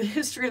Brittany in the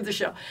history of the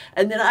show?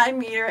 And then I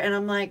meet her and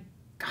I'm like,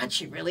 God,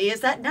 she really is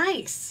that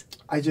nice.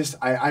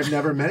 I've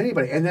never met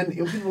anybody. And then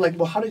people are like,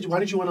 well, why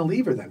did you want to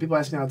leave her then? People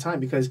ask me all the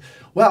time because,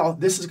 well,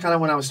 this is kind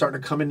of when I was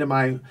starting to come into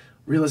my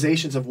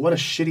realizations of what a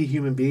shitty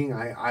human being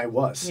I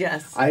was.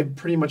 Yes. I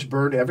pretty much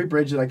burned every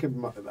bridge that I could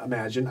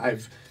imagine.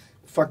 I've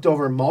fucked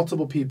over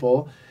multiple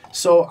people.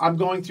 So I'm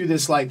going through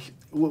this like,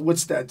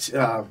 what's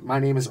that, my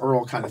name is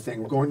Earl kind of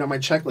thing. Going down my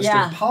checklist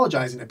and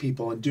apologizing to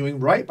people and doing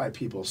right by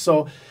people.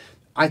 So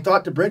I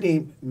thought to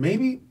Brittany,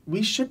 maybe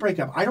we should break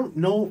up. I don't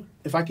know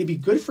if I could be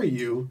good for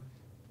you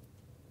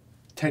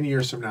 10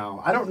 years from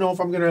now. I don't know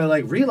if I'm going to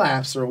like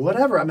relapse or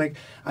whatever. I'm like,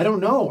 I don't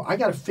know. I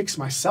got to fix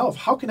myself.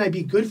 How can I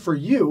be good for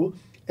you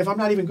if I'm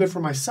not even good for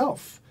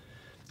myself?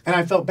 And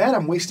I felt bad.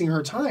 I'm wasting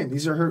her time.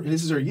 This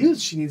is her youth.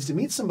 She needs to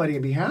meet somebody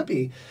and be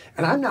happy.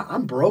 And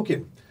I'm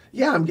broken.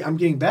 Yeah, I'm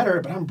getting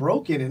better, but I'm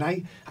broken, and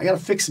I got to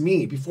fix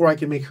me before I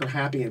can make her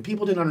happy. And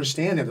people didn't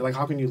understand it. They're like,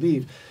 how can you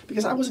leave?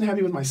 Because I wasn't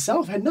happy with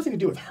myself. It had nothing to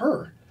do with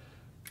her.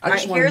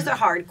 Here's a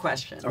hard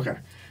question. Okay.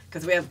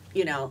 Because we have,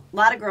 you know, a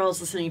lot of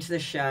girls listening to the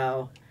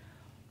show.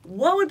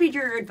 What would be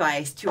your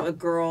advice to a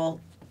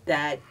girl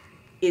that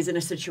is in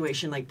a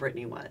situation like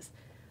Brittany was?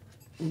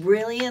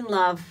 Really in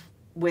love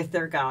with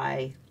their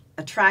guy,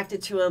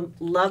 attracted to him,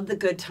 loved the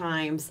good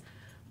times,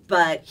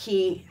 but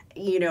he,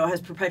 you know, has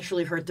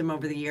perpetually hurt them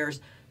over the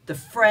years. The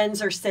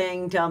friends are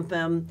saying dump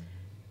him.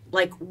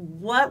 Like,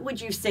 what would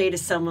you say to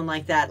someone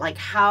like that? Like,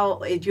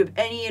 do you have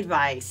any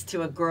advice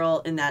to a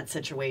girl in that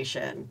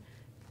situation?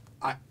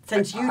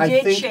 Since you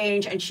did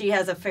change and she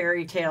has a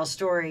fairy tale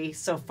story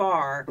so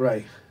far.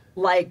 Right.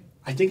 Like,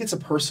 I think it's a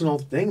personal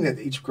thing that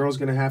each girl's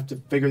going to have to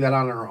figure that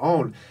out on her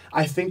own.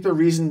 I think the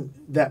reason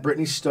that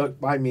Brittany stuck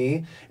by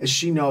me is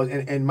she knows,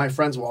 and my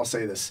friends will all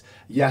say this,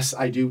 yes,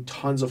 I do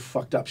tons of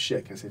fucked up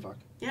shit. Can I say fuck?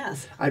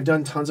 Yes. I've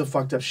done tons of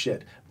fucked up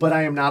shit, but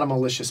I am not a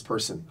malicious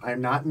person.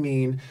 I'm not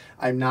mean.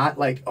 I'm not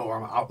like,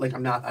 I'm out, like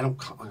I'm going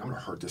to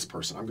hurt this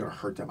person. I'm going to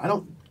hurt them. I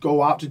don't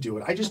go out to do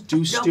it. I just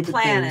do stupid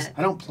things.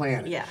 I don't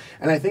plan it. Yeah.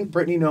 And I think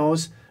Brittany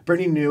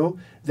knew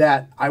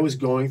that I was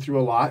going through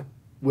a lot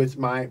with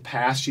my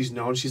past. She's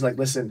like,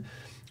 listen,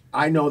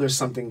 I know there's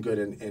something good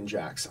in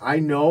Jax. I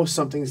know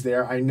something's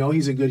there. I know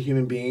he's a good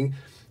human being.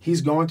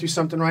 He's going through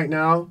something right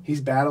now. He's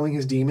battling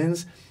his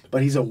demons,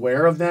 but he's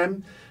aware of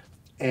them.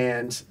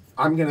 And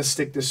I'm going to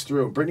stick this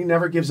through. Brittany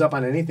never gives up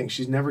on anything.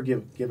 She's never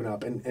given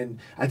up. And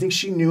I think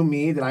she knew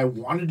me, that I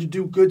wanted to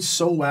do good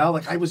so well.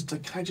 Like, I was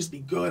like, can I just be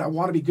good? I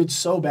want to be good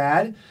so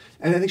bad.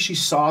 And I think she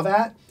saw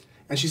that.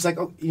 And she's like,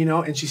 oh, you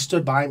know, and she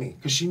stood by me.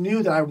 Because she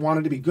knew that I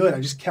wanted to be good.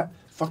 I just kept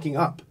fucking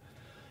up.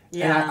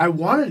 Yeah. And I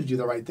wanted to do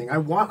the right thing.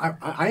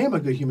 I am a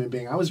good human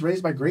being. I was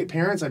raised by great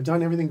parents. I've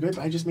done everything good.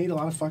 But I just made a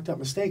lot of fucked up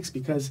mistakes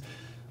because,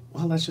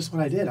 well, that's just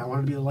what I did. I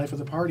wanted to be the life of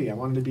the party. I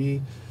wanted to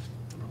be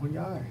the number one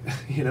guy.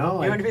 You know?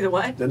 Like, you wanted to be the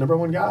what? The number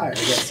one guy, I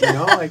guess. You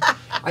know? Like,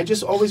 I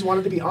just always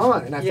wanted to be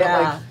on. And I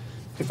felt like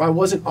if I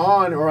wasn't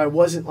on, or I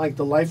wasn't like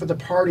the life of the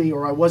party,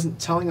 or I wasn't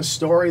telling a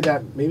story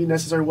that maybe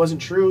necessarily wasn't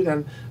true,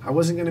 then I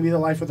wasn't going to be the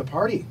life of the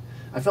party.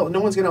 I felt no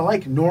one's going to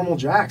like normal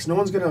Jax. No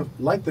one's going to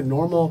like the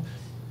normal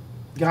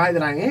guy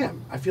that I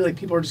am. I feel like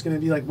people are just going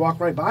to be like, walk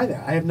right by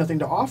that. I have nothing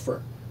to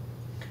offer.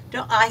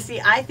 No, I see.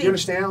 I think. Do you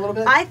understand a little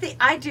bit?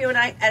 I do, and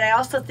I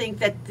also think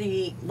that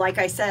like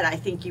I said, I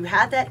think you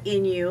had that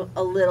in you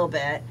a little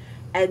bit,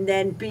 and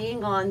then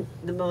being on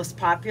the most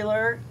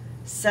popular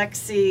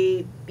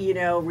sexy,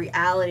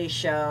 reality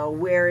show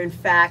where in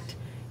fact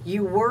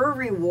you were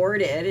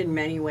rewarded in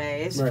many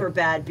ways for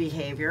bad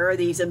behavior.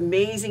 These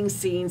amazing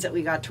scenes that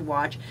we got to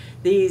watch,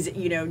 these,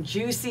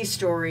 juicy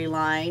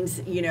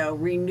storylines,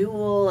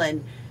 renewal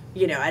and,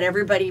 and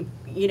everybody,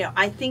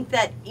 I think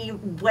that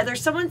whether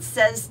someone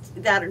says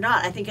that or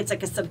not, I think it's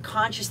like a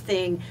subconscious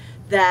thing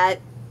that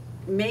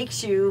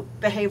makes you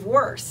behave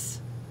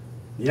worse.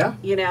 Yeah.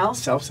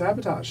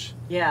 Self-sabotage.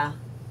 Yeah.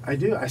 I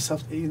do.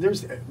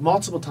 There's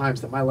multiple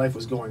times that my life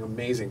was going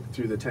amazing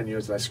through the 10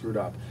 years that I screwed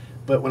up.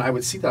 But when I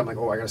would see that, I'm like,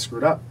 oh, I got to screw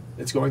it up.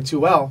 It's going too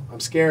well. I'm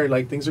scared.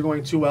 Like, things are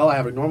going too well. I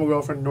have a normal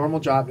girlfriend,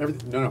 normal job,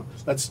 everything. No.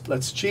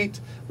 Let's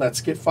cheat.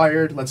 Let's get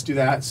fired. Let's do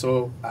that.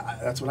 So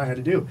that's what I had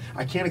to do.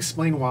 I can't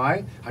explain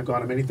why. I've gone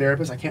to many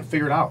therapists. I can't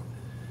figure it out.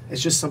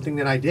 It's just something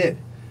that I did.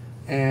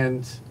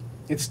 And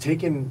it's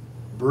taken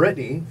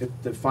Brittany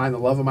to find the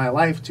love of my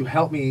life to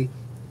help me,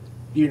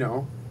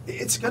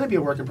 it's going to be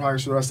a work in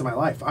progress for the rest of my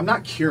life. I'm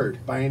not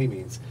cured by any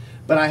means.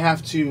 But I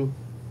have to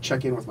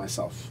check in with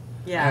myself.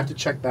 Yeah. I have to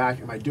check back.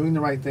 Am I doing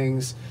the right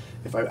things?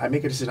 If I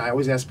make a decision, I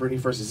always ask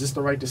Brittany first, is this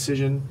the right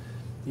decision?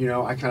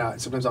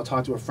 Sometimes I'll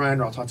talk to a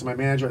friend or I'll talk to my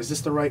manager. Is this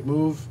the right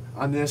move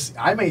on this?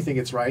 I may think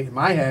it's right in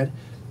my head,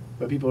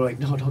 but people are like,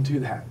 no, don't do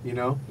that,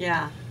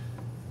 Yeah.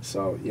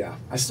 So, yeah,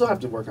 I still have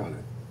to work on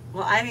it.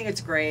 Well, I think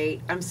it's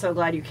great. I'm so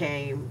glad you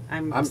came.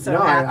 I'm so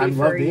no, happy I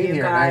for love being you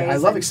here. guys. I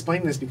love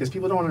explaining this because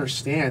people don't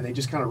understand. They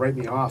just kind of write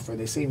me off or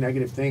they say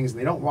negative things and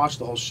they don't watch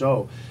the whole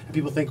show. And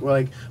people think, well,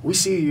 like, we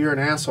see you're an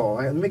asshole.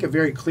 I make it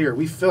very clear.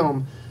 We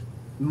film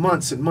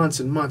months and months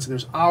and months, and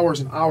there's hours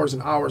and hours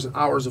and hours and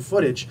hours of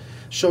footage.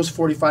 Show's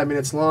 45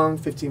 minutes long,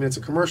 15 minutes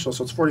of commercial,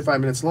 so it's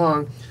 45 minutes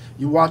long.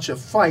 You watch a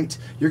fight,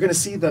 you're going to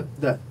see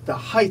the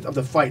height of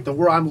the fight,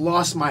 where I'm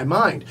lost my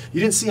mind. You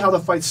didn't see how the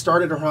fight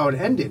started or how it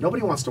ended.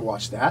 Nobody wants to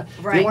watch that.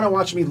 Right. They want to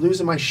watch me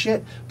losing my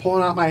shit,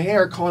 pulling out my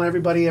hair, calling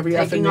everybody every effing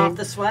name. Taking off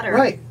the sweater.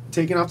 Right.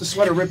 Taking off the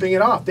sweater, ripping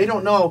it off. They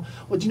don't know,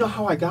 well, do you know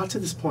how I got to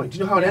this point? Do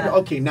you know how it ended?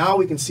 Okay, now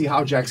we can see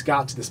how Jax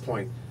got to this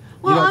point.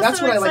 Well,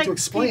 that's what I like to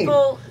explain.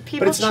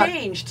 People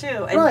change too,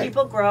 and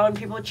people grow, and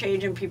people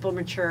change, and people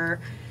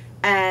mature,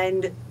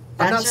 and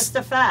that's just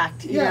a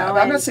fact.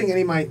 I'm not saying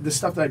any of the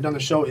stuff that I've done on the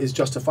show is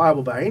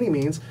justifiable by any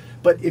means,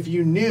 but if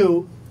you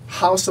knew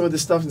how some of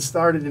this stuff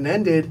started and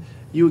ended,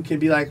 you can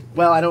be like,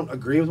 well, I don't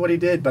agree with what he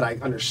did, but I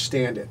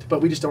understand it.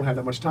 But we just don't have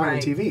that much time on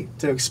TV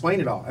to explain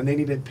it all, and they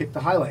need to pick the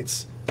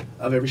highlights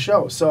of every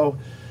show. So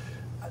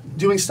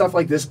doing stuff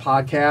like this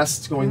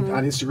podcast, going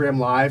on Instagram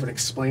Live and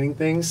explaining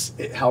things,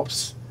 it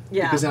helps.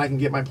 Yeah. Because then I can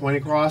get my point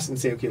across and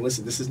say, okay,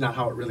 listen, this is not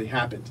how it really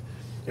happened.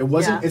 It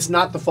wasn't. It's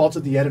not the fault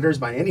of the editors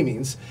by any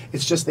means.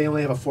 It's just they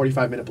only have a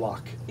 45-minute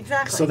block.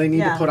 Exactly. So they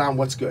need to put on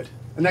what's good.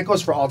 And that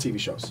goes for all TV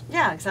shows.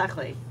 Yeah,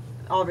 exactly.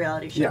 All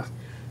reality shows. Yeah.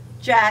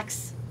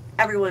 Jax,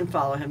 everyone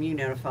follow him. You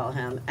know to follow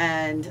him.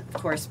 And, of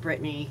course,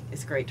 Brittany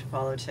is great to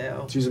follow,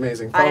 too. She's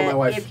amazing. Follow my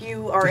wife. If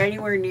you are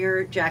anywhere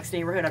near Jack's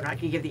neighborhood, I'm not going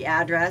to give the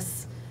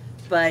address,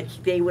 but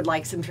they would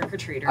like some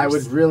trick-or-treaters. I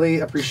would really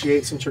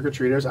appreciate some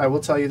trick-or-treaters. I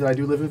will tell you that I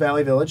do live in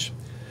Valley Village.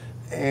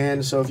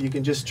 And so if you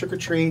can just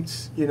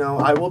trick-or-treat,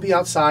 I will be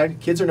outside,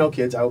 kids or no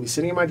kids. I will be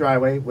sitting in my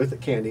driveway with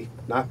candy,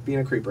 not being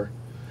a creeper.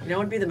 You know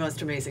what would be the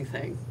most amazing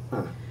thing?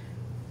 Huh.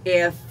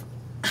 If...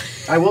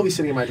 I will be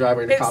sitting in my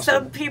driveway in a if costume.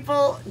 some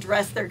people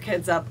dressed their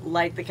kids up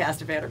like the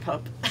cast of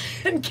Vanderpump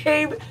and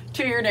came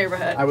to your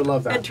neighborhood. I would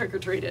love that. And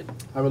trick-or-treated.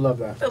 I would love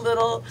that. A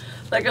little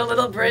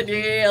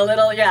Brittany, a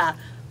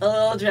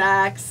little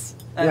Jax.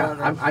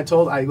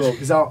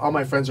 Because all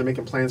my friends are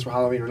making plans for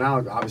Halloween, or now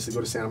obviously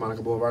go to Santa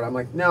Monica Boulevard. I'm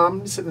like, no,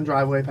 I'm sitting in the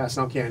driveway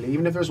passing out candy,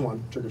 even if there's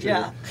one trick or treat.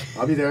 Yeah.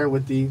 I'll be there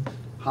with the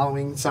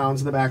Halloween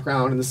sounds in the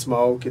background and the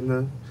smoke and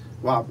the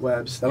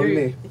webs. That'll be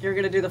me. You're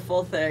gonna do the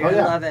full thing. Oh, I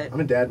yeah. love it. I'm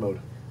in dad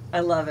mode. I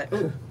love it.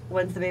 Ooh,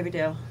 when's the baby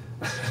due?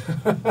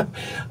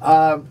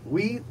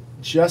 We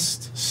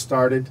just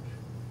started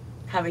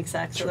Having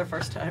sex for the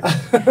first time.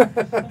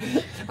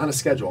 on a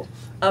schedule.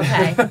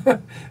 Okay.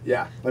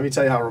 Yeah, let me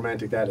tell you how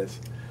romantic that is.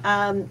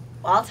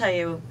 I'll tell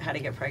you how to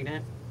get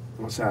pregnant.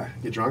 What's that?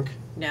 Get drunk?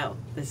 No,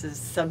 this is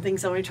something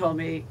somebody told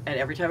me, and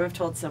every time I've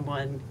told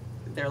someone,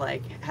 they're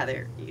like,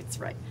 Heather, it's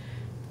right.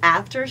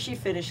 After she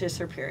finishes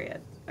her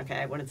period,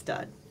 okay, when it's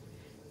done,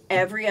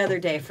 every other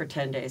day for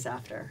 10 days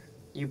after,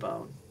 you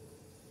bone.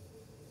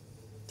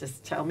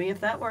 Just tell me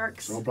if that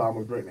works. No problem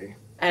with Brittany.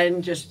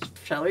 And just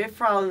tell me if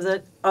problems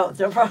it. Oh,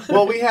 no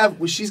problem.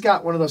 Well, she's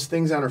got one of those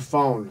things on her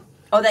phone.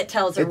 Oh, that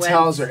tells her It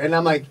tells her. And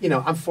I'm like,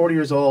 I'm 40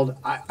 years old.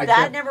 I that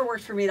can't. never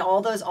worked for me,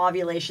 all those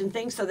ovulation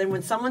things. So then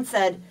when someone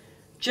said,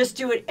 just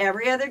do it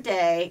every other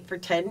day for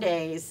 10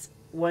 days,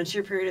 once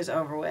your period is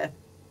over with,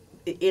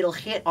 it'll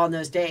hit on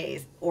those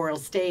days or it'll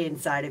stay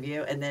inside of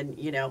you. And then,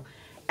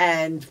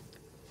 and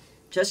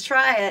just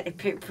try it.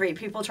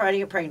 People trying to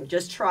get pregnant,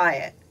 just try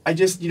it. I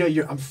just,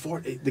 I'm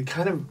 40. The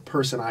kind of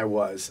person I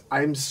was,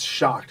 I'm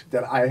shocked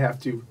that I have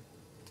to.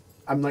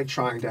 I'm like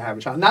trying to have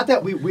a child. Not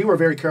that we were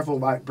very careful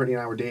about Brittany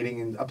and I were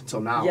dating and up until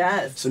now.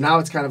 Yes. So now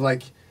it's kind of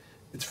like,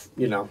 it's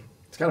kind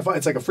of fun.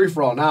 It's like a free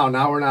for all now.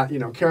 Now we're not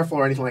careful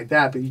or anything like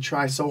that. But you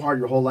try so hard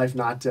your whole life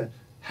not to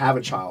have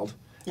a child,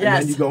 And Yes.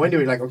 then you go into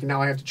it like, okay,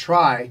 now I have to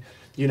try,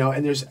 you know,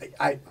 and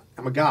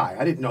I'm a guy.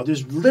 I didn't know.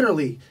 There's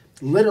literally,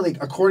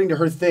 according to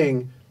her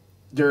thing,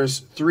 there's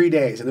 3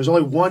 days, and there's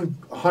only one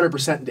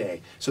 100%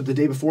 day. So the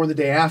day before and the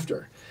day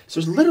after. So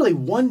there's literally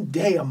 1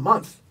 day a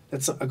month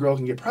that a girl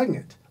can get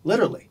pregnant.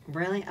 Literally.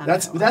 Really? Okay.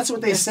 That's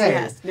what they Yes, say.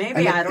 yes. Maybe,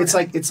 And I don't know.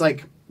 It's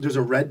like there's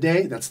a red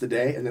day, that's the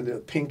day, and then the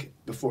pink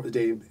before the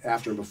day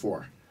after and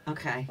before.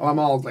 Okay. Oh, I'm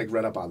all like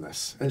read up on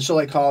this. And she'll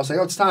like call, say,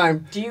 oh, it's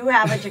time. Do you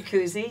have a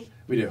jacuzzi?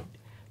 We do.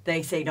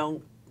 They say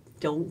don't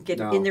get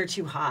No. in there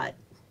too hot.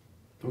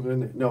 Don't go in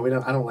there. No, we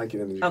don't. I don't like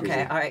it in the jacuzzi.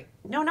 Okay, all right.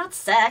 No, not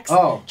sex.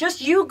 Oh.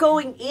 Just you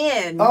going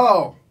in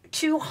Oh.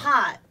 too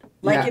hot.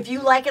 Like Yeah. if you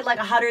like it like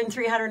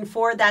 103,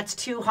 104, that's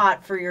too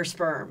hot for your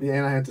sperm. Yeah,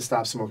 and I had to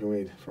stop smoking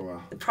weed for a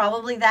while.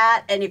 Probably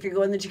that. And if you're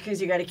going in the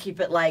jacuzzi, you got to keep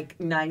it like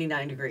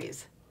 99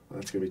 degrees. Well,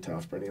 that's going to be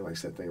tough. Brittany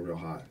likes that thing real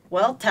hot.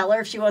 Well, tell her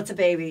if she wants a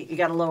baby, you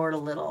got to lower it a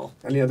little.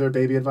 Any other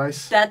baby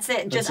advice? That's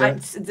it. Just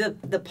That's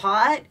the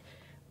pot,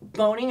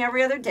 boning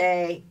every other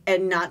day,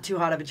 and not too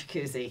hot of a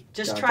jacuzzi.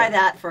 Just Got try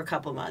that. that for a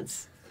couple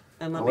months,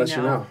 and let I'll me let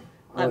you know.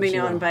 I'll Let me let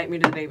you know. know. Invite me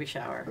to the baby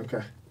shower.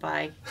 Okay.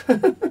 Bye.